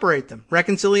 I'll separate them.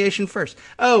 Reconciliation first.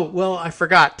 Oh, well, I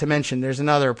forgot to mention there's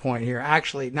another point here.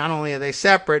 Actually, not only are they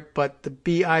separate, but the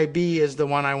BIB is the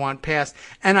one I want passed,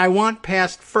 and I want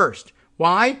passed first.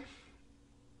 Why?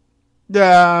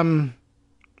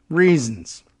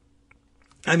 Reasons.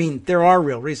 I mean, there are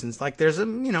real reasons. Like there's a,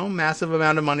 massive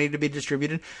amount of money to be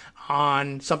distributed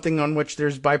on something on which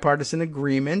there's bipartisan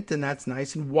agreement, and that's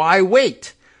nice. And why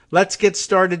wait? Let's get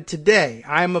started today.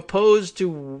 I'm opposed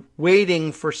to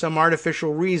waiting for some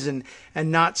artificial reason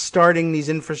and not starting these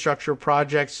infrastructure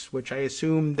projects, which I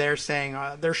assume they're saying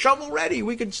they're shovel ready.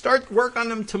 We could start work on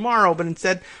them tomorrow, but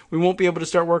instead we won't be able to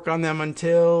start work on them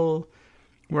until,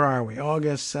 where are we?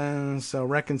 August. So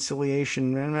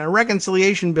reconciliation. And a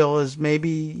reconciliation bill is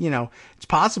maybe, it's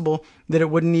possible that it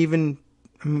wouldn't even,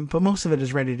 but most of it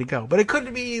is ready to go. But it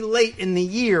could be late in the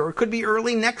year, or it could be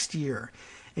early next year.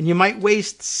 And you might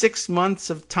waste 6 months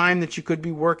of time that you could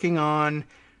be working on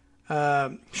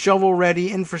shovel-ready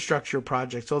infrastructure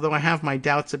projects, although I have my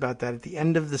doubts about that. At the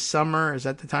end of the summer, is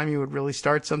that the time you would really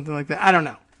start something like that? I don't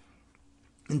know.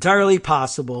 Entirely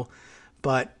possible.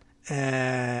 But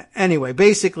anyway,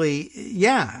 basically,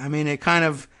 yeah, I mean, it kind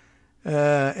of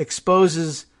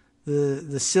exposes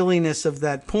the silliness of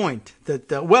that point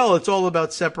that, well, it's all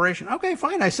about separation. Okay,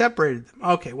 fine, I separated them.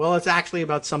 Okay, well, it's actually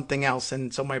about something else,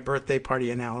 and so my birthday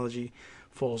party analogy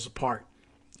falls apart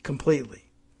completely.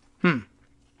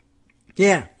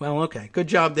 Yeah, well, okay. Good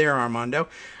job there, Armando.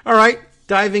 All right,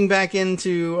 diving back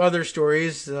into other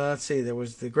stories. Let's see, there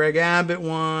was the Greg Abbott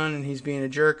one, and he's being a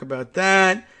jerk about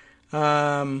that.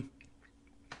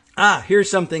 Here's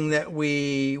something that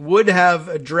we would have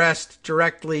addressed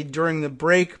directly during the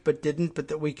break, but didn't, but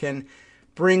that we can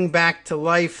bring back to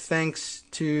life thanks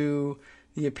to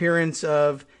the appearance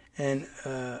of an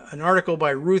article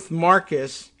by Ruth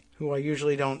Marcus, who I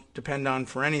usually don't depend on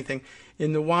for anything,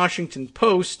 in the Washington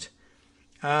Post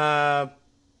on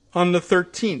the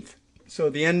 13th. So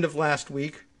the end of last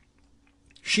week.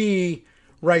 She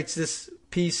writes this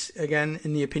piece, again,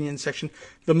 in the opinion section.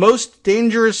 The most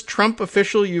dangerous Trump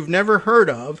official you've never heard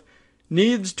of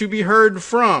needs to be heard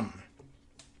from.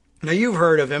 Now, you've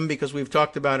heard of him because we've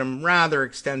talked about him rather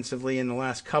extensively in the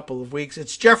last couple of weeks.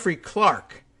 It's Jeffrey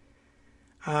Clark,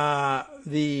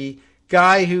 the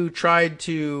guy who tried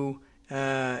to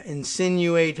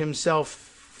insinuate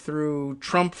himself through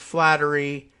Trump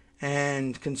flattery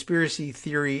and conspiracy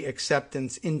theory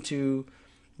acceptance into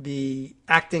the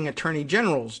acting attorney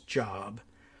general's job.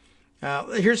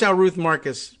 Here's how Ruth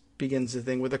Marcus begins the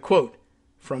thing with a quote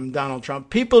from Donald Trump.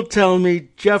 People tell me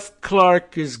Jeff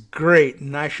Clark is great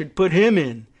and I should put him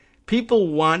in. People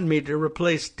want me to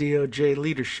replace DOJ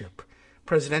leadership.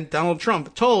 President Donald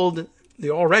Trump told the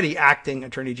already acting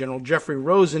attorney general Jeffrey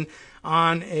Rosen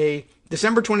on a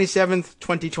December 27th,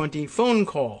 2020 phone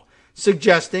call,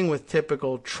 suggesting with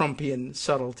typical Trumpian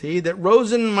subtlety that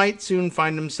Rosen might soon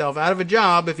find himself out of a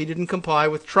job if he didn't comply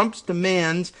with Trump's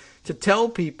demands to tell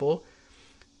people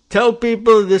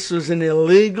this was an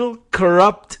illegal,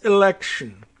 corrupt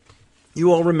election.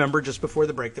 You all remember just before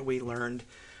the break that we learned,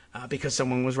 because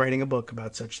someone was writing a book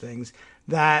about such things,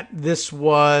 that this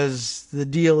was the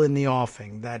deal in the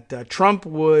offing, that Trump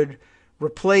would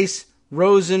replace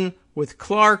Rosen with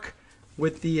Clark,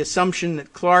 with the assumption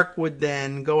that Clark would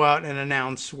then go out and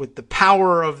announce, with the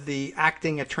power of the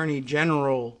acting attorney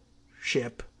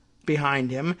generalship behind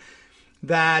him,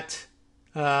 that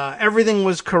everything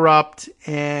was corrupt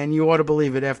and you ought to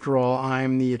believe it. After all,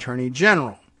 I'm the attorney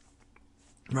general.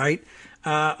 Right?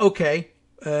 Okay.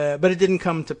 But it didn't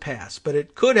come to pass. But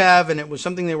it could have, and it was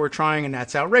something they were trying, and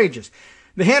that's outrageous.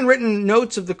 The handwritten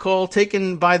notes of the call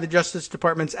taken by the Justice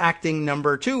Department's acting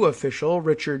number 2 official,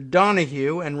 Richard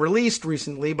Donahue, and released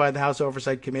recently by the House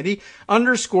Oversight Committee,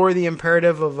 underscore the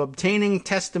imperative of obtaining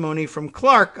testimony from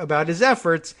Clark about his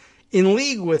efforts in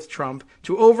league with Trump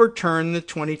to overturn the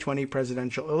 2020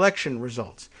 presidential election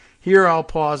results. Here I'll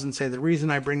pause and say the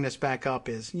reason I bring this back up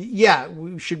is, yeah,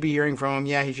 we should be hearing from him.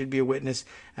 Yeah, he should be a witness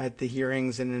at the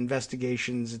hearings and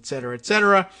investigations, et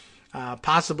cetera,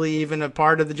 possibly even a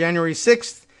part of the January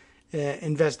 6th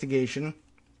investigation.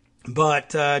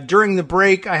 But during the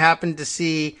break, I happened to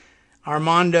see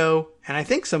Armando, and I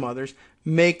think some others,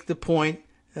 make the point,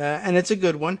 and it's a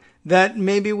good one, that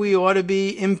maybe we ought to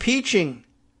be impeaching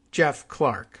Jeff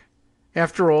Clark.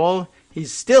 After all,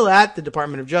 he's still at the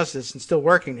Department of Justice and still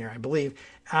working there, I believe.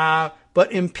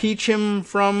 But impeach him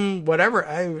from whatever.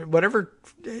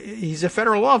 He's a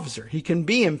federal officer. He can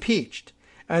be impeached.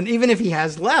 And even if he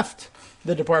has left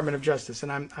the Department of Justice,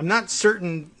 and I'm not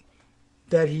certain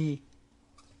that he,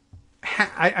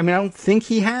 I don't think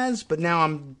he has, but now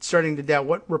I'm starting to doubt.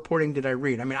 What reporting did I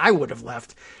read? I mean, I would have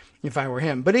left if I were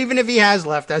him. But even if he has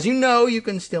left, as you know, you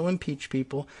can still impeach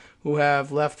people who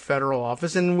have left federal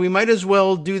office, and we might as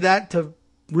well do that to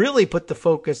really put the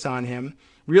focus on him,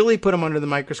 really put him under the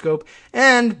microscope,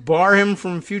 and bar him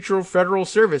from future federal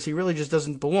service. He really just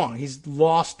doesn't belong. He's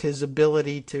lost his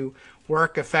ability to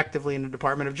work effectively in the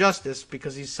Department of Justice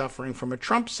because he's suffering from a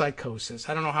Trump psychosis.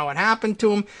 I don't know how it happened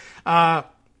to him.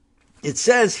 It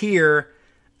says here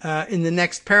in the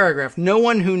next paragraph, no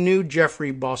one who knew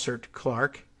Jeffrey Bossert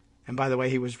Clark, and by the way,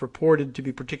 he was reported to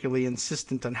be particularly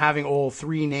insistent on having all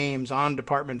three names on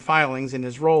department filings in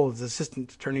his role as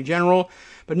Assistant Attorney General,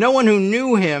 but no one who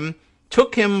knew him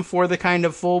took him for the kind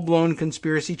of full-blown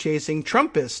conspiracy-chasing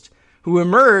Trumpist who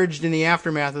emerged in the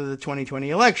aftermath of the 2020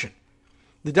 election.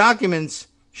 The documents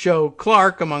show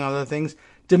Clark, among other things,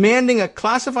 demanding a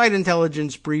classified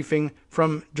intelligence briefing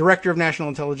from Director of National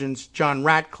Intelligence John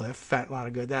Ratcliffe, fat lot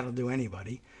of good, that'll do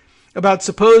anybody, about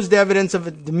supposed evidence of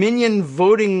a Dominion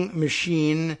voting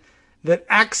machine that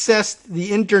accessed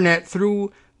the internet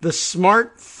through the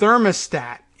smart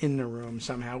thermostat in the room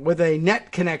somehow, with a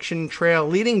net connection trail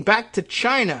leading back to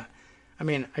China. I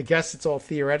mean, I guess it's all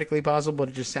theoretically possible, but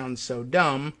it just sounds so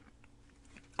dumb.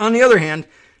 On the other hand,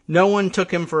 no one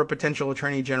took him for a potential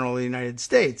Attorney General of the United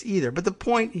States either. But the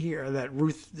point here that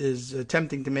Ruth is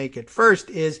attempting to make at first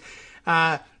is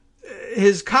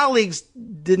his colleagues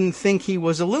didn't think he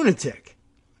was a lunatic,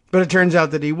 but it turns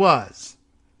out that he was.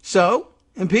 So,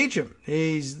 impeach him.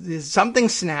 Something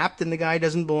snapped, and the guy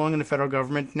doesn't belong in the federal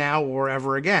government now or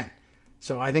ever again.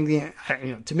 So I think,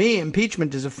 to me,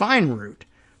 impeachment is a fine route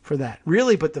for that.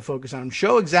 Really put the focus on him.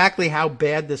 Show exactly how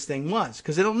bad this thing was,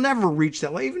 because it'll never reach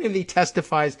that level. Even if he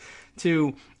testifies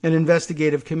to an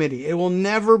investigative committee, it will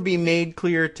never be made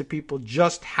clear to people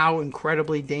just how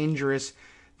incredibly dangerous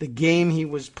the game he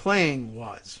was playing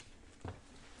was.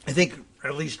 I think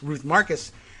at least Ruth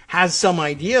Marcus has some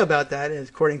idea about that,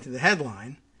 according to the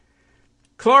headline.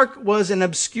 Clark was an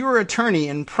obscure attorney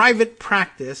in private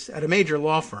practice at a major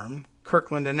law firm,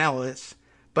 Kirkland & Ellis,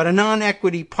 but a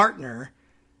non-equity partner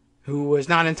who was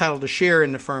not entitled to share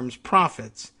in the firm's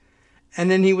profits.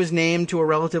 And then he was named to a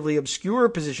relatively obscure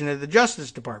position at the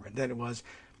Justice Department, that it was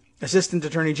Assistant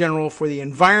Attorney General for the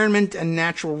Environment and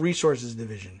Natural Resources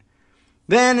Division.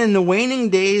 Then, in the waning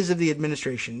days of the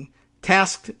administration,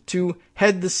 tasked to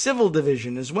head the Civil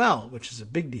Division as well, which is a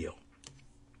big deal.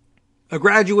 A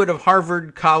graduate of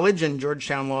Harvard College and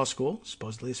Georgetown Law School,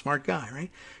 supposedly a smart guy, right?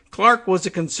 Clark was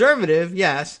a conservative,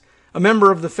 yes, a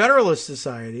member of the Federalist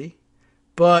Society,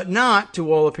 but not,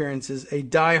 to all appearances, a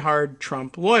die-hard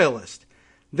Trump loyalist.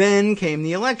 Then came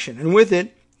the election, and with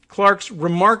it, Clark's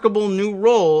remarkable new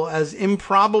role as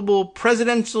improbable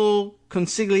presidential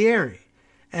consigliere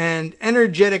and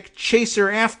energetic chaser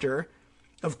after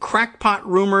of crackpot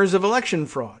rumors of election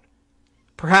fraud.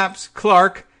 Perhaps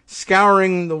Clark,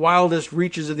 scouring the wildest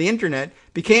reaches of the internet,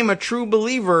 became a true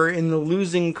believer in the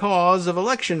losing cause of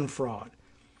election fraud.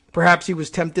 Perhaps he was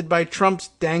tempted by Trump's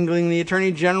dangling the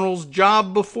Attorney General's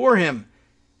job before him.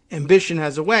 Ambition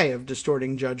has a way of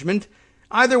distorting judgment.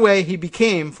 Either way, he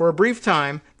became, for a brief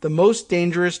time, the most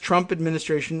dangerous Trump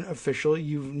administration official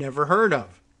you've never heard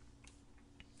of.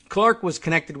 Clark was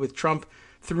connected with Trump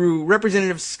through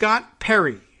Representative Scott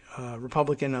Perry, a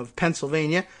Republican of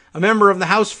Pennsylvania, a member of the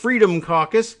House Freedom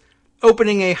Caucus,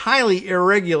 opening a highly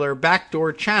irregular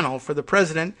backdoor channel for the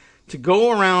president to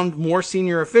go around more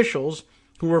senior officials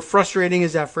who were frustrating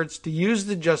his efforts to use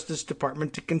the Justice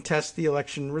Department to contest the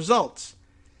election results.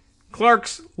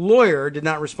 Clark's lawyer did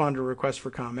not respond to a request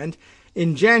for comment.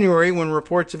 In January, when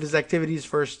reports of his activities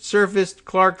first surfaced,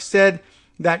 Clark said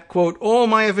that, quote, all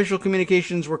my official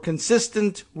communications were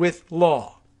consistent with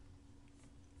law.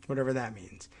 Whatever that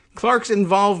means. Clark's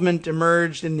involvement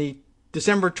emerged in the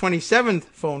December 27th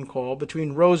phone call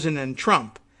between Rosen and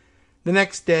Trump. The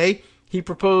next day, he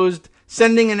proposed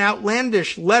sending an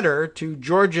outlandish letter to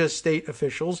Georgia state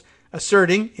officials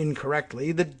asserting,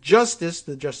 incorrectly, that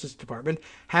the Justice Department,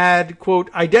 had,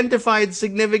 quote, identified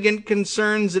significant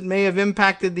concerns that may have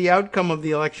impacted the outcome of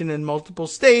the election in multiple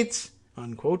states,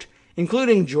 unquote,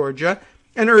 including Georgia,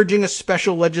 and urging a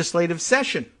special legislative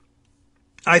session.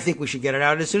 I think we should get it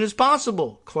out as soon as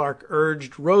possible, Clark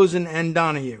urged Rosen and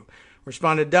Donahue.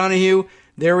 Responded Donahue,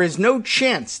 there is no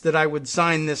chance that I would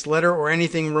sign this letter or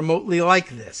anything remotely like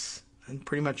this, and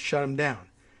pretty much shut him down.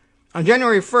 On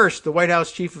January 1st, the White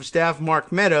House Chief of Staff,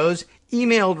 Mark Meadows,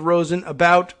 emailed Rosen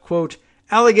about, quote,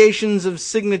 allegations of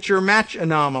signature match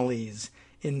anomalies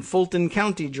in Fulton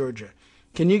County, Georgia.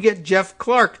 Can you get Jeff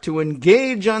Clark to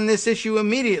engage on this issue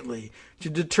immediately to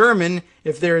determine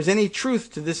if there is any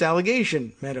truth to this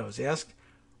allegation? Meadows asked.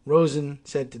 Rosen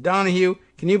said to Donahue,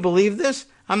 can you believe this?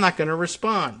 I'm not going to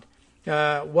respond.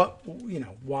 Why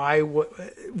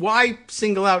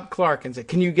single out Clark and say,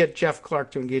 can you get Jeff Clark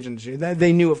to engage in this issue?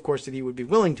 They knew, of course, that he would be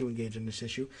willing to engage in this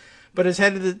issue. But as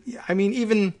head of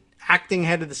even acting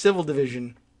head of the Civil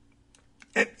Division,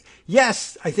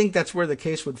 yes, I think that's where the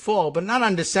case would fall, but not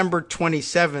on December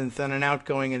 27th on an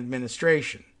outgoing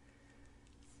administration.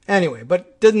 Anyway, but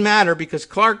it didn't matter because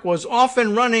Clark was off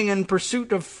and running in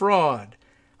pursuit of fraud.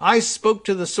 "I spoke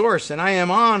to the source, and I am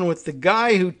on with the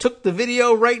guy who took the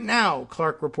video right now,"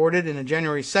 Clark reported in a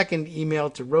January 2nd email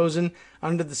to Rosen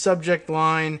under the subject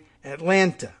line,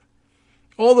 Atlanta.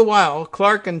 All the while,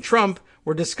 Clark and Trump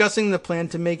were discussing the plan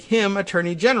to make him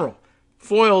Attorney General,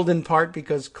 foiled in part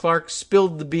because Clark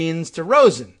spilled the beans to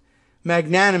Rosen,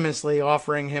 magnanimously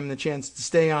offering him the chance to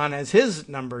stay on as his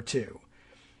number 2.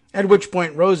 At which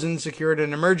point Rosen secured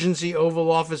an emergency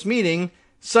Oval Office meeting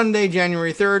Sunday,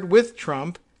 January 3rd with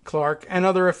Trump, Clark, and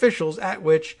other officials, at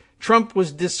which Trump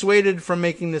was dissuaded from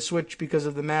making the switch because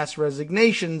of the mass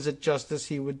resignations that justice,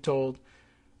 he was told,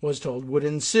 would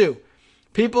ensue.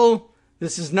 "People,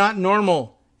 this is not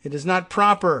normal. It is not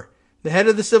proper. The head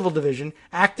of the civil division,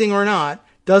 acting or not,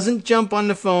 doesn't jump on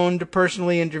the phone to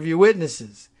personally interview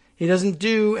witnesses. He doesn't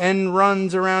do end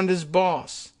runs around his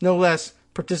boss, no less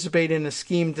participate in a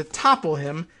scheme to topple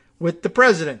him with the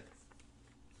president.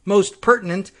 Most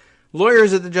pertinent,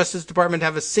 lawyers at the Justice Department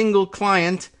have a single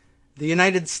client, the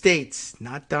United States,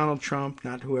 not Donald Trump,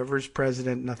 not whoever's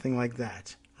president, nothing like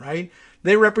that, right?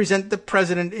 They represent the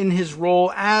president in his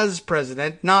role as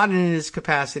president, not in his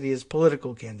capacity as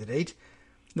political candidate.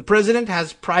 The president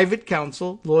has private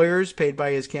counsel, lawyers paid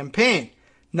by his campaign,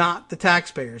 not the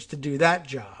taxpayers, to do that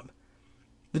job.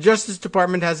 The Justice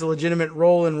Department has a legitimate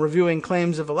role in reviewing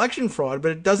claims of election fraud,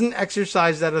 but it doesn't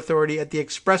exercise that authority at the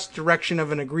express direction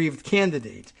of an aggrieved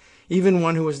candidate, even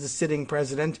one who is the sitting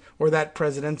president or that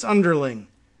president's underling.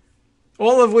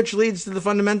 All of which leads to the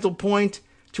fundamental point: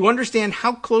 to understand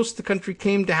how close the country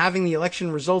came to having the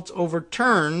election results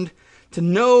overturned, to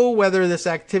know whether this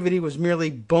activity was merely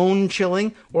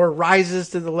bone-chilling or rises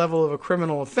to the level of a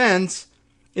criminal offense,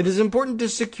 it is important to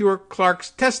secure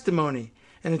Clark's testimony,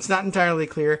 and it's not entirely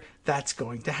clear that's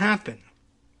going to happen.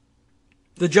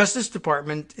 The Justice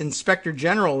Department Inspector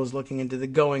General is looking into the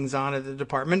goings-on at the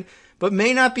department, but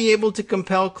may not be able to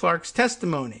compel Clark's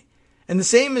testimony. And the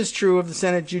same is true of the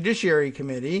Senate Judiciary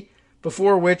Committee,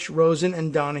 before which Rosen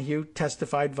and Donahue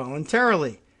testified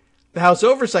voluntarily. The House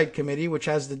Oversight Committee, which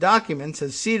has the documents,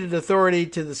 has ceded authority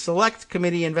to the Select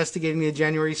Committee investigating the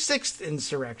January 6th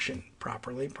insurrection,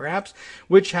 properly perhaps,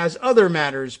 which has other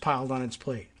matters piled on its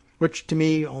plate, which to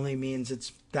me only means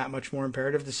it's that much more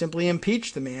imperative to simply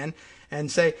impeach the man and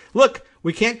say, look,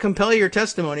 we can't compel your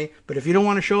testimony, but if you don't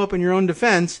want to show up in your own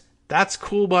defense, that's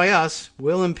cool by us.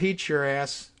 We'll impeach your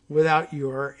ass without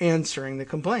your answering the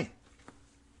complaint.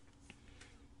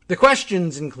 The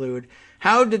questions include,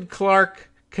 how did Clark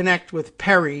connect with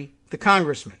Perry, the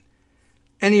congressman?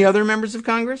 Any other members of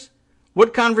Congress?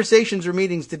 What conversations or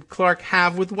meetings did Clark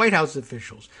have with White House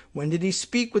officials? When did he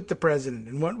speak with the president,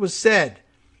 and what was said?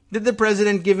 Did the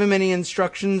president give him any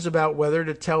instructions about whether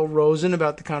to tell Rosen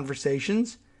about the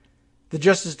conversations? The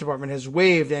Justice Department has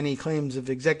waived any claims of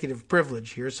executive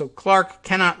privilege here, so Clark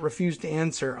cannot refuse to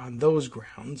answer on those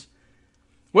grounds.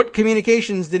 What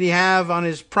communications did he have on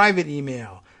his private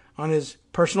email, on his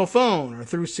personal phone, or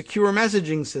through secure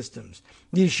messaging systems?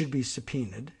 These should be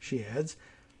subpoenaed, she adds.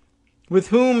 With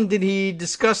whom did he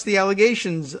discuss the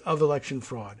allegations of election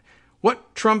fraud?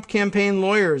 What Trump campaign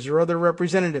lawyers or other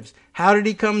representatives? How did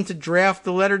he come to draft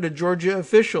the letter to Georgia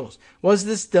officials? Was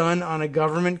this done on a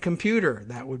government computer?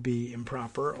 That would be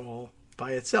improper all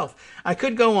by itself. I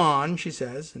could go on, she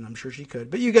says, and I'm sure she could,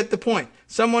 but you get the point.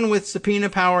 Someone with subpoena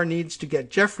power needs to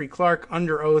get Jeffrey Clark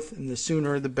under oath, and the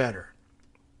sooner the better.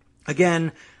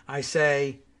 Again, I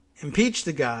say, impeach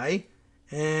the guy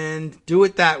and do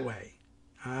it that way.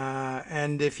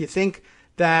 And if you think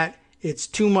that it's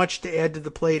too much to add to the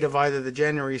plate of either the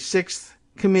January 6th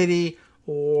committee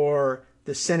or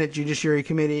the Senate Judiciary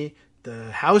Committee,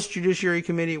 the House Judiciary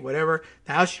Committee, whatever,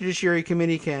 the House Judiciary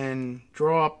Committee can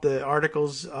draw up the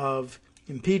articles of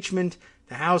impeachment.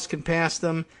 The House can pass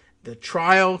them. The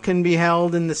trial can be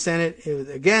held in the Senate,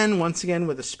 once again,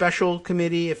 with a special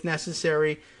committee if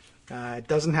necessary. It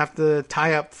doesn't have to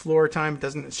tie up floor time. It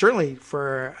doesn't, certainly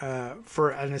for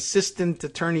an assistant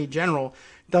attorney general,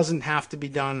 doesn't have to be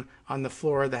done on the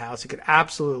floor of the House. It could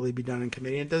absolutely be done in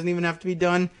committee. It doesn't even have to be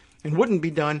done and wouldn't be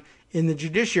done in the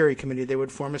Judiciary Committee. They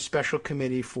would form a special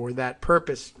committee for that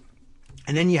purpose.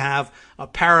 And then you have a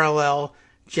parallel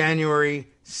January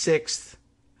 6th,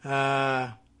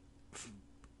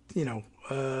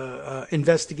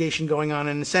 investigation going on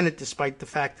in the Senate, despite the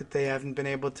fact that they haven't been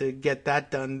able to get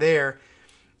that done there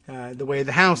the way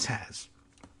the House has.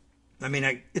 I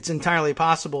mean, it's entirely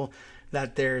possible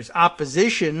that there's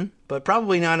opposition, but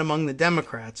probably not among the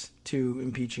Democrats, to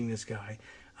impeaching this guy.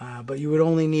 But you would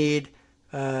only need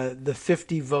the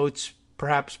 50 votes,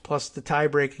 perhaps plus the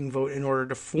tie-breaking vote, in order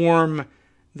to form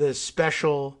the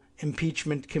special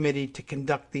impeachment committee to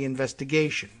conduct the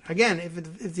investigation. Again,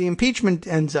 if the impeachment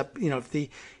ends up, if the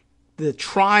the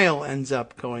trial ends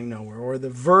up going nowhere or the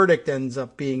verdict ends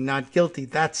up being not guilty,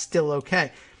 that's still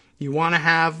okay. You want to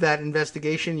have that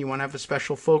investigation. You want to have a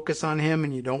special focus on him,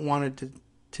 and you don't want it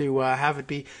to have it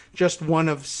be just one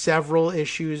of several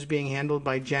issues being handled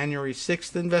by January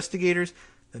 6th investigators.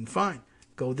 Then fine,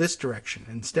 go this direction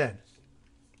instead.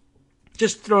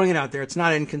 Just throwing it out there. It's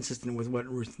not inconsistent with what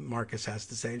Ruth Marcus has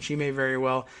to say, and she may very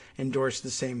well endorse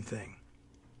the same thing.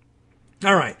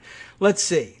 All right, let's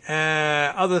see.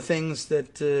 Other things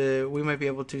that we might be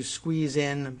able to squeeze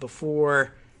in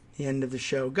before the end of the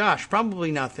show. Gosh,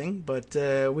 probably nothing, but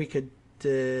we could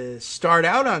start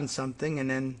out on something and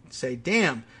then say,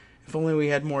 damn, if only we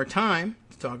had more time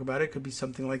to talk about it. Could be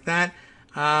something like that.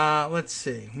 Let's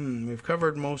see. We've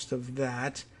covered most of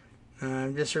that.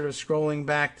 I'm just sort of scrolling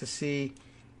back to see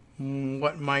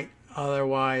what might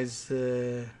otherwise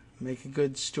make a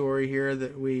good story here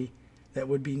that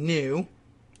would be new.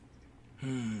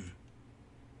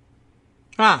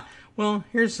 Well,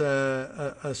 here's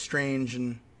a strange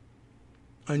and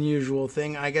unusual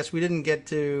thing. I guess we didn't get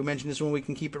to mention this one. We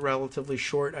can keep it relatively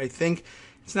short, I think.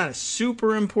 It's not a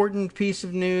super important piece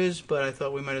of news, but I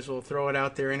thought we might as well throw it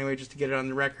out there anyway just to get it on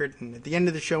the record. And at the end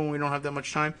of the show, when we don't have that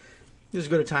much time, as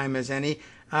good a time as any.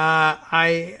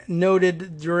 I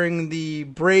noted during the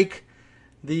break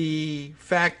the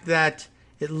fact that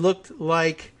it looked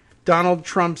like Donald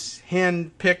Trump's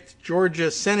hand-picked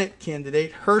Georgia Senate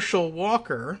candidate, Herschel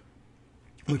Walker,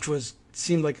 which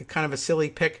seemed like a kind of a silly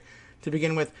pick to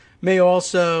begin with, may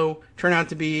also turn out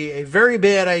to be a very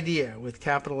bad idea with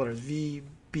capital letters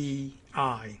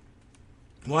VBI.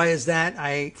 Why is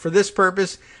that? For this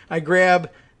purpose, I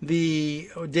grab the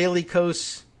Daily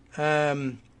Kos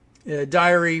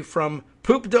diary from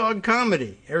Poop Dog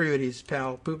Comedy, everybody's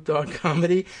pal, Poop Dog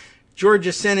Comedy.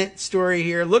 Georgia Senate story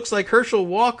here. Looks like Herschel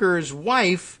Walker's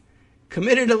wife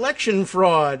committed election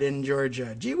fraud in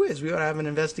Georgia. Gee whiz, we ought to have an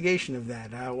investigation of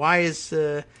that. Why is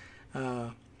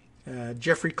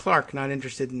Jeffrey Clark not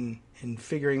interested in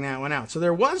figuring that one out? So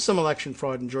there was some election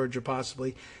fraud in Georgia,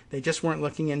 possibly. They just weren't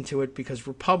looking into it because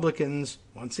Republicans,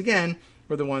 once again,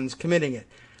 were the ones committing it.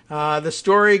 The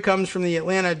story comes from the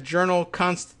Atlanta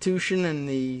Journal-Constitution, and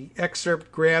the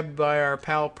excerpt grabbed by our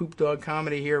pal Poop Dog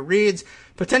Comedy here reads,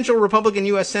 potential Republican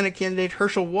U.S. Senate candidate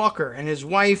Herschel Walker and his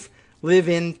wife live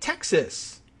in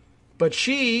Texas, but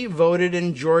she voted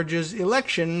in Georgia's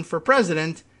election for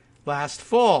president last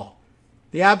fall.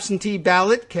 The absentee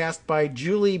ballot cast by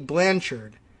Julie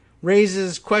Blanchard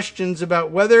raises questions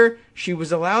about whether she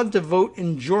was allowed to vote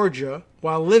in Georgia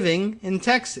while living in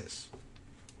Texas,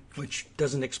 which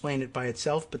doesn't explain it by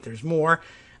itself, but there's more,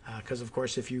 because, of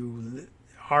course, if you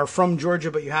are from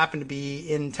Georgia but you happen to be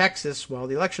in Texas while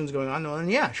the election's going on, well, then,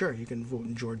 yeah, sure, you can vote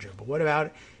in Georgia. But what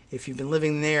about if you've been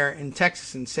living there in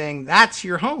Texas and saying that's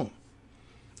your home?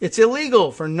 It's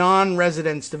illegal for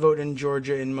non-residents to vote in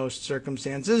Georgia in most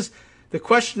circumstances. The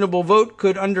questionable vote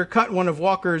could undercut one of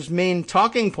Walker's main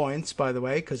talking points, by the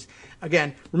way, because,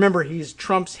 again, remember, he's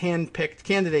Trump's hand-picked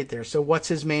candidate there. So what's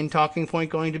his main talking point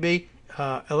going to be?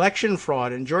 Election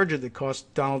fraud in Georgia that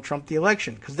cost Donald Trump the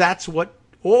election, because that's what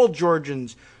all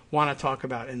Georgians want to talk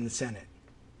about in the Senate,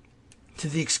 to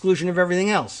the exclusion of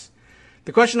everything else.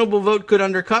 The questionable vote could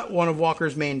undercut one of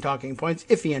Walker's main talking points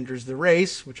if he enters the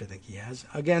race, which I think he has,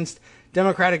 against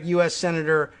Democratic U.S.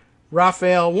 Senator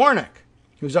Raphael Warnock,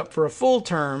 who's up for a full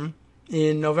term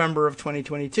in November of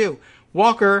 2022.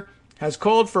 Walker has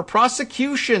called for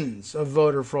prosecutions of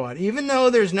voter fraud, even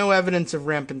though there's no evidence of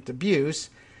rampant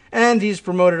abuse. And he's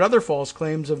promoted other false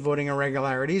claims of voting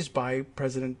irregularities by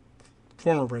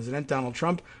former President Donald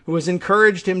Trump, who has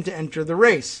encouraged him to enter the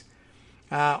race.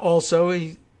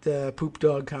 The Poop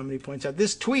Dog Comedy points out,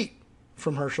 this tweet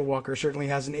from Herschel Walker certainly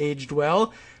hasn't aged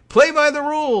well. Play by the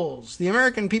rules. The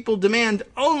American people demand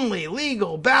only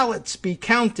legal ballots be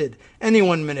counted.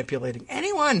 Anyone manipulating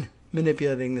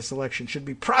this election should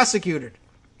be prosecuted.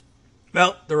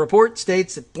 Well, the report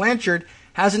states that Blanchard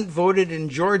hasn't voted in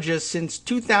Georgia since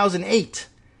 2008,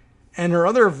 and her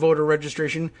other voter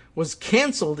registration was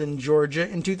canceled in Georgia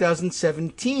in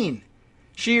 2017.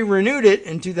 She renewed it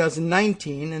in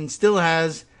 2019 and still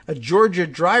has a Georgia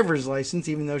driver's license,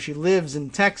 even though she lives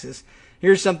in Texas.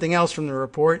 Here's something else from the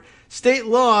report. State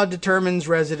law determines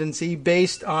residency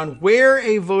based on where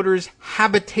a voter's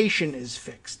habitation is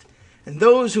fixed, and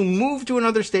those who move to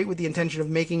another state with the intention of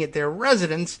making it their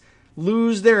residence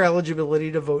lose their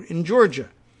eligibility to vote in Georgia.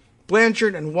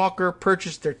 Blanchard and Walker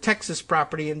purchased their Texas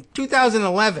property in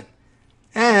 2011.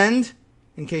 And,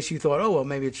 in case you thought, oh, well,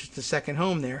 maybe it's just a second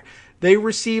home there, they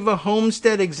receive a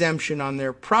homestead exemption on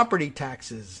their property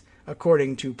taxes,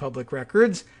 according to public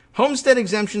records. Homestead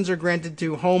exemptions are granted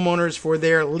to homeowners for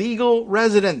their legal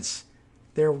residence.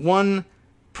 their one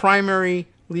primary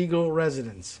legal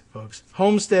residence, folks.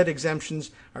 Homestead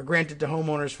exemptions are granted to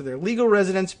homeowners for their legal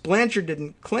residence. Blanchard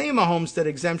didn't claim a homestead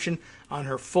exemption on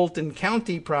her Fulton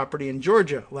County property in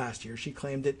Georgia last year. She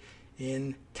claimed it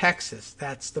in Texas.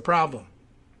 That's the problem.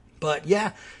 But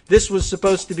yeah, this was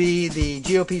supposed to be the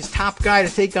GOP's top guy to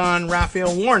take on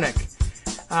Raphael Warnock.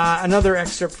 Another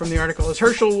excerpt from the article is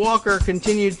Herschel Walker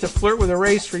continued to flirt with a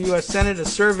race for U.S. Senate. A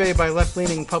survey by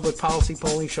left-leaning public policy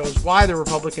polling shows why the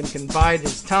Republican can bide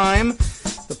his time.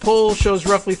 The poll shows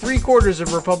roughly 3/4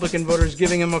 of Republican voters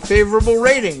giving him a favorable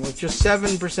rating, with just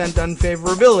 7%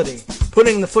 unfavorability,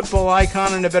 putting the football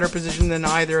icon in a better position than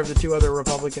either of the two other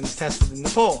Republicans tested in the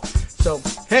poll. So,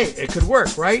 hey, it could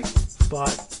work, right?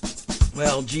 But,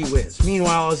 well, gee whiz.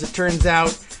 Meanwhile, as it turns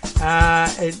out,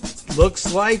 it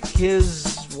looks like his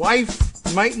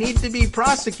wife might need to be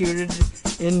prosecuted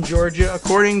in Georgia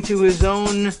according to his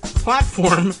own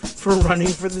platform for running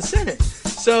for the Senate.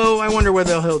 So I wonder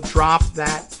whether he'll drop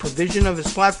that provision of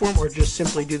his platform or just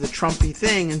simply do the Trumpy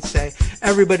thing and say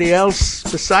everybody else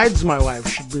besides my wife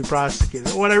should be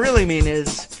prosecuted. What I really mean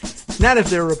is, not if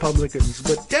they're Republicans,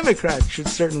 but Democrats should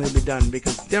certainly be done,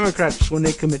 because Democrats, when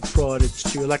they commit fraud, it's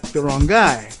to elect the wrong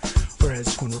guy.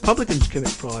 Whereas when Republicans commit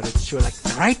fraud, it's to elect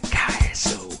the right guy.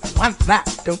 So we want that,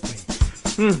 don't we?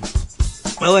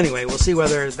 Well, anyway, we'll see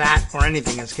whether that or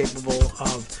anything is capable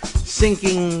of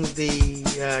sinking the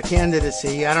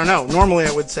candidacy. I don't know. Normally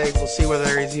I would say we'll see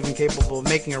whether he's even capable of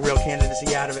making a real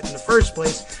candidacy out of it in the first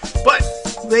place. But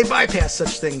they bypass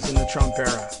such things in the Trump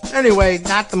era. Anyway,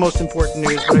 not the most important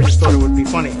news, but I just thought it would be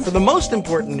funny. For the most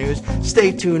important news,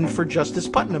 stay tuned for Justice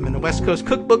Putnam in the West Coast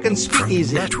Cookbook and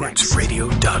Speakeasy.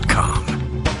 NetworksRadio.com.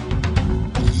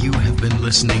 You have been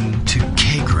listening to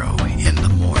Kagro in the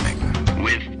Morning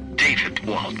with David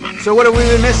Waldman. So what have we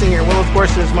been missing here? Well, of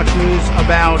course, there's much news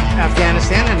about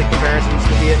Afghanistan and the comparisons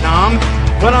to Vietnam.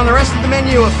 But on the rest of the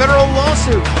menu, a federal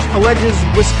lawsuit alleges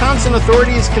Wisconsin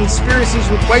authorities' conspiracies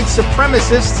with white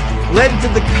supremacists led to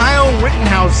the Kyle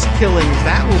Rittenhouse killings.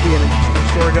 That will be an interesting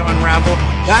story to unravel.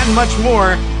 That and much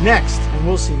more next, and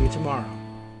we'll see you tomorrow.